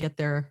everybody can get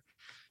their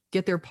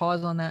get their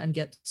paws on that and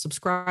get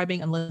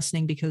subscribing and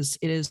listening, because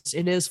it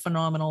is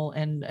phenomenal.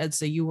 And I'd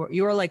say you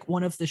are like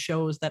one of the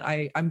shows that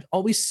I'm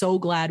always so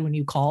glad when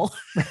you call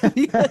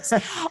because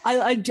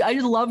I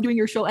just love doing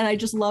your show, and I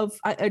just love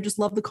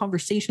the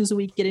conversations that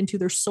we get into.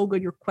 They're so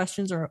good. Your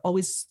questions are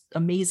always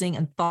amazing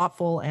and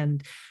thoughtful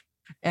and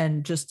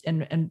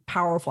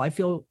powerful. I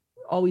feel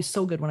always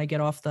so good when I get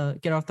off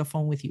the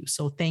phone with you.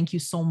 So thank you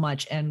so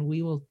much, and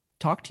we will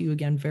talk to you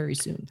again very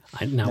soon.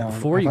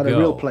 Before you go, a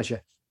real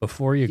pleasure.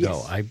 Before you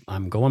go,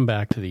 I'm going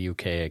back to the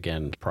UK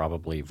again,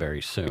 probably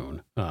very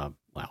soon. Well,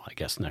 I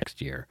guess next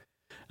year.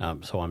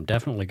 So I'm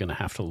definitely going to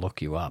have to look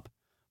you up.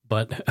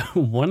 But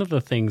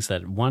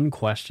one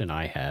question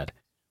I had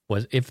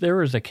was, if there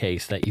was a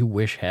case that you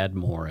wish had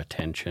more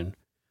attention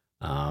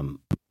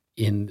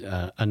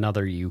in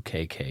another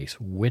UK case,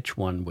 which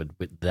one would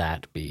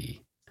that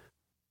be?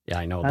 Yeah,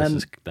 I know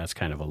that's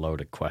kind of a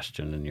loaded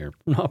question and you're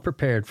not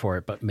prepared for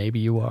it, but maybe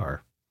you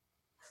are.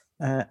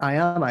 I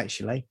am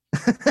actually.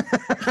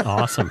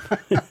 Awesome.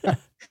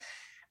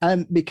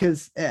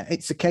 Because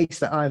it's a case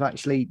that I've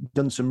actually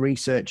done some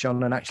research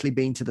on and actually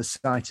been to the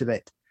site of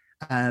it.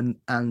 And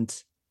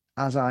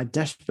as I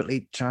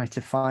desperately try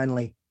to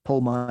finally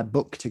pull my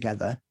book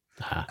together,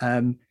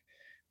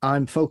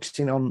 I'm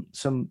focusing on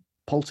some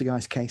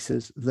poltergeist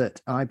cases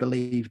that I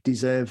believe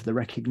deserve the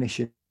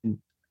recognition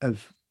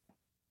of,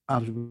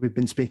 as we've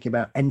been speaking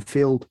about,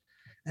 Enfield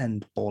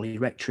and Borley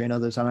Rectory and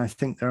others. And I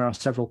think there are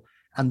several.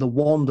 And the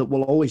one that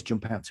will always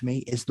jump out to me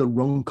is the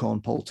Runcorn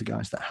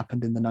poltergeist that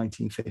happened in the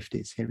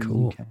 1950s here in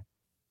the UK.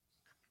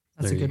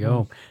 There you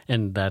go.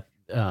 And that,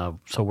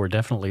 so we're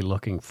definitely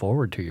looking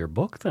forward to your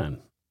book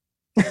then.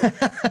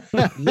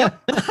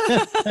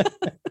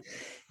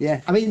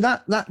 Yeah. I mean,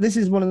 this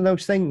is one of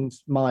those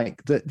things,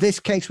 Mike, that this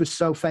case was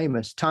so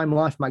famous. Time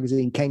Life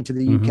magazine came to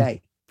the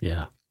UK.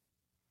 Yeah.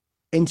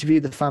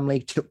 Interviewed the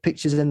family, took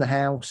pictures in the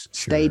house,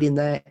 stayed in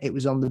there. It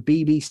was on the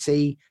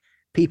BBC.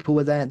 People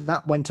were there.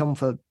 That went on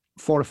for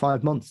 4 or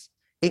 5 months.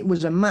 It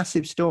was a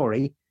massive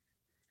story.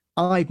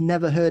 I'd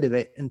never heard of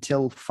it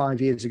until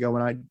 5 years ago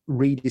when I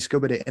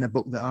rediscovered it in a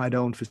book that I'd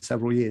owned for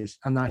several years.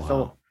 And I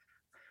thought,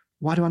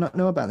 why do I not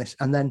know about this?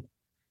 And then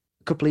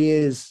a couple of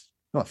years,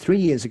 not 3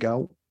 years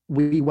ago,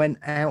 we went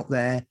out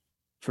there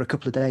for a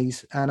couple of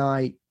days, and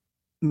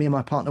me and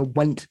my partner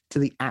went to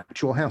the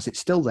actual house. It's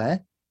still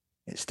there.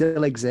 It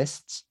still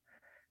exists.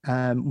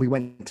 We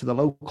went to the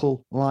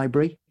local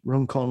library,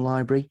 Runcorn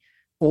Library.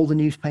 All the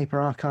newspaper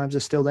archives are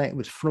still there. It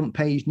was front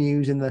page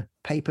news in the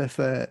paper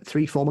for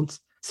 3-4 months.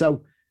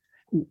 So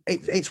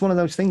it's one of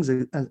those things,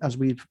 as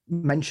we've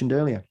mentioned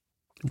earlier.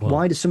 Well,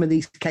 why do some of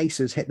these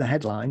cases hit the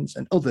headlines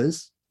and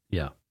others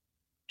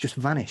just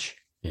vanish?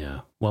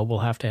 Yeah. Well, we'll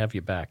have to have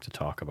you back to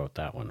talk about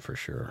that one for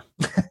sure.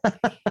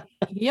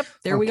 Yep.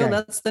 There we go.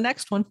 That's the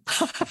next one.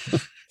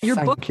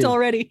 You're booked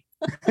already.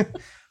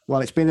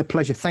 Well, it's been a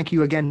pleasure. Thank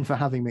you again for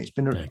having me. It's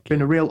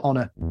been a real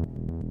honor.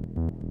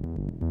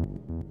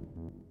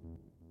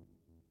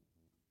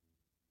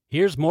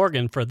 Here's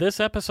Morgan for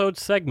this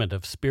episode's segment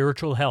of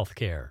Spiritual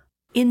Healthcare.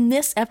 In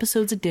this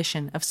episode's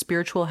edition of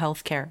Spiritual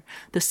Healthcare,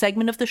 the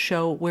segment of the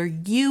show where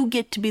you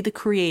get to be the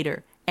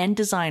creator and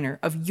designer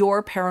of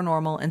your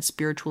paranormal and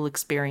spiritual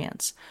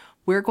experience,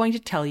 we're going to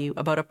tell you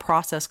about a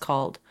process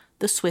called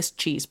the Swiss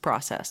cheese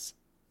process.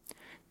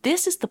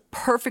 This is the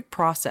perfect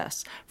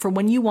process for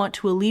when you want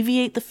to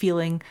alleviate the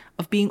feeling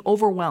of being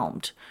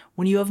overwhelmed,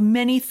 when you have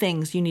many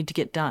things you need to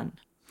get done.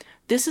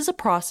 This is a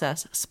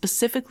process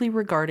specifically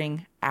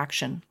regarding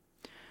action.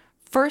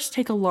 First,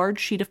 take a large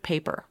sheet of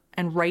paper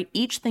and write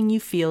each thing you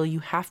feel you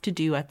have to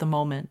do at the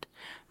moment.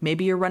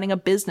 Maybe you're running a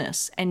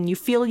business and you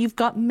feel you've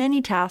got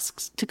many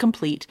tasks to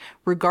complete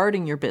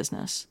regarding your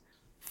business.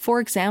 For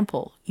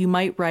example, you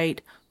might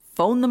write,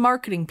 phone the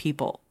marketing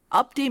people,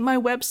 update my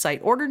website,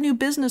 order new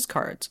business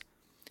cards.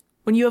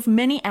 When you have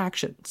many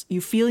actions you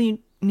feel you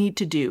need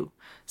to do,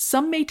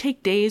 some may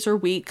take days or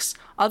weeks,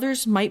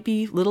 others might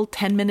be little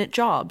 10-minute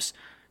jobs.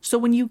 So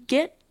when you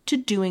get to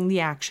doing the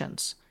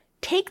actions,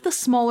 take the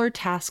smaller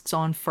tasks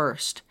on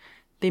first.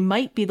 They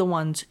might be the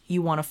ones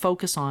you want to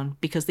focus on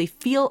because they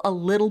feel a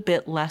little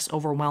bit less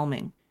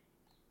overwhelming.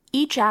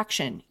 Each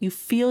action you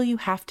feel you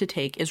have to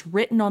take is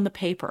written on the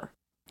paper,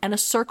 and a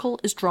circle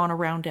is drawn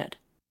around it.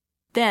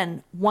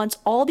 Then, once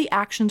all the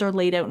actions are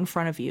laid out in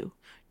front of you,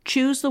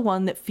 choose the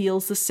one that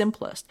feels the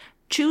simplest.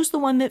 Choose the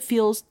one that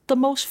feels the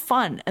most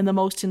fun and the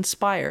most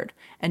inspired,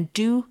 and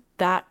do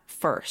that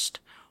first.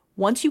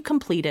 Once you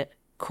complete it,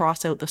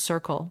 cross out the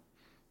circle.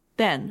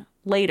 Then,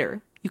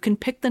 later, you can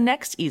pick the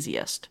next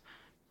easiest.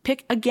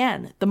 Pick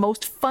again the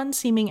most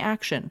fun-seeming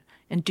action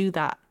and do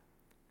that.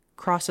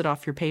 Cross it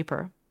off your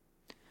paper.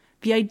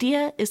 The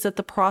idea is that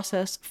the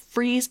process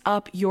frees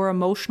up your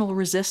emotional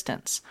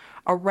resistance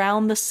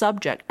around the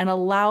subject and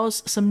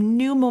allows some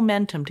new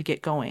momentum to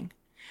get going.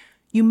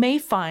 You may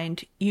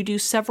find you do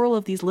several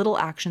of these little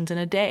actions in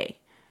a day,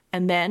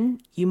 and then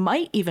you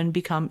might even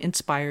become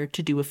inspired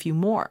to do a few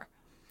more.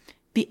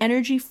 The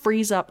energy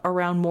frees up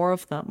around more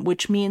of them,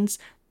 which means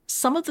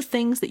some of the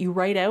things that you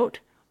write out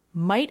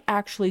might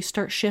actually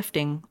start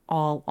shifting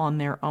all on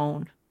their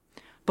own.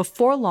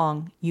 Before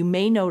long, you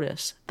may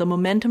notice the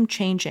momentum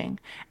changing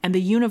and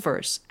the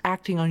universe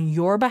acting on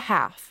your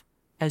behalf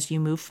as you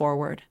move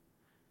forward.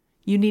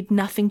 You need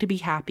nothing to be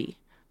happy,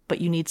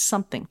 but you need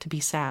something to be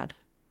sad.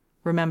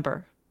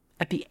 Remember,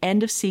 at the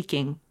end of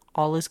seeking,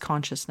 all is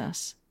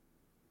consciousness.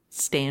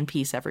 Stay in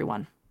peace,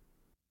 everyone.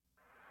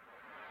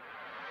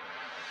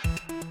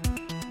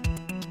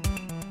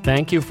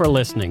 Thank you for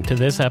listening to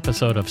this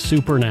episode of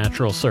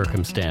Supernatural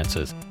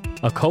Circumstances,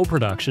 a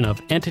co-production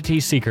of Entity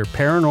Seeker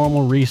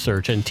Paranormal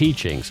Research and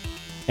Teachings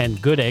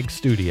and Good Egg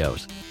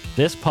Studios.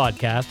 This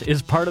podcast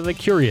is part of the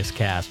Curious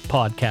Cast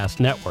podcast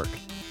network.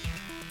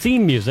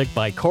 Theme music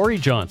by Corey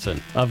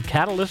Johnson of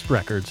Catalyst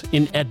Records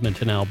in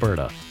Edmonton,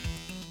 Alberta.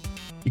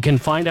 You can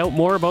find out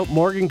more about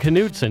Morgan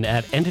Knudsen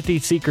at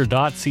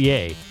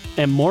entityseeker.ca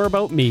and more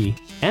about me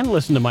and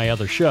listen to my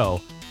other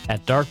show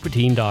at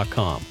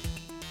darkpoutine.com.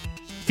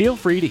 Feel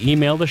free to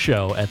email the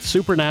show at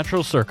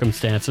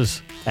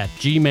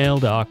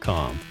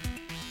supernaturalcircumstances@gmail.com.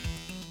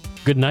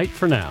 Good night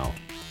for now.